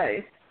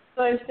away.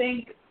 So I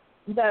think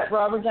that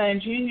Robert Downey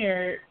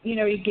Jr.,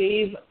 he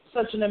gave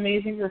such an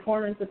amazing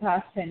performance the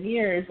past 10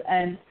 years,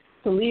 and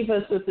to leave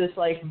us with this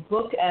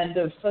bookend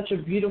of such a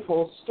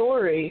beautiful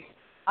story,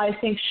 I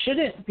think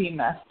shouldn't be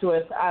messed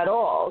with at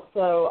all.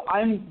 So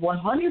I'm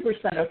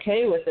 100%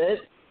 okay with it,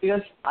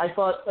 because I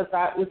thought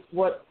that was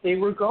what they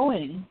were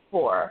going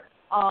for.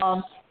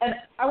 And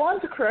I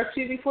wanted to correct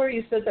you before.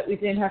 You said that we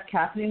didn't have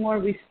Cap anymore.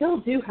 We still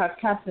do have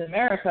Captain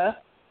America.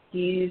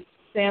 He's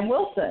Sam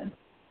Wilson.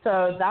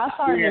 So that's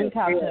our new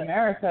Captain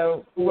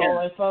America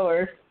rolling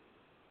forward.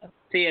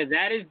 Tia,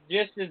 that is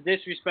just as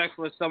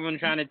disrespectful as someone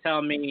trying to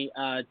tell me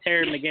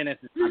Terry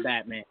McGinnis is my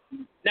Batman.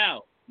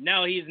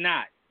 No, he's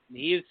not.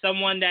 He is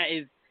someone that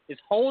is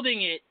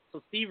holding it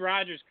till Steve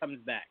Rogers comes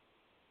back.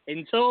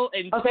 Until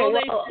he is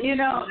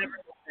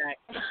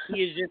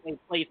just a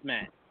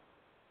placemat.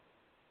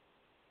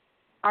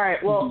 All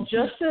right. Well,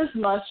 just as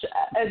much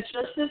as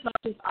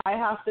I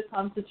have to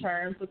come to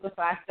terms with the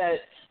fact that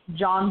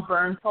John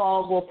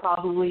Bernthal will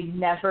probably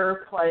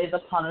never play the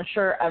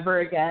Punisher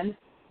ever again,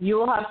 you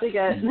will have to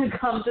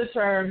come to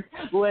terms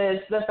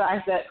with the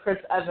fact that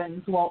Chris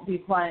Evans won't be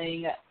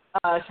playing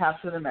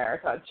Captain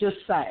America. Just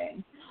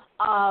saying.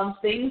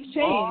 Things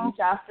change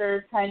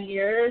after 10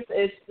 years.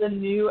 It's the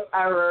new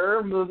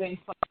era moving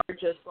forward,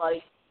 just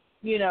like,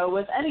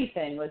 with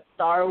anything, with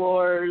Star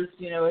Wars,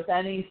 with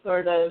any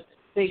sort of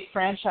big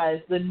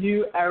franchise, the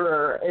new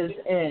era is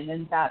in,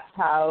 and that's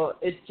how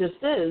it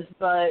just is.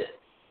 But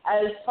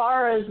as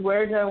far as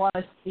where do I want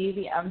to see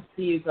the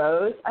MCU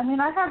goes, I mean,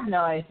 I have no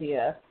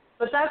idea.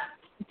 But that's,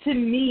 to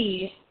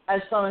me,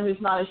 as someone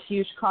who's not a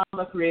huge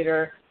comic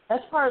reader,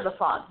 that's part of the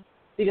fun.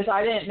 Because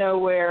I didn't know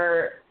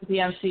where the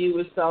MCU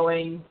was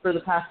going for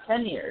the past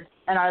 10 years.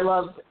 And I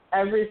loved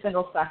every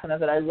single second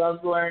of it. I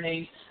loved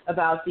learning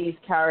about these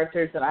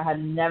characters that I had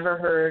never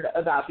heard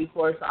about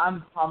before. So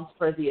I'm pumped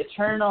for the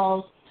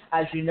Eternals.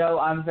 As you know,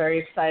 I'm very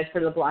excited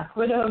for the Black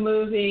Widow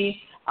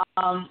movie.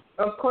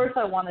 Of course,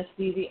 I want to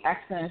see the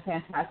X-Men and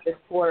Fantastic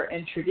Four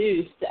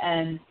introduced.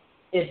 And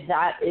if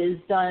that is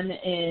done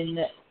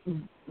in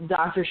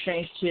Doctor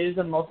Strange 2,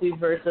 The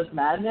Multiverse of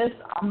Madness,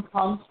 I'm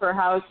pumped for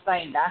how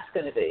exciting that's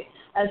going to be.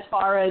 As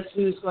far as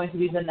who's going to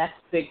be the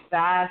next big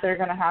bad they're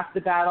going to have to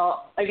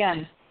battle,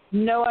 again,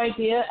 no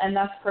idea, and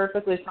that's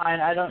perfectly fine.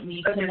 I don't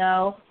need to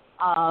know.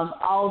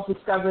 I'll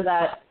discover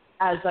that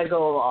as I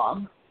go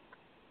along.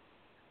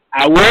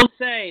 I will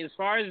say, as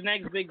far as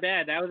next big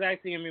bad, that was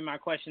actually going to be my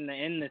question to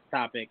end this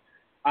topic.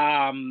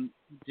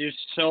 There's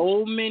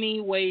so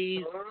many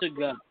ways to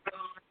go.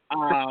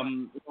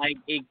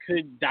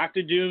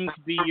 Doctor Doom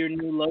could be your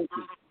new Loki.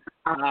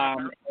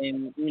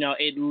 And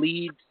it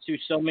leads to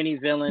so many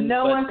villains.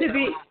 No one could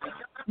be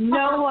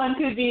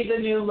the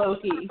new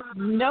Loki.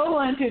 No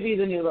one could be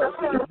the new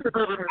Loki.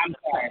 I'm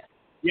sorry.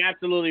 You're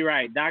absolutely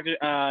right. Doctor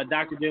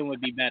Doom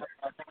would be better.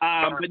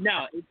 But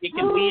no, it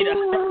can lead.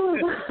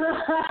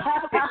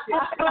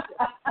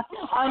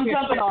 I'm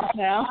jumping off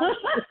now.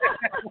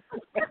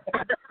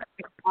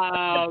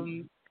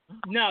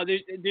 No,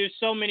 there's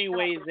so many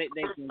ways that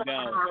they can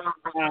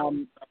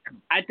go.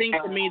 I think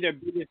for me, their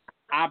biggest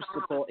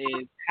obstacle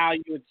is how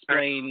you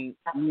explain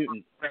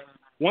mutants.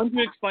 Once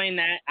you explain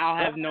that, I'll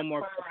have no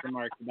more question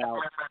marks about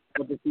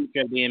what the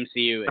future of the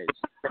MCU is.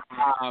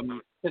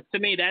 Because to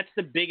me, that's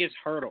the biggest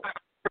hurdle.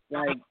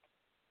 Like,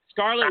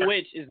 Scarlet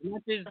Witch, as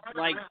much as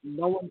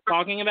no one's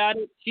talking about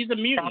it, she's a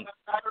mutant.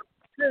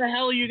 the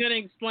hell are you gonna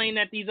explain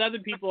that these other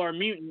people are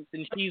mutants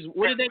and she's,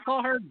 what did they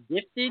call her?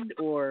 Gifted,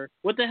 or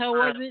what the hell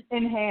was it?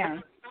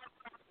 Enhanced.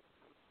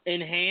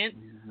 Enhanced.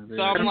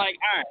 So I'm like,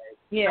 all right.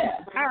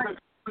 Yeah.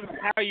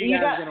 How are you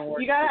guys gonna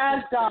work? You gotta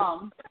ask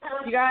Dom.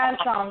 You gotta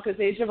ask Dom because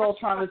Age of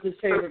Ultron was his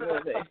favorite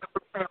movie.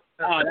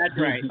 Oh, that's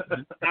right.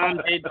 Dom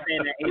did say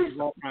that Age of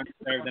Ultron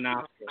deserved an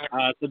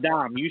Oscar. So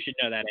Dom, you should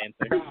know that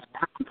answer.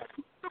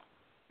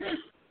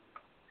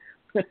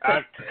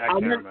 I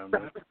can't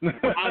remember.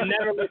 I'll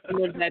never let you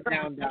live that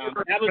down, Dom.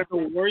 That was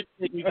the worst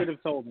thing you could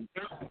have told me.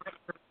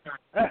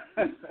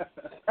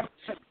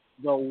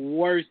 The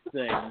worst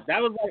thing.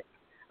 That was like,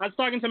 I was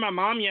talking to my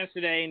mom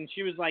yesterday, and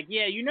she was like,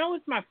 "Yeah, you know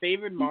what's my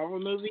favorite Marvel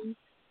movie?"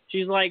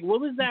 She's like,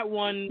 "What was that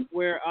one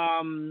where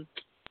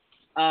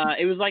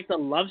it was like the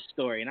love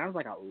story?" And I was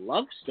like, "A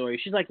love story?"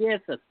 She's like, "Yeah,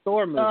 it's a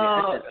Thor movie."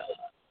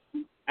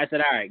 I said,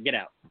 "All right, get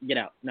out.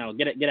 No,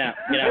 get out.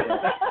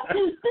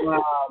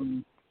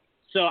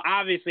 So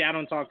obviously, I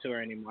don't talk to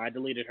her anymore. I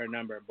deleted her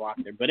number and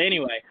blocked her. But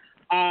anyway,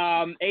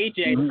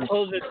 AJ, to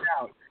close this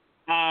out,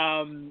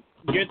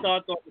 your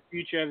thoughts on the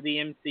future of the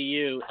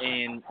MCU,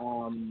 and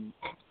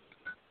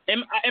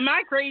am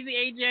I crazy,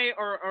 AJ,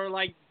 or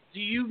like, do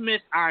you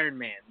miss Iron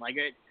Man? Like,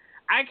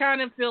 I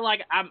kind of feel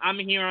like I'm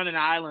here on an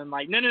island.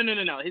 Like, no.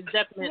 His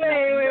definitely.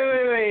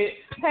 Wait.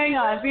 Hang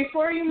on.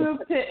 Before you move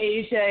to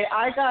AJ,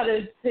 I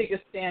gotta take a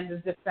stand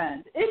and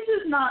defend. It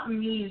does not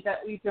mean that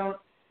we don't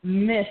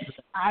miss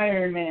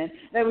Iron Man,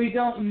 that we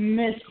don't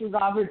miss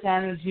Robert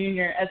Downey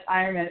Jr. as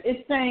Iron Man.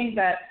 It's saying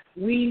that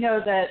we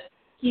know that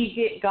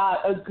he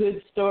got a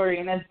good story,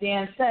 and as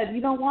Dan said, you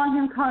don't want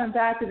him coming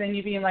back and then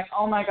you being like,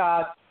 oh my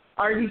God,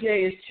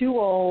 RDJ is too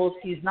old,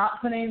 he's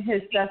not putting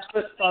his best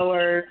foot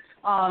forward,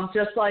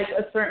 just like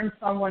a certain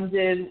someone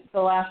did the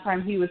last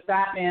time he was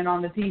Batman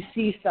on the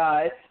DC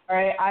side. All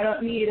right, I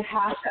don't need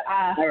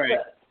half-assed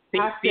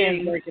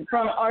acting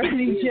from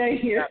RDJ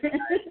here.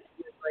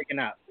 Breaking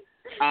up.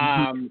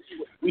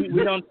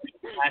 We don't speak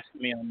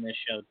blasphemy on this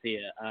show,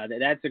 Tia.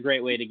 That's a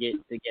great way to get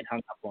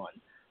hung up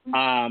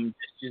on.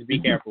 Just be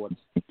careful with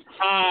it.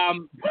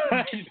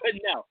 But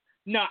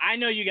no, I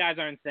know you guys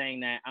aren't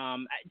saying that.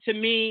 To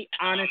me,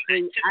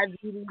 honestly,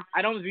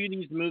 I don't view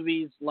these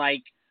movies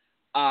like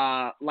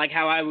how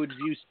I would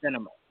view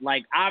cinema.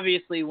 Like,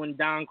 obviously, when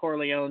Don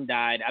Corleone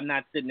died, I'm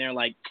not sitting there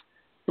like,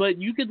 but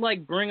you could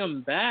like bring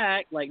him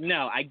back. Like,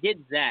 no, I get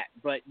that,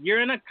 but you're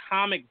in a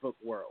comic book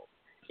world.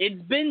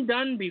 It's been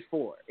done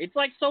before. It's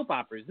like soap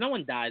operas. No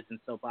one dies in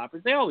soap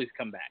operas. They always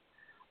come back.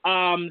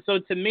 So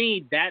to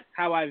me, that's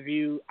how I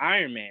view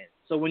Iron Man.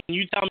 So when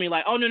you tell me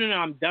like, oh, no,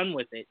 I'm done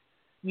with it.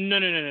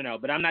 No,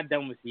 but I'm not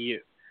done with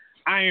you.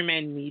 Iron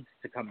Man needs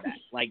to come back.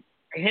 Like,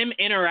 him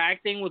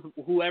interacting with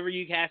whoever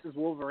you cast as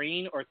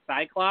Wolverine or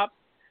Cyclops,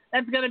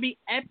 that's going to be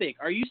epic.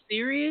 Are you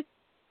serious?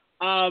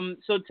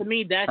 So to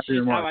me, that's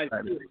just how I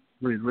view it.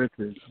 Reed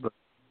Richards, but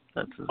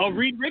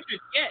Reed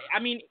Richards, yeah. I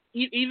mean,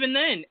 even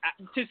then,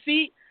 to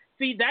see,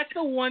 that's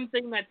the one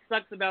thing that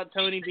sucks about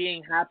Tony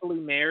being happily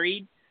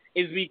married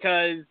is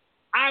because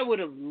I would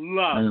have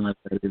loved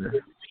to see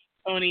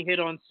Tony hit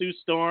on Sue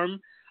Storm,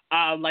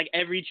 like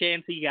every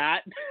chance he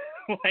got,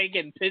 like,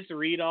 and piss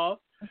Reed off.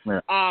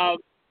 Yeah.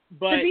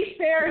 But to be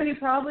fair, he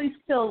probably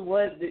still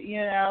would.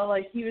 You know,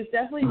 like he was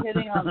definitely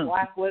hitting on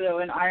Black Widow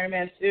and Iron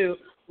Man 2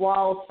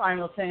 while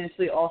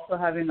simultaneously also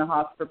having the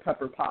hots for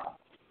Pepper Potts.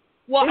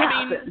 Well,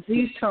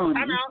 he's Tony.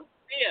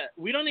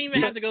 We don't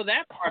even have to go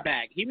that far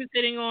back. He was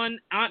hitting on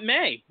Aunt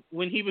May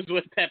when he was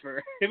with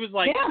Pepper. It was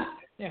like,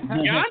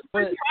 John's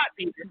pretty hot,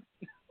 Peter.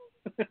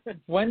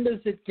 When does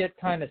it get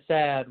kind of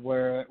sad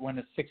when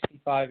a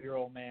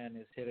 65-year-old man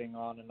is hitting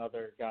on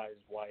another guy's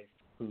wife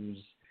who's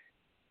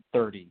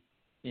 30?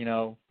 You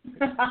know,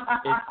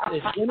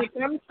 it's when it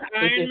comes to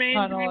Iron Man,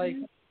 kind of like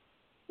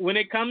when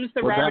it comes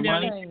to Robert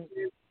Downey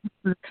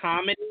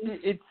comedy,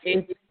 it's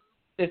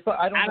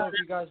I don't know if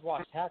you guys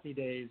watched Happy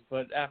Days,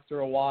 but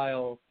after a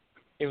while,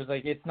 it was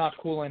like it's not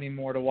cool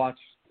anymore to watch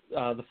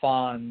the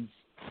Fonz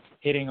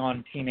hitting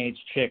on teenage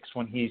chicks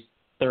when he's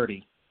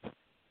 30.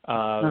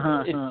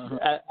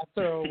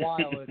 After a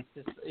while,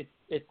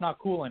 it's not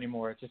cool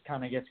anymore. It just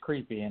kind of gets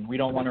creepy, and we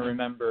don't want to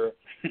remember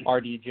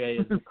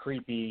RDJ as a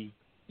creepy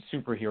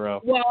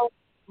superhero. Well,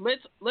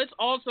 let's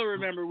also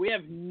remember we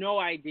have no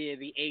idea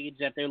the age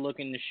that they're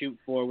looking to shoot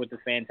for with the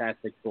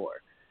Fantastic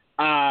Four.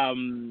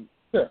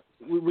 Sure.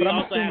 We I'm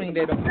also assuming have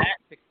they don't have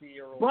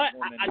 60-year-old But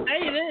woman. I tell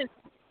you this,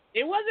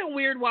 it wasn't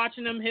weird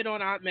watching them hit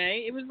on Aunt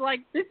May. It was like,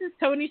 this is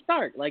Tony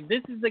Stark. Like,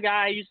 this is the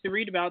guy I used to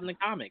read about in the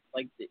comics.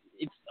 Like,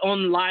 it's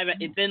in live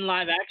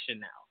action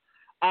now.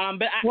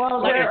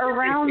 They're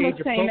around the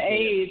same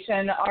age,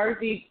 and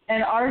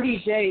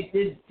RDJ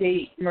did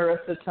date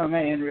Marissa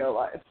Tomei in real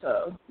life,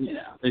 so you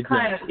know,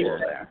 kind of cool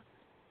there.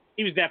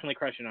 He was definitely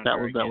crushing on that.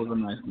 her. That was a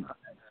nice one.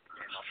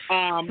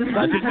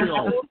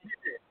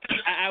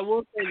 I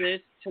will say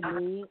this to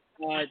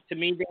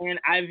me, Dan.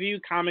 I view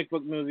comic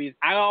book movies.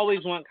 I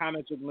always want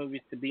comic book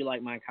movies to be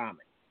like my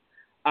comics.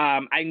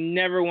 I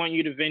never want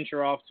you to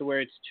venture off to where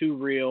it's too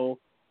real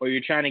or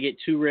you're trying to get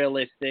too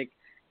realistic.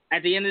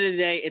 At the end of the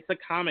day, it's a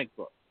comic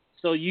book.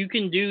 So you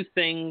can do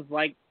things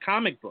like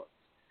comic books.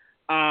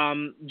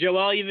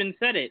 Joel even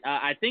said it.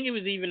 I think it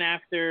was even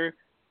after.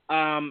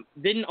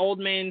 Didn't Old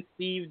Man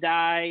Steve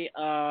die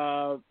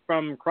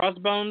from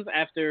Crossbones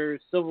after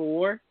Civil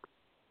War?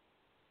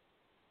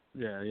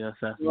 Yeah, he got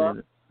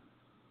assassinated.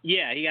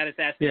 Yeah, he got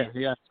assassinated.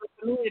 Yeah. So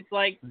to me, it's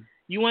like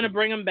you want to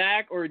bring him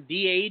back or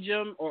de-age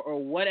him or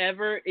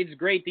whatever. It's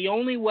great. The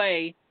only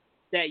way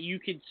that you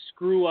could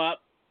screw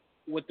up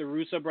what the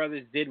Russo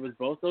brothers did with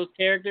both those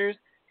characters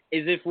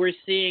is if we're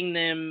seeing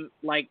them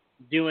like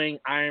doing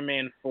Iron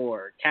Man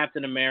 4,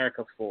 Captain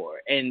America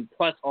 4, and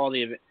plus all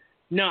the events.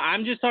 No,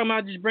 I'm just talking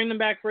about just bring them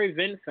back for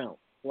event films,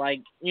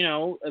 like, you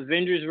know,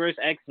 Avengers vs.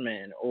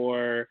 X-Men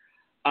or,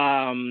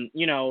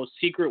 you know,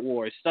 Secret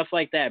Wars, stuff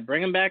like that.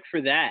 Bring them back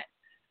for that.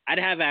 I'd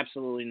have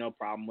absolutely no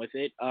problem with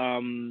it.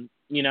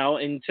 You know,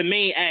 and to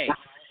me, hey,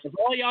 if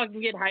all y'all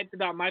can get hyped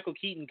about Michael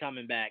Keaton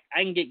coming back,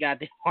 I can get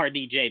goddamn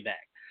RDJ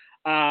back.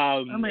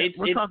 I mean,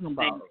 we're talking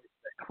about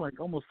like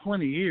almost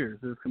 20 years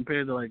as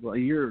compared to like a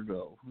year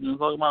ago. You know,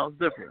 talking about it's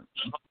different.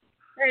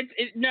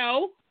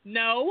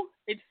 No,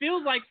 it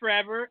feels like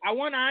forever. I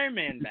want Iron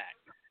Man back.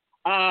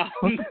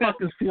 What the fuck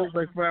does feels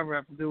like forever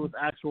have to do with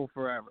actual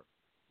forever?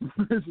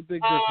 There's a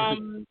big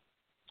difference.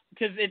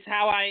 Because it's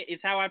how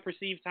I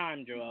perceive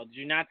time, Joel. Did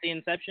you not see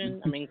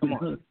Inception? I mean, come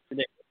on.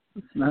 It's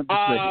not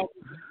the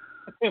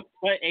same.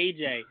 But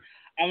AJ,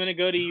 I'm gonna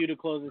go to you to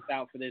close this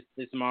out for this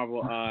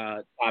Marvel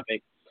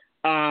topic.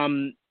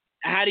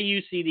 How do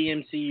you see the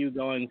MCU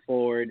going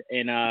forward?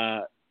 And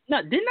no,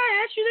 didn't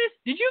I ask you this?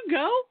 Did you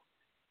go,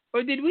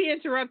 or did we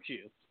interrupt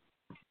you?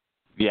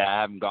 Yeah,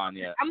 I haven't gone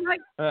yet. I'm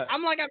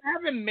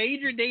having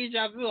major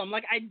deja vu. I'm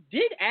like, I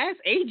did ask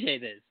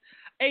AJ this.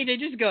 AJ,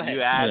 just go ahead.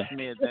 You asked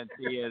me, and then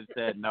Tia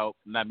said, "Nope,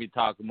 let me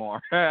talk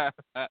more."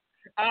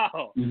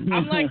 Oh,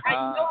 I'm like, I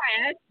know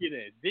I asked you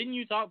this. Didn't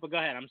you talk? But go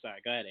ahead. I'm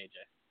sorry. Go ahead, AJ.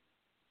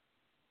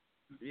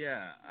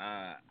 Yeah,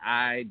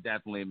 I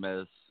definitely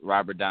miss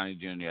Robert Downey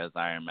Jr. as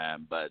Iron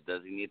Man, but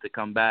does he need to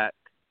come back?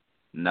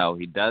 No,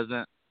 he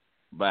doesn't.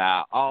 But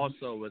I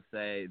also would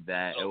say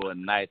that it was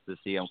nice to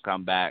see him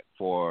come back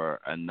for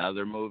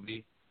another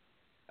movie,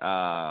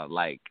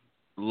 like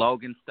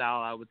Logan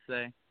style, I would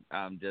say,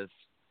 just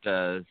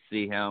to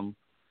see him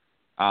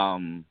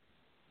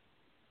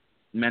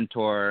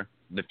mentor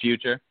the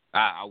future.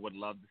 I would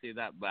love to see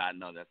that, but I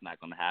know that's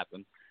not going to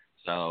happen.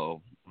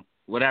 So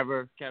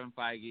whatever Kevin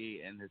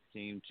Feige and his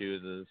team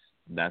chooses,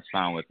 that's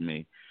fine with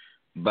me.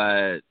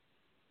 But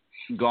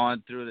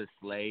going through the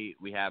slate,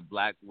 we have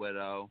Black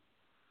Widow.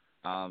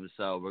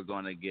 So we're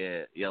going to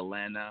get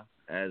Yelena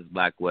as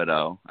Black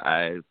Widow.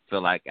 I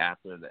feel like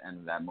after the end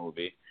of that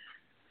movie.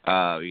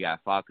 We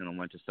got Falcon and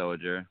Winter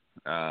Soldier.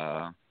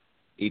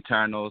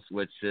 Eternals,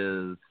 which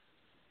is,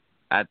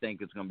 I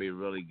think it's going to be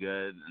really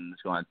good, and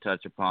it's going to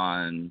touch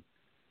upon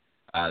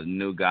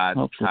New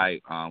God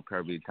type,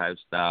 Kirby type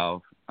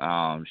style.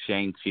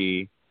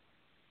 Shang-Chi.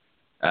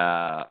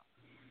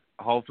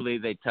 Hopefully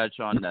they touch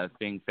on the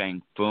Fing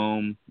Fang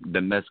Foom, the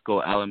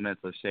mystical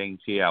elements of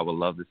Shang-Chi. I would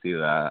love to see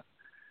that.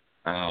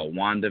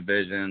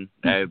 WandaVision.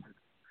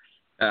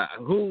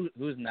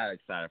 Who's not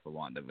excited for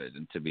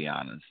WandaVision, to be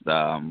honest?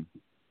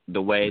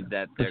 The way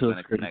that they're going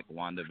to connect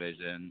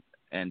WandaVision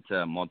into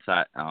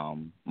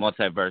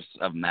multiverse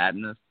of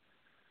madness,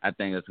 I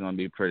think it's going to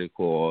be pretty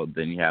cool.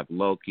 Then you have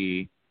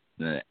Loki,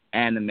 the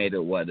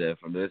animated What If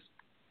from this,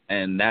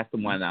 and that's the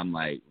one I'm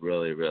like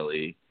really,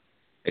 really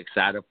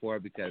excited for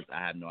because I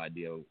have no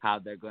idea how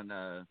they're going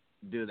to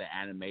do the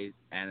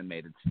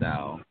animated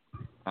style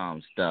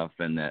stuff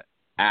and the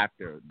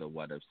after the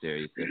What If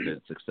series if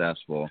it's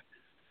successful.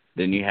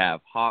 Then you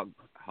have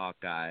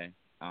Hawkeye,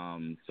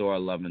 Thor: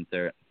 Love and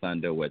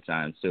Thunder, which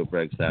I'm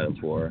super excited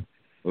for.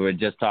 We were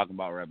just talking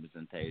about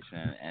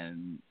representation,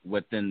 and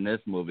within this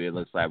movie, it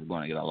looks like we're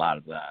going to get a lot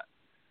of that.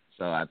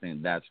 So I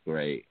think that's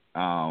great.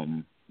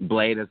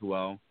 Blade as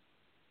well.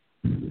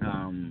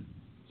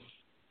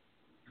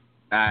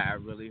 I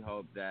really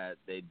hope that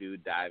they do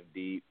dive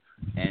deep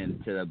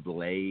into the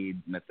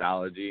Blade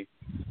mythology,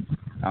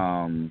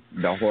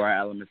 the horror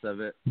elements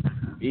of it.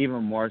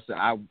 Even more so,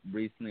 I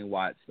recently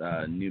watched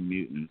New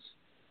Mutants,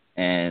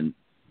 and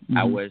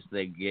I wish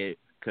they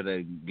could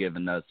have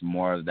given us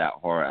more of that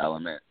horror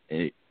element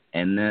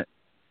in it.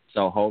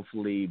 So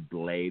hopefully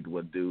Blade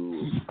would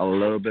do a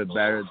little bit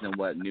better than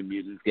what New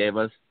Mutants gave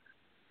us.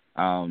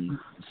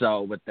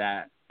 So with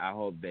that, I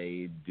hope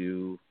they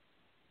do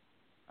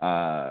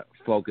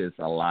focus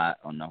a lot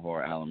on the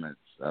horror elements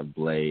of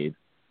Blade.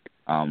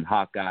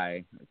 Hawkeye,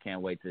 I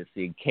can't wait to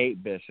see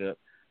Kate Bishop.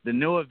 The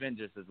new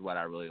Avengers is what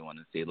I really want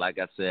to see. Like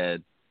I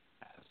said,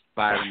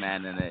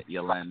 Spider-Man in it,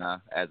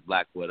 Yelena as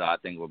Black Widow, I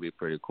think will be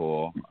pretty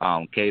cool.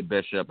 Kate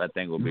Bishop, I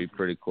think will be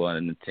pretty cool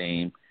in the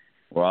team.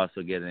 We're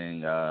also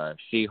getting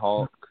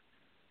She-Hulk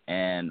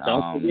and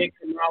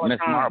Miss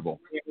Marvel.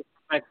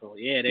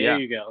 Yeah, there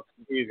you go.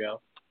 There you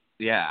go.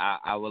 Yeah,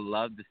 I would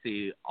love to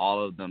see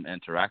all of them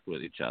interact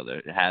with each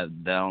other. Have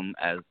them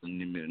as the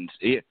New Mutants.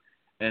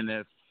 And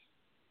if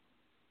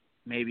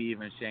maybe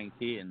even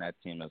Shang-Chi in that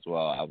team as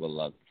well, I would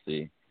love to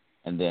see.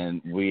 And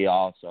then we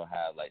also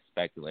have like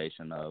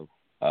speculation of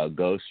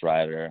Ghost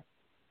Rider,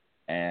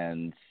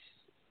 and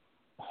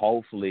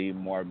hopefully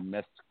more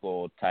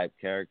mystical type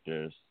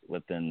characters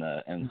within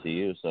the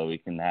MCU, so we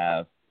can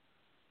have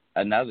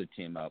another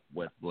team up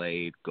with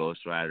Blade,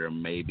 Ghost Rider,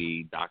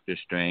 maybe Doctor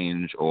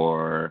Strange,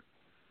 or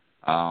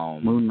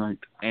Moon Knight,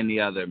 any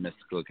other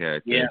mystical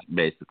characters,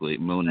 basically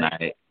Moon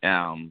Knight.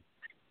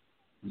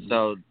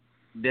 So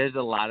there's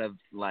a lot of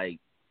like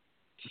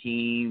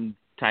team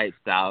type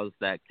styles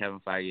that Kevin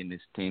Feige and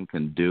his team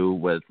can do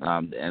with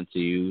the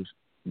MCU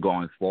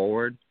going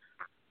forward.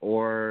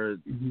 Or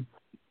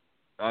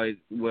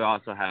we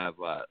also have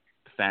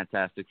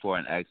Fantastic Four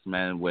and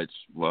X-Men, which,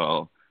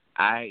 well,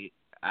 I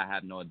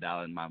have no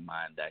doubt in my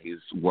mind that he's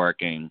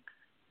working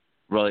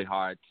really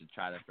hard to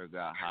try to figure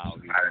out how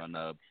he's going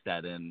to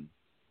set in.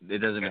 It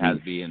doesn't even have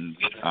to be in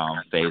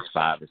phase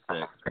 5 or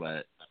 6,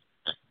 but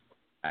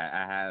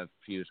I have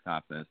huge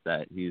confidence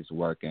that he's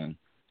working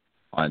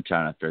on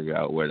trying to figure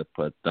out where to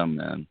put them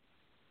in.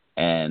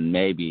 And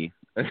maybe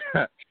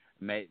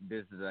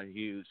this is a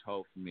huge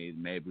hope for me.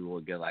 Maybe we'll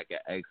get like an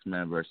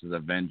X-Men versus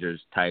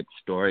Avengers type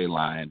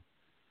storyline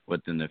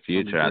within the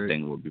future. I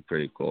think would be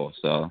pretty cool.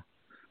 So,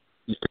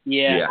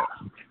 yeah.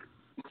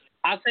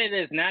 I'll say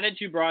this. Now that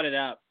you brought it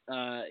up,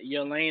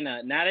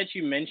 Yelena, now that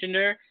you mentioned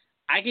her,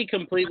 I could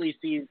completely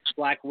see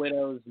Black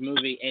Widow's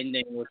movie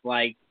ending with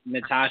like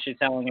Natasha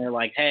telling her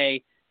like,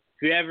 "Hey,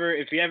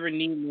 if you ever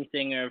need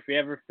anything, or if you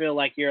ever feel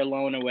like you're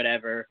alone or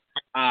whatever,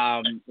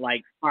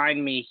 like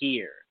find me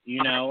here."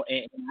 You know,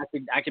 and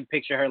I could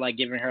picture her like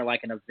giving her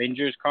like an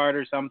Avengers card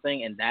or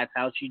something, and that's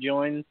how she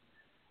joins.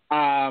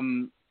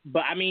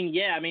 But I mean,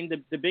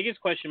 the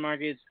biggest question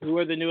mark is, who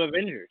are the new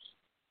Avengers?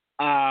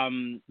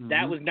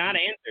 That was not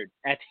answered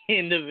at the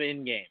end of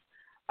Endgame.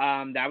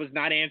 That was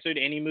not answered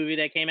any movie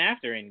that came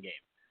after Endgame.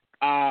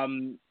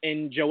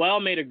 And Joel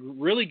made a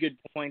really good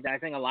point that I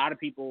think a lot of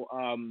people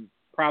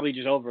probably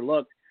just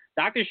overlooked.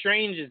 Doctor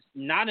Strange is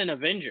not an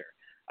Avenger.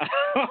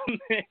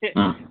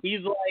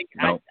 He's like,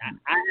 no.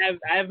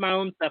 I have my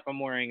own stuff I'm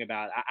worrying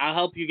about. I'll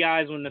help you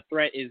guys when the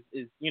threat is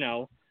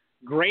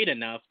great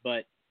enough,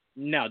 but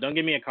no, don't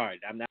give me a card.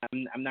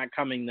 I'm not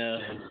coming to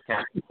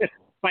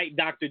fight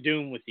Doctor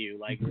Doom with you.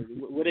 Like,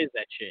 what is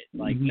that shit?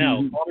 Like, no,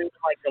 only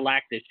like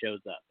Galactus shows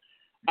up.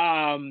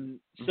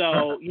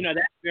 So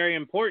that's very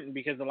important,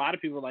 because a lot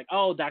of people are like,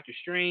 oh, Doctor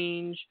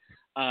Strange,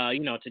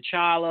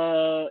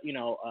 T'Challa,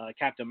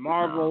 Captain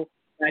Marvel.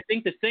 And I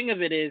think the thing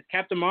of it is,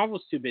 Captain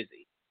Marvel's too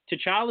busy.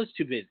 T'Challa's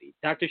too busy.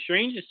 Doctor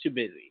Strange is too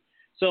busy.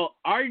 So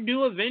our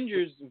new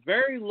Avengers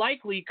very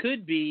likely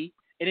could be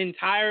an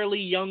entirely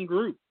young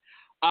group.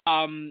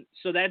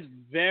 So that's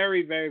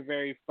very, very,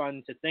 very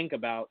fun to think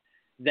about,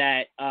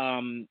 that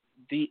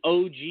the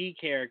OG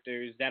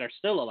characters that are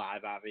still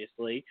alive,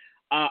 obviously,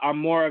 are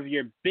more of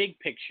your big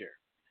picture.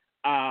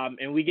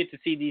 And we get to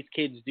see these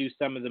kids do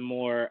some of the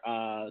more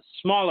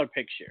smaller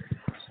picture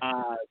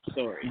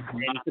stories.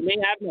 And to me,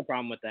 I have no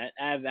problem with that.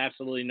 I have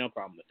absolutely no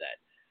problem with that.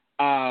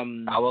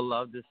 I would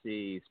love to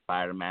see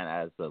Spider-Man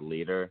as the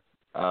leader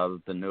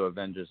of the new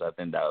Avengers. I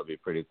think that would be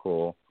pretty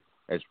cool,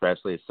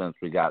 especially since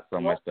we got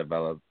so much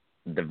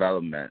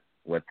development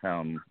with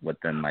him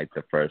within like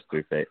the first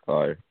 3 phases,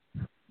 or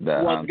the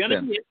it's going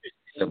to be interesting.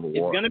 Civil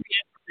War. It's going to be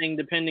interesting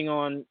depending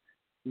on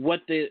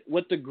what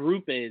the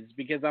group is,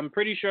 because I'm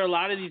pretty sure a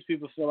lot of these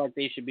people feel like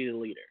they should be the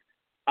leader.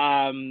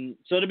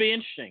 So it'll be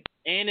interesting.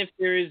 And if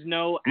there is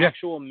no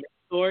actual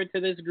mentor to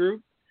this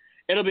group,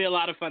 it'll be a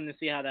lot of fun to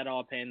see how that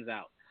all pans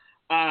out.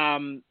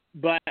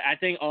 But I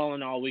think all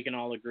in all, we can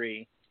all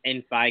agree,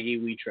 in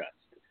Feige we trust.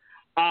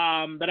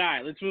 But all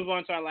right, let's move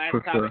on to our last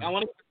topic. Sure. I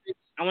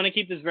want to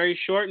keep this very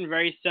short and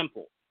very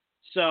simple.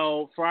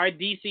 So for our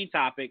DC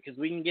topic, because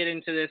we can get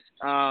into this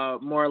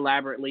more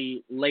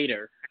elaborately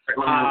later,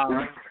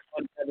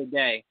 another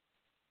day,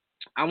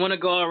 I want to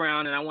go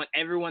around and I want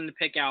everyone to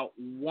pick out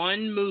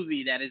one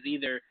movie that is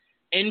either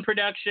in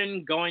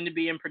production, going to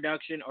be in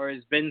production, or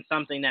has been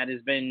something that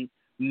has been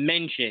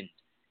mentioned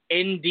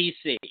in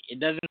DC. It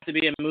doesn't have to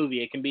be a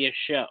movie. It can be a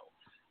show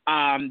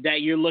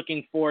that you're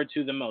looking forward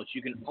to the most.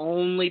 You can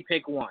only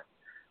pick one.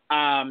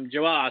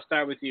 Joel, I'll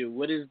start with you.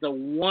 What is the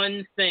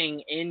one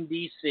thing in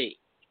DC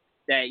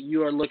that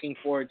you are looking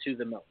forward to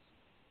the most?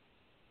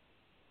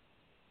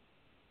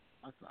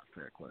 That's not a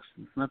fair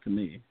question. It's not to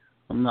me.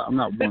 I'm not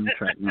one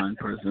track mind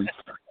person.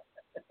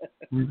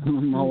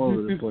 I'm all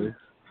over the place.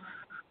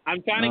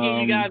 I'm trying to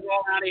get you guys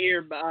all out of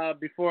here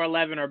before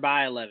 11 or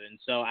by 11,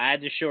 so I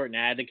had to shorten it.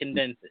 I had to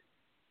condense it.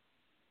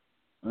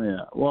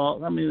 Yeah,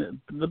 well, I mean,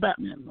 the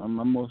Batman. I'm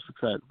most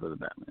excited for the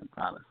Batman,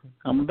 honestly.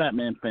 I'm a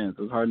Batman fan,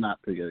 so it's hard not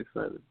to get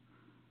excited.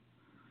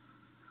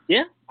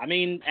 Yeah, I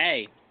mean,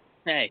 hey,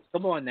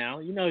 come on now.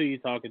 You know who you're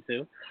talking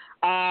to.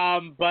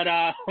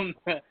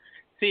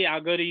 T,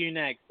 I'll go to you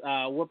next.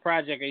 What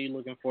project are you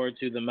looking forward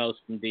to the most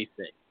from DC?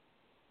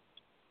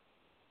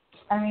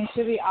 I mean,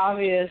 to be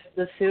obvious,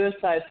 the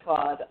Suicide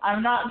Squad.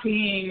 I'm not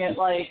kidding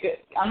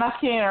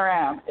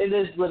around. It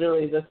is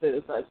literally the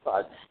Suicide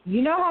Squad.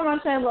 You know how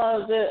much I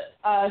love the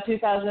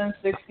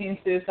 2016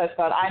 Suicide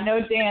Squad. I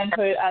know Dan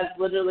put it as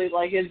literally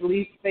like his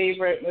least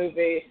favorite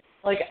movie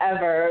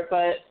ever.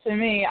 But to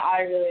me,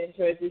 I really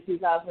enjoyed the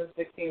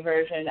 2016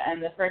 version,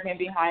 and the freaking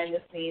behind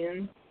the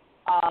scenes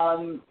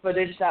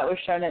footage that was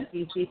shown at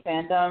DC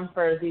Fandom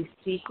for the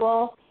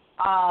sequel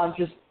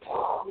just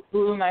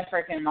blew my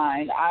freaking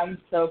mind. I'm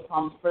so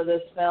pumped for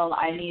this film.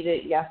 I need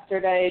it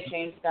yesterday.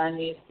 James Gunn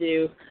needs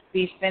to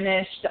be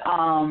finished,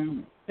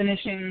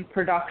 finishing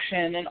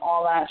production and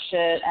all that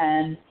shit,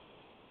 and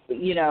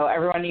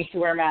everyone needs to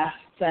wear masks,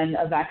 and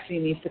a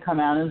vaccine needs to come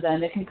out, and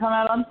then it can come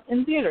out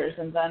in theaters,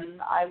 and then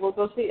I will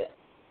go see it.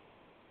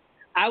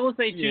 I will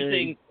say two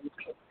things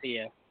to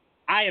you.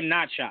 I am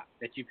not shocked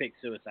that you picked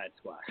Suicide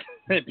Squad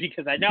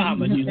because I know how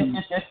much you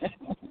love it.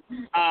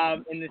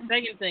 And the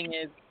second thing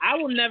is, I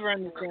will never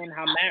understand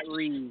how Matt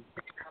Reeves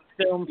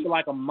filmed for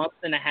like a month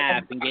and a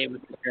half and gave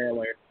us a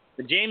trailer.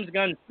 But James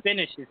Gunn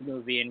finished his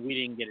movie and we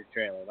didn't get a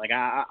trailer. Like,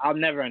 I'll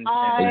never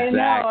understand. I know.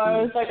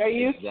 I was like, are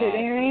you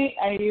kidding me?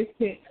 Are you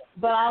kidding?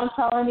 But I'm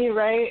telling you,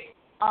 right,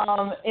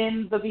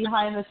 in the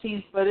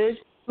behind-the-scenes footage,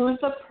 who's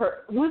the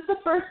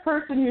first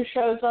person who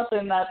shows up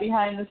in that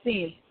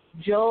behind-the-scenes?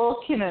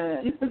 Joel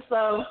Kinnaman. So,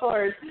 of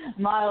course,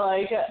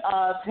 my,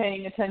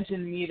 paying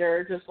attention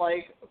meter just,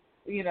 went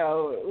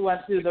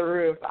through the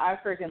roof. I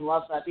freaking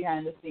love that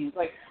behind-the-scenes.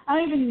 Like, I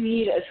don't even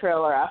need a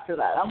trailer after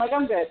that. I'm like,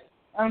 I'm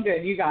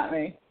good. You got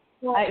me.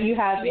 You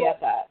had me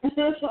at that.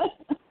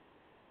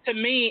 To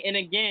me, and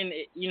again,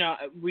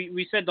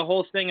 we said the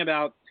whole thing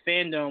about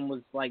fandom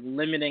was,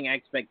 limiting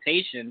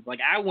expectations.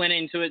 I went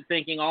into it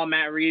thinking all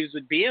Matt Reeves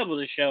would be able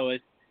to show us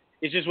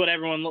is just what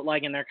everyone looked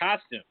like in their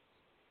costume.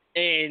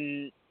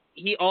 And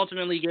he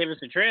ultimately gave us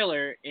a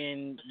trailer,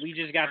 and we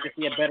just got to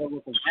see a better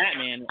look of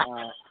Batman,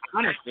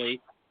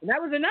 honestly. And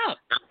that was enough.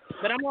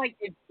 But I'm like,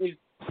 if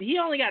he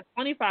only got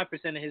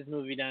 25% of his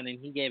movie done and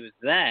he gave us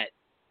that,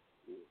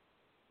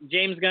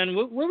 James Gunn,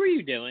 what were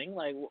you doing?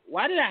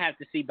 Why did I have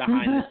to see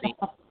behind the scenes?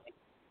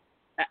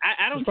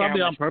 I don't care.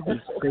 Probably on purpose,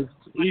 because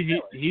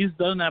he's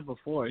done that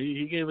before.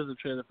 He gave us a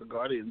trailer for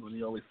Guardians when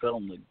he always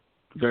filmed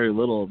very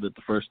little of it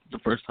the first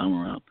time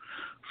around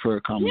for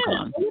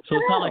Comic-Con. So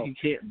it's not like he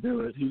can't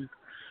do it. He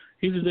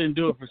just didn't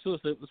do it for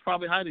Suicide. It was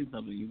probably hiding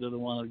something. He didn't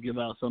want to give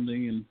out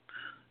something, and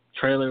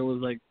trailer was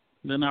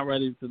they're not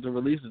ready to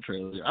release the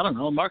trailer. I don't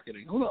know,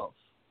 marketing. Who knows?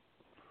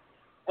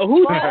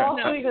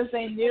 Also because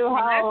they knew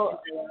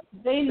how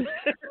they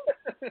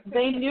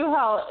knew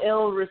how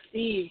ill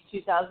received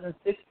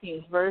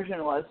 2016's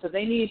version was, so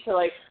they need to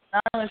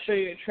not only show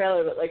you a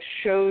trailer, but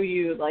show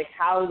you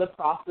how the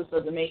process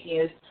of the making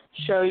is,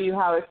 show you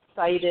how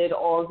excited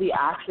all the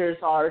actors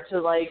are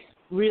to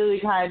really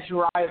kind of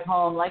drive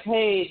home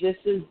hey, this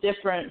is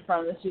different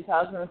from the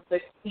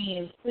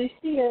 2016. Please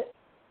see it.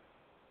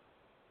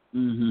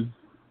 Mhm.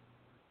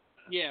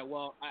 Yeah,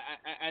 well,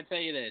 I tell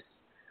you this.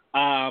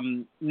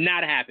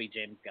 Not happy,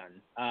 James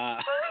Gunn.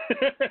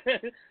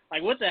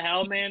 What the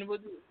hell, man?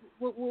 What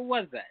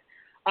was that?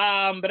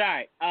 But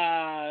all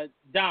right,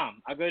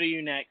 Dom, I'll go to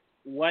you next.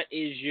 What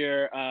is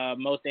your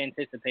most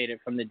anticipated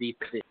from the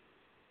DC?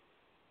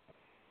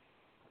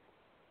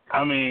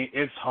 I mean,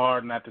 it's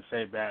hard not to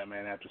say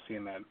Batman after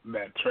seeing that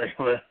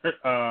trailer.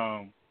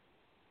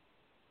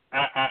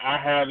 I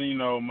had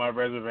my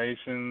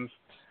reservations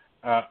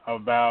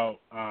about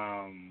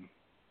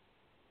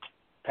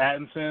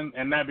Pattinson,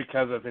 and not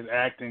because of his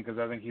acting, because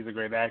I think he's a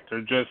great actor,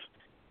 just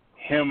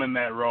him in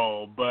that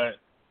role. But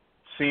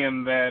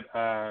seeing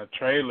that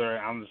trailer,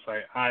 I'm just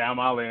like, all right, I'm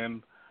all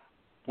in.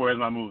 Where's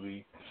my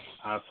movie?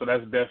 So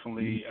that's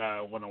definitely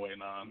what I'm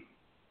waiting on.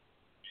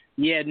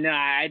 Yeah, no,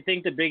 I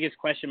think the biggest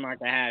question mark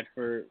I had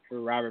for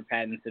Robert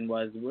Pattinson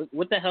was,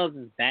 what the hell is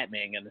this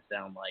Batman going to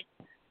sound like?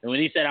 And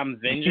when he said, I'm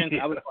vengeance,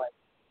 I was like,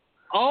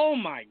 oh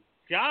my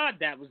God,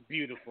 that was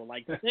beautiful.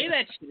 Say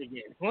that shit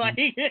again.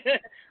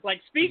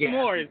 Speak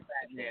more as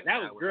Batman.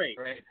 That was great.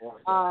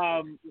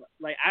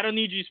 I don't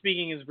need you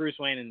speaking as Bruce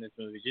Wayne in this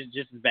movie.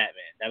 Just as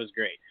Batman. That was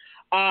great.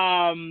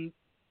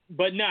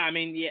 But no, I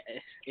mean, yeah,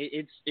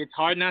 it's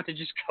hard not to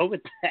just go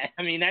with that.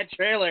 I mean, that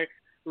trailer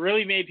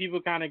really made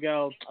people kind of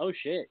go, oh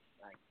shit,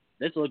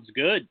 this looks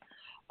good.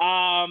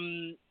 All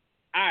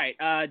right,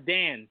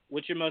 Dan,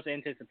 what's your most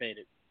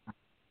anticipated?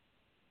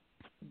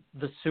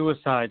 The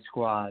Suicide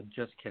Squad.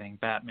 Just kidding.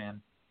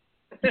 Batman.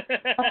 Yeah,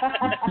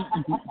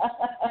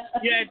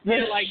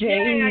 I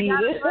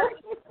got it.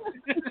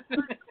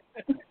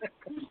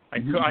 I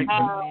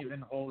couldn't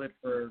even hold it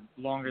for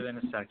longer than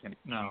a second.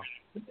 No.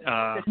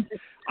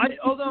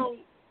 Although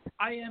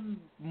I am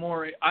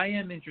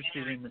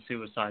interested in the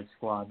Suicide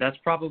Squad. That's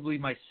probably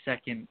my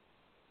second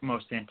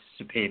most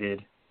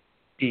anticipated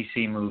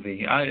DC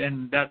movie.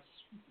 And that's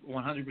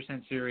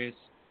 100% serious.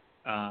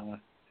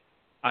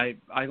 I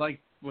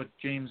like what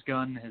James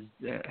Gunn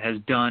has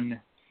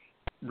done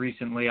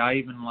recently. I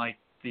even like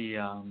the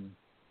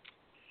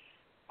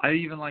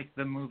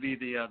movie,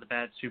 the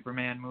Bad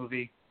Superman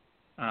movie.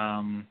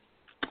 I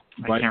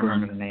can't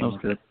remember the name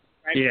of it.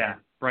 Yeah,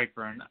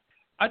 Brightburn.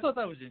 I thought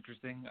that was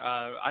interesting.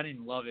 I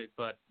didn't love it,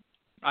 but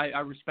I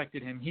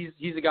respected him.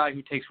 He's a guy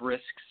who takes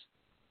risks,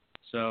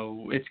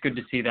 so it's good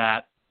to see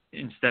that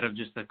instead of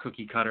just a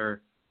cookie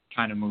cutter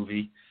kind of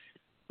movie,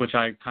 which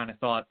I kind of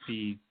thought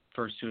the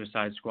first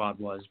Suicide Squad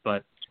was,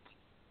 but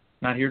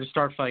not here to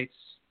start fights.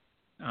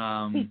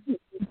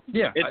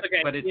 Yeah, it's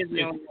okay. But it's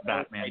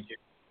Batman.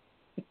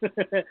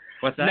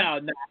 What's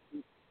that?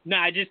 No.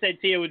 I just said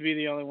Tia would be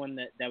the only one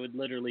that would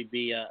literally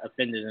be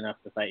offended enough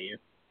to fight you.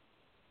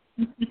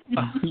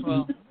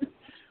 Well,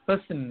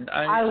 listen,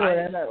 I'm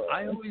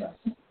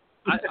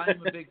a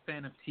big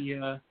fan of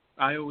Tia.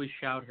 I always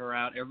shout her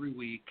out every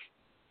week,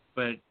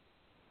 but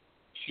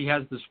she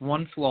has this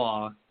one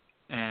flaw,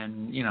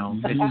 and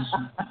it's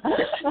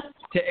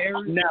to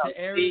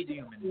err is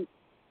human.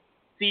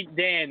 See,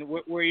 Dan,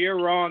 where you're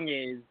wrong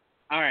is,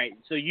 all right,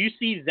 so you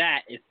see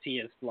that as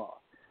Tia's flaw.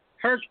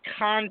 Her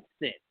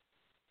constant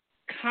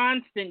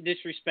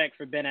disrespect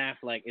for Ben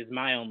Affleck is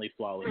my only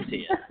flaw with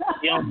Tia.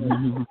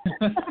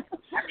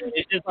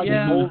 It's just like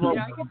overall.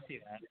 Yeah, I can see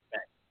that.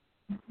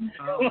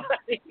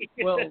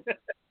 Well,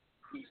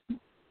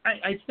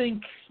 I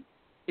think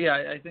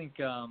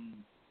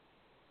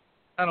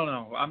I don't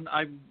know.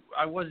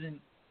 I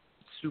wasn't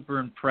super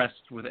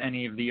impressed with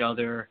any of the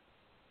other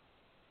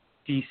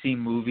DC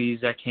movies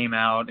that came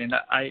out, and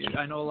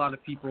I know a lot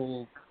of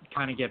people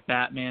kind of get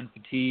Batman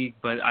fatigue,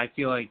 but I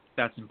feel like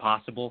that's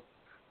impossible,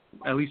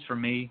 at least for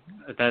me.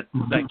 That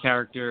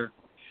character.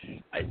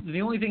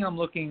 The only thing I'm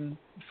looking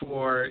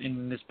for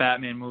in this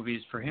Batman movie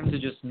is for him to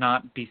just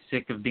not be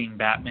sick of being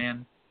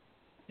Batman.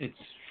 It's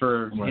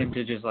for him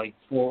to just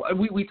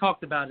we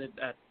talked about it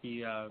at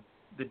the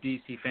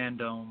DC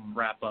Fandom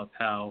wrap up,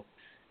 how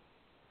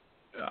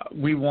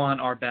we want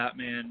our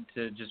Batman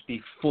to just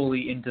be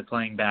fully into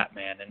playing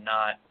Batman and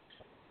not,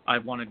 I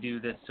want to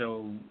do this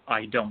so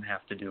I don't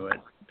have to do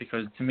it,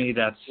 because to me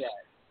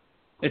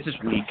it's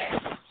just weak.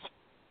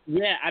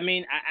 Yeah, I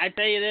mean, I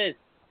tell you this.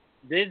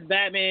 This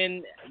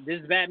Batman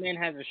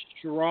has a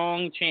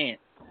strong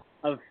chance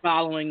of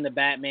following the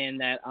Batman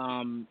that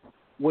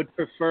would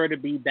prefer to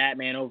be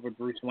Batman over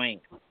Bruce Wayne.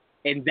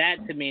 And that,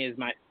 to me, is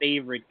my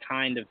favorite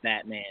kind of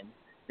Batman,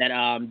 that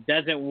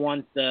doesn't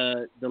want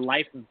the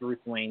life of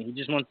Bruce Wayne. He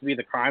just wants to be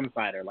the crime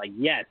fighter. Like,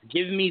 yes,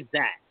 give me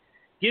that.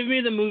 Give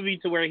me the movie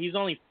to where he's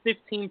only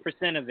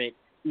 15% of it,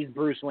 he's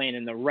Bruce Wayne,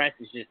 and the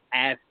rest is just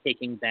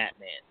ass-kicking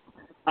Batman.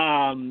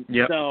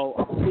 So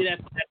hopefully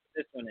that's what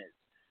this one is.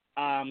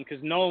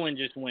 Because Nolan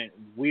just went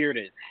weird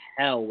as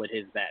hell with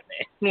his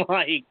Batman.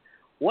 Like,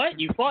 what?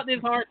 You fought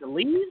this hard to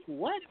leave?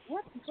 What?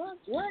 What the fuck?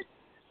 What?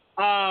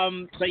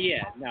 But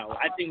yeah, no,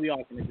 I think we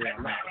all can agree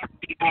on that.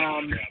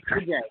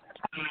 Okay.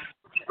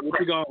 What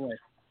you going with?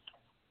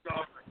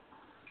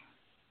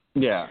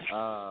 Yeah.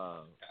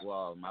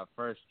 Well, my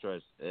first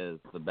choice is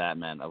the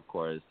Batman, of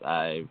course.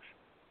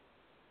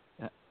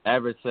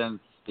 Ever since,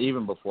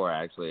 even before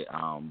actually,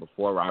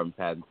 before Robert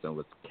Pattinson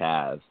was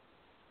cast,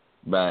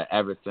 but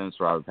ever since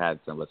Robert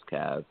Pattinson was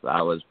cast,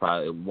 I was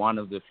probably one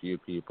of the few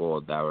people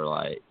that were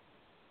like,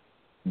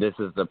 this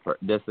is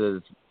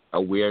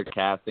a weird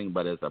casting,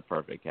 but it's a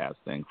perfect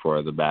casting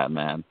for the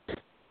Batman.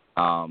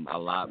 A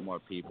lot more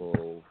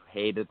people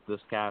hated this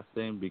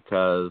casting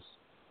because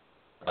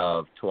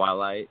of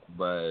Twilight,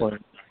 but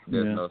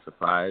there's no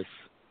surprise.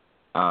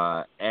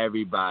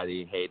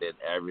 Everybody hated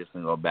every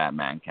single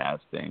Batman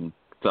casting.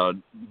 So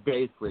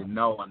basically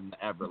no one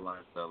ever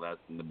learned their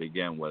lesson to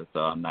begin with,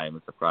 so I'm not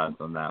even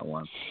surprised on that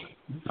one.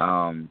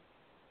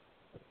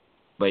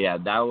 But yeah,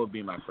 that would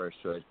be my first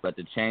choice. But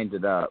to change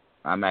it up,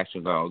 I'm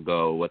actually going to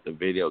go with the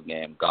video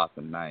game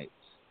Gotham Knights.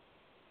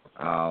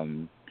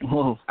 Very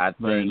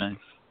nice.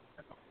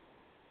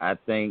 I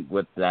think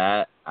with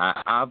that,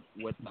 I've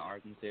with the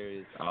Arkham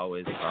series, I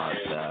always thought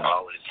that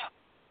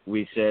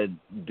we should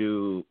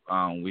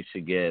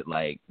get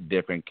like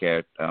different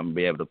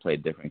be able to play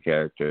different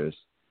characters,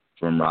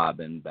 from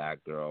Robin,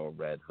 Batgirl,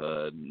 Red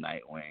Hood,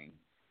 Nightwing,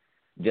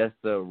 just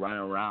to run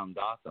around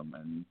Gotham,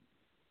 and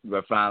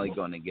we're finally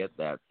going to get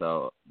that.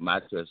 So my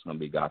choice is going to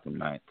be Gotham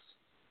Knights.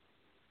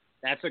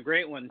 That's a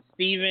great one.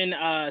 Stephen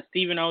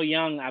O.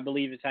 Young, I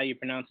believe is how you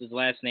pronounce his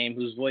last name,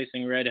 who's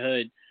voicing Red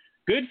Hood.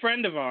 Good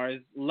friend of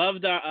ours.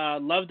 Loved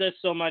us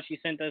so much he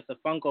sent us a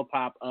Funko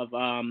Pop of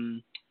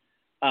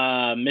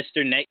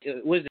Mr.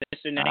 Negative,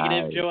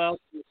 Joel,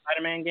 the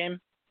Spider-Man game?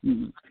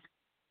 Mm-hmm.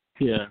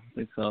 Yeah, I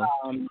think so.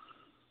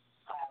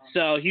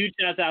 So huge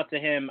shout out to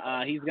him.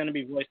 He's going to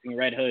be voicing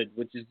Red Hood,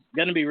 which is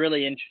going to be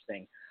really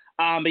interesting.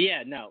 But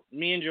yeah, no,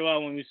 me and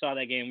Joel, when we saw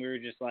that game, we were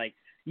just like,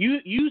 you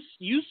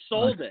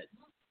sold it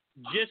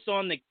just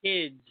on the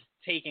kids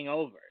taking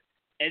over.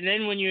 And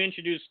then when you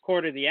introduced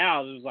Court of the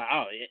Owls, it was like,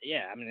 oh,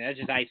 yeah, I mean, that's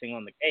just icing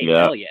on the cake.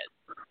 Yeah. Hell yes.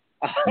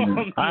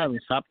 I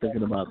haven't stopped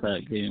thinking about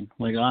that game.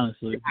 Like,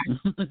 honestly.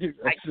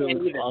 I can't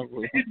even.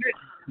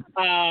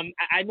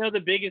 I know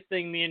the biggest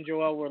thing me and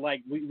Joel were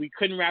like, we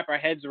couldn't wrap our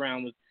heads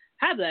around was,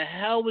 how the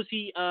hell was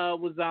he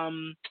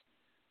Tim,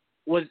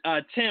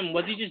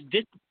 was he just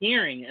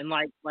disappearing and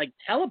like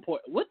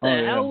teleport? What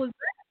the hell was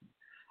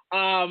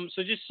that?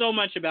 So just so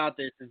much about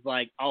this is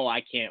like, oh,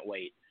 I can't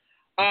wait.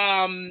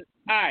 All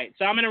right,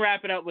 so I'm gonna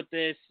wrap it up with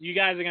this. You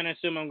guys are gonna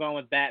assume I'm going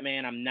with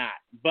Batman. I'm not,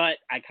 but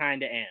I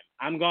kinda am.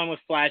 I'm going with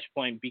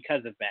Flashpoint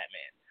because of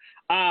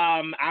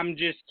Batman. I'm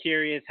just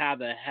curious how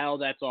the hell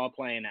that's all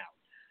playing out.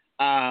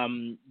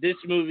 This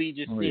movie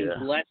just seems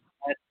less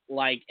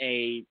like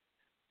a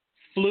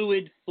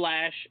fluid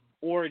Flash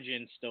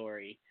origin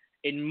story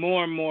and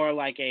more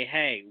like a,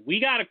 hey, we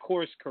got to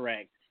course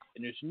correct,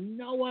 and there's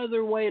no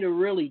other way to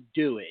really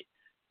do it.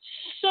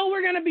 So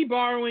we're going to be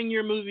borrowing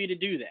your movie to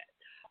do that.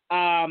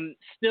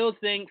 Still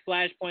think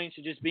Flashpoint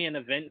should just be an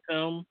event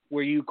film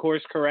where you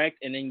course correct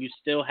and then you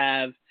still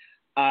have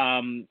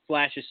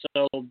Flash's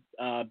soul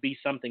be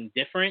something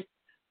different.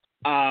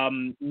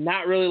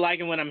 Not really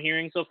liking what I'm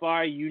hearing so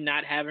far. You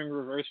not having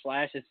Reverse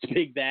Flash, it's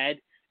big bad.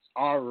 It's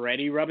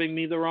already rubbing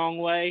me the wrong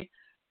way.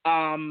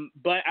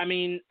 But I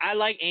mean, I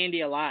like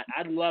Andy a lot.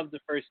 I love the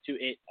first two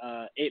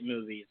It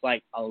movies,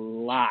 like a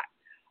lot.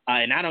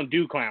 And I don't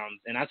do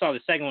clowns, and I saw the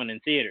second one in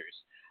theaters.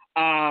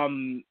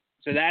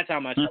 So that's how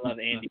much I love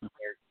Andy.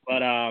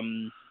 But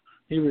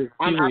he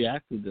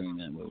reacted during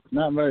that movie.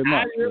 Not very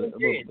much. I really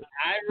did.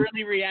 I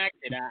really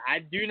reacted. I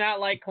do not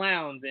like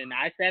clowns, and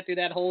I sat through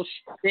that whole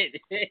shit.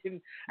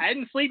 And I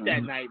didn't sleep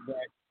that night, but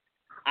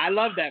I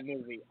love that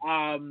movie.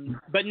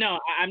 But no,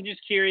 I'm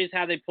just curious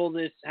how they pull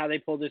this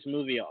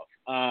movie off.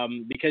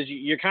 Because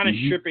you're kind of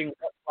stripping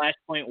what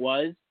Flashpoint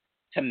was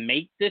to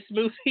make this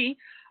movie.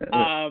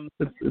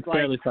 It's like,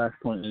 barely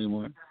Flashpoint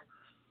anymore.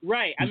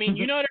 Right. I mean,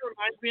 you know what it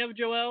reminds me of,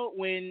 Joel?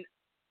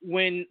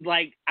 When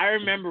like I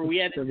remember we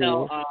had to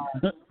tell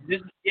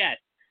this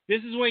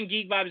is when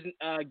Geek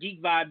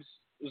Vibes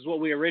was what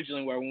we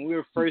originally were when we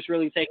were first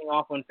really taking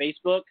off on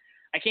Facebook.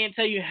 I can't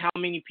tell you how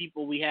many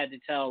people we had to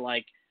tell,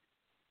 like,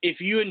 if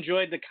you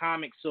enjoyed the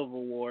comic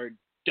Civil War,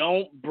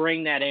 don't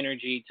bring that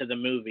energy to the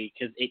movie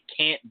because it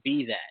can't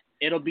be that.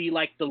 It'll be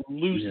like the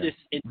loosest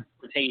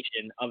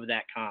interpretation of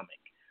that comic.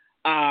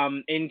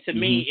 And to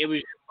me, it was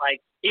just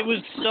like, it was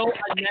so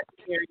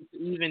unnecessary to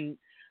even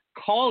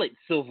call it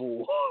Civil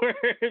War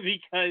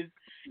because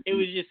it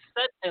was just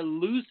such a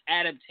loose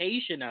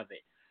adaptation of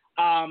it.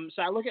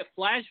 So I look at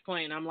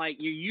Flashpoint and I'm like,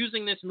 you're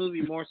using this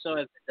movie more so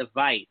as a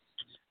device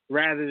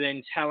rather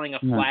than telling a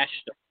Flash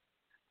story.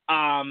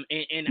 I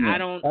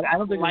don't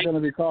think it's going to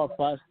be called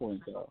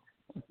Flashpoint though.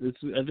 I think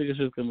it's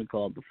just going to be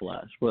called The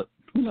Flash, but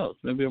who knows?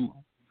 Maybe I'm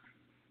wrong.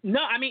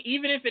 No, I mean,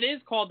 even if it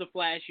is called The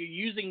Flash, you're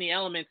using the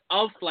elements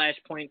of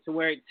Flashpoint to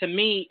where, to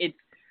me, it's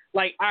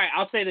like, all right,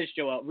 I'll say this,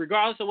 Joel.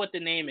 Regardless of what the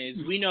name is,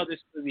 we know this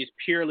movie is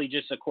purely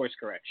just a course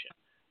correction,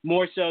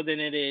 more so than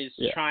it is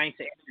trying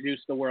to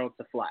introduce the world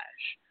to Flash.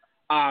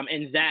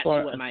 And that's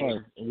what my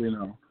you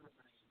know,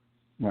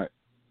 right.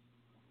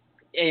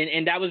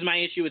 And that was my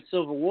issue with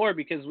Civil War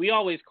because we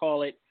always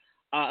call it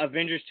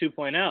Avengers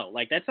 2.0.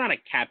 Like, that's not a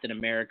Captain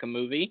America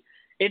movie.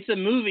 It's a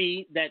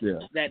movie that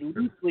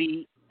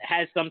loosely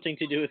has something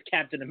to do with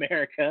Captain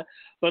America,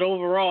 but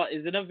overall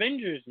is an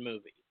Avengers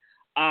movie.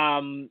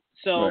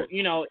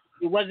 You know,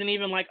 it wasn't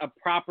even like a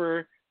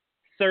proper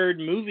third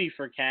movie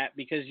for Cap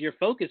because your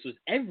focus was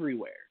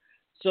everywhere.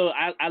 So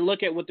I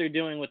look at what they're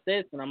doing with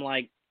this and I'm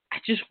like, I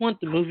just want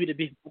the movie to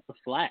be about the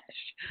Flash.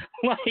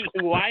 Like,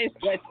 why is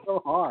that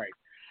so hard?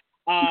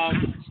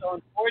 So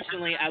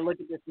unfortunately, I look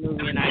at this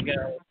movie and I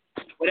go,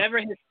 whatever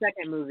his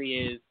second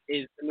movie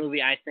is the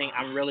movie I think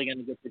I'm really going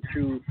to get the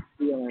true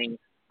feeling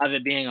of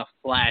it being a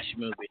Flash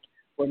movie.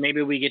 Or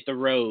maybe we get the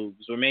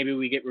Rogues, or maybe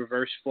we get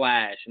Reverse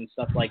Flash and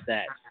stuff like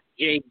that.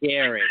 Jay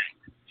Garrick.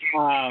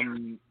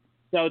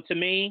 So to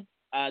me,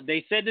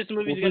 they said this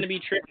movie is going to be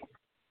tricky.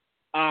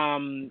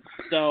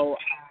 So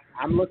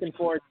I'm looking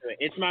forward to it.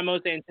 It's my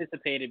most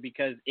anticipated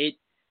because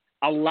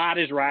a lot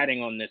is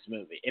riding on this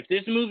movie. If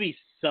this movie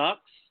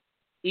sucks,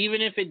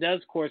 even if it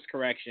does course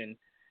correction,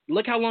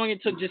 look how long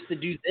it took just to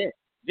do this,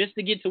 just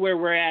to get to where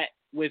we're at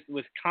with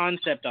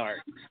concept art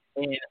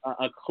and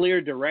a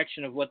clear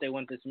direction of what they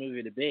want this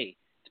movie to be.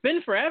 It's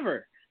been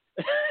forever.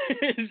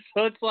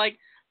 So it's like,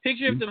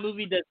 picture if the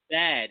movie does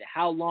bad,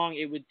 how long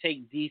it would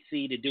take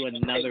DC to do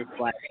another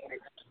Flash.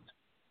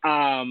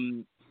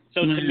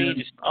 So to me,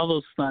 just all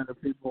those Snyder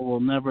people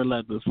will never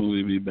let this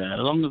movie be bad. As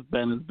long as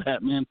Ben is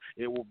Batman,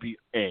 it will be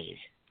A.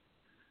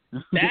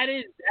 That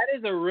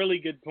is a really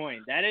good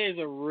point. That is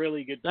a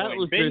really good point. That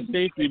was their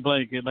safety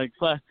blanket. Like,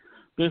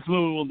 this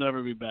movie will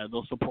never be bad.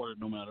 They'll support it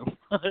no matter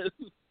what.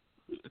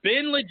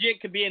 Ben legit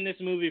could be in this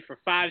movie for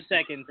 5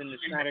 seconds, and the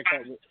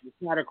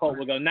Snyder Cult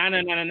will go,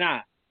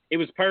 nah. It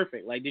was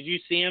perfect. Like, did you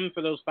see him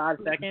for those 5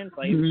 seconds?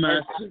 Like,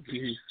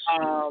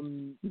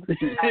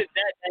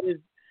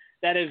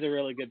 that is a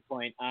really good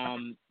point.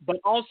 But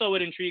also,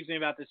 what intrigues me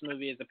about this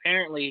movie is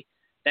apparently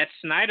that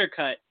Snyder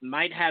Cut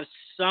might have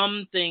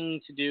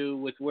something to do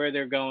with where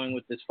they're going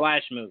with this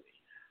Flash movie.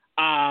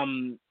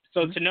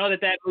 So to know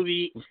that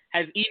movie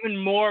has even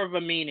more of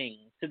a meaning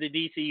to the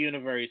DC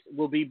universe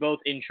will be both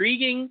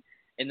intriguing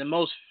and the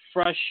most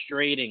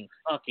frustrating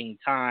fucking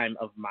time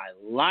of my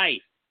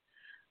life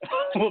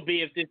will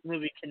be if this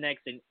movie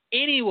connects in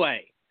any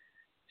way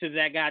to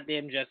that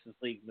goddamn Justice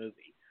League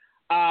movie.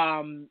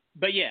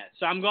 But yeah,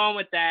 so I'm going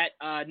with that.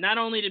 Not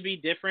only to be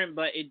different,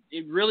 but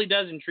it really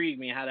does intrigue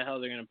me how the hell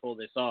they're going to pull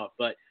this off.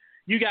 But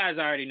you guys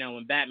already know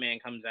when Batman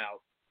comes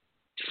out,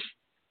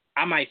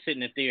 I might sit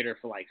in the theater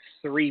for like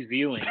 3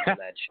 viewings of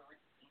that shit.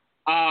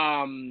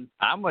 I'm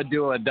gonna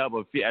do a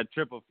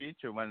triple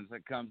feature when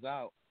it comes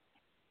out.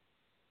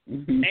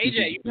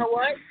 AJ, you know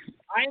what?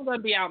 I ain't gonna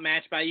be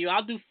outmatched by you.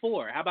 I'll do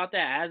 4. How about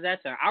that? How's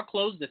that sound? I'll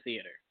close the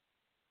theater.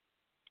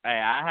 Hey,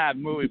 I have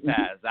Movie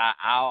Pass.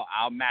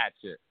 I'll match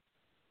it.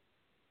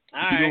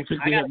 All right.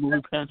 I got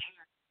Movie Pass.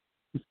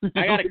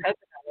 I got a cousin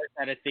that works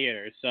at a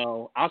theater,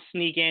 so I'll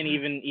sneak in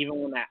even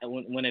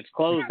when it's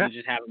closed and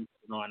just have them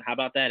put it on. How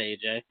about that,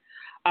 AJ?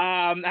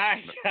 All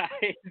right,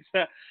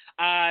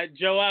 guys.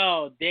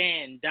 Joel,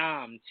 Dan,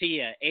 Dom,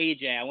 Tia,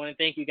 AJ, I want to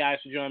thank you guys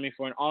for joining me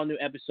for an all-new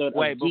episode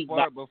of Geek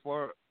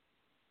before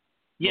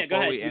Yeah,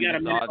 go ahead. You got a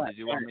minute left. Did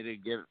you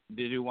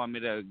want me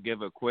to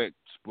give a quick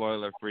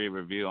spoiler-free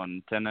review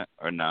on Tenet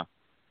or no?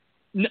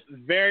 No,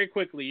 very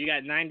quickly. You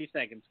got 90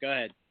 seconds. Go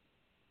ahead.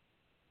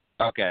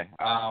 Okay.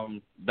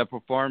 The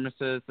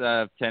performances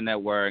of Tenet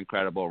were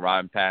incredible.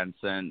 Robert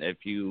Pattinson,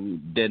 if you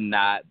did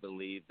not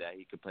believe that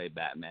he could play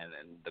Batman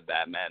and the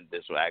Batman,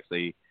 this will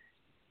actually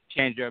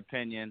change your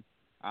opinion.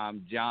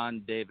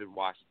 John David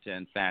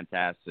Washington,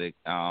 fantastic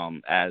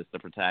as the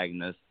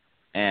protagonist.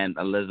 And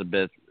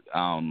Elizabeth,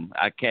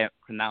 I can't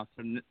pronounce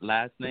her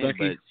last name,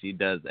 but she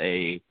does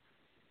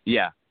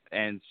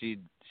and she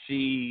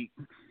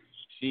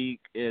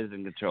is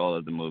in control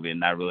of the movie,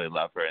 and I really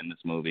love her in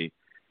this movie.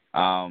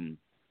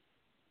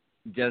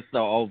 Just the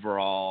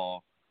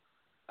overall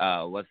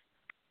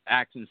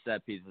action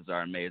set pieces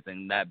are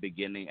amazing. That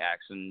beginning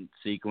action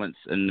sequence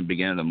in the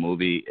beginning of the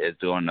movie is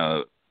going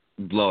to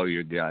blow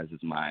your guys'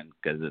 mind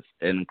because it's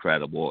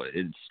incredible.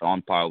 It's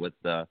on par with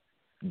the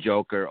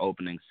Joker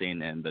opening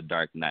scene in The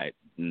Dark Knight.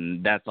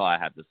 And that's all I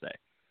have to say.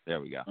 There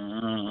we go.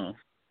 All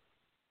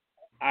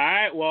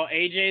right. Well,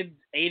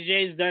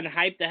 AJ's done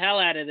hyped the hell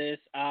out of this.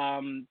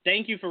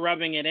 Thank you for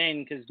rubbing it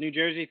in because New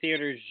Jersey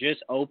theaters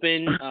just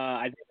opened.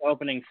 I think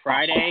opening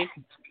Friday,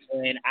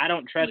 and I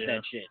don't trust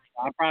that shit.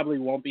 I probably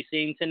won't be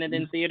seeing Tenet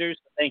in theaters.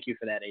 So thank you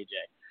for that,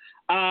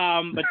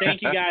 AJ. But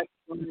thank you guys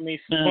for joining me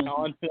for an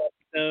all-new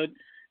episode.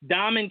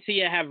 Dom and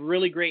Tia have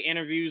really great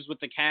interviews with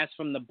the cast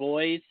from The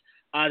Boys.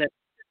 That's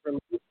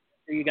released.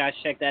 So you guys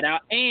check that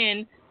out.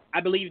 And I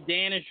believe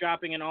Dan is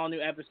dropping an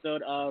all-new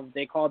episode of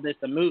They Called This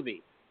a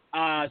Movie.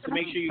 So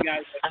make sure you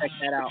guys check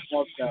that out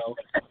also.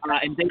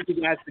 And thank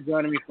you guys for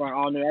joining me for an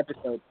all-new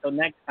episode. Till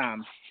next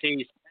time.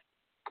 Peace.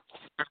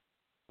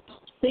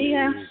 See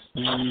ya.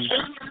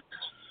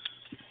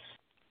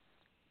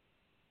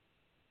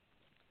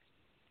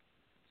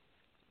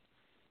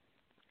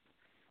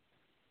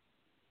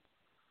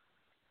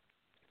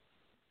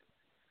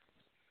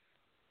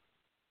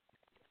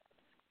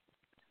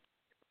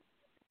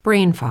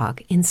 Brain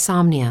fog,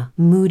 insomnia,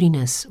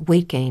 moodiness,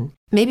 weight gain.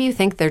 Maybe you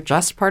think they're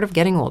just part of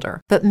getting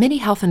older, but MIDI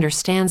Health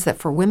understands that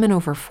for women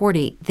over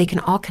 40, they can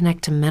all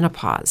connect to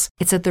menopause.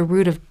 It's at the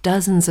root of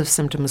dozens of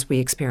symptoms we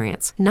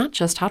experience, not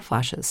just hot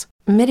flashes.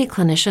 MIDI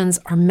clinicians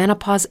are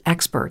menopause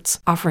experts,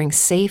 offering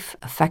safe,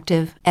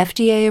 effective,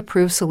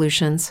 FDA-approved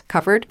solutions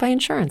covered by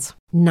insurance.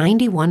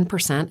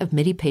 91% of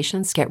MIDI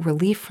patients get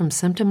relief from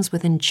symptoms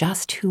within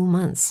just 2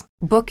 months.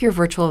 Book your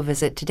virtual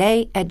visit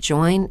today at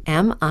joinmidi.com.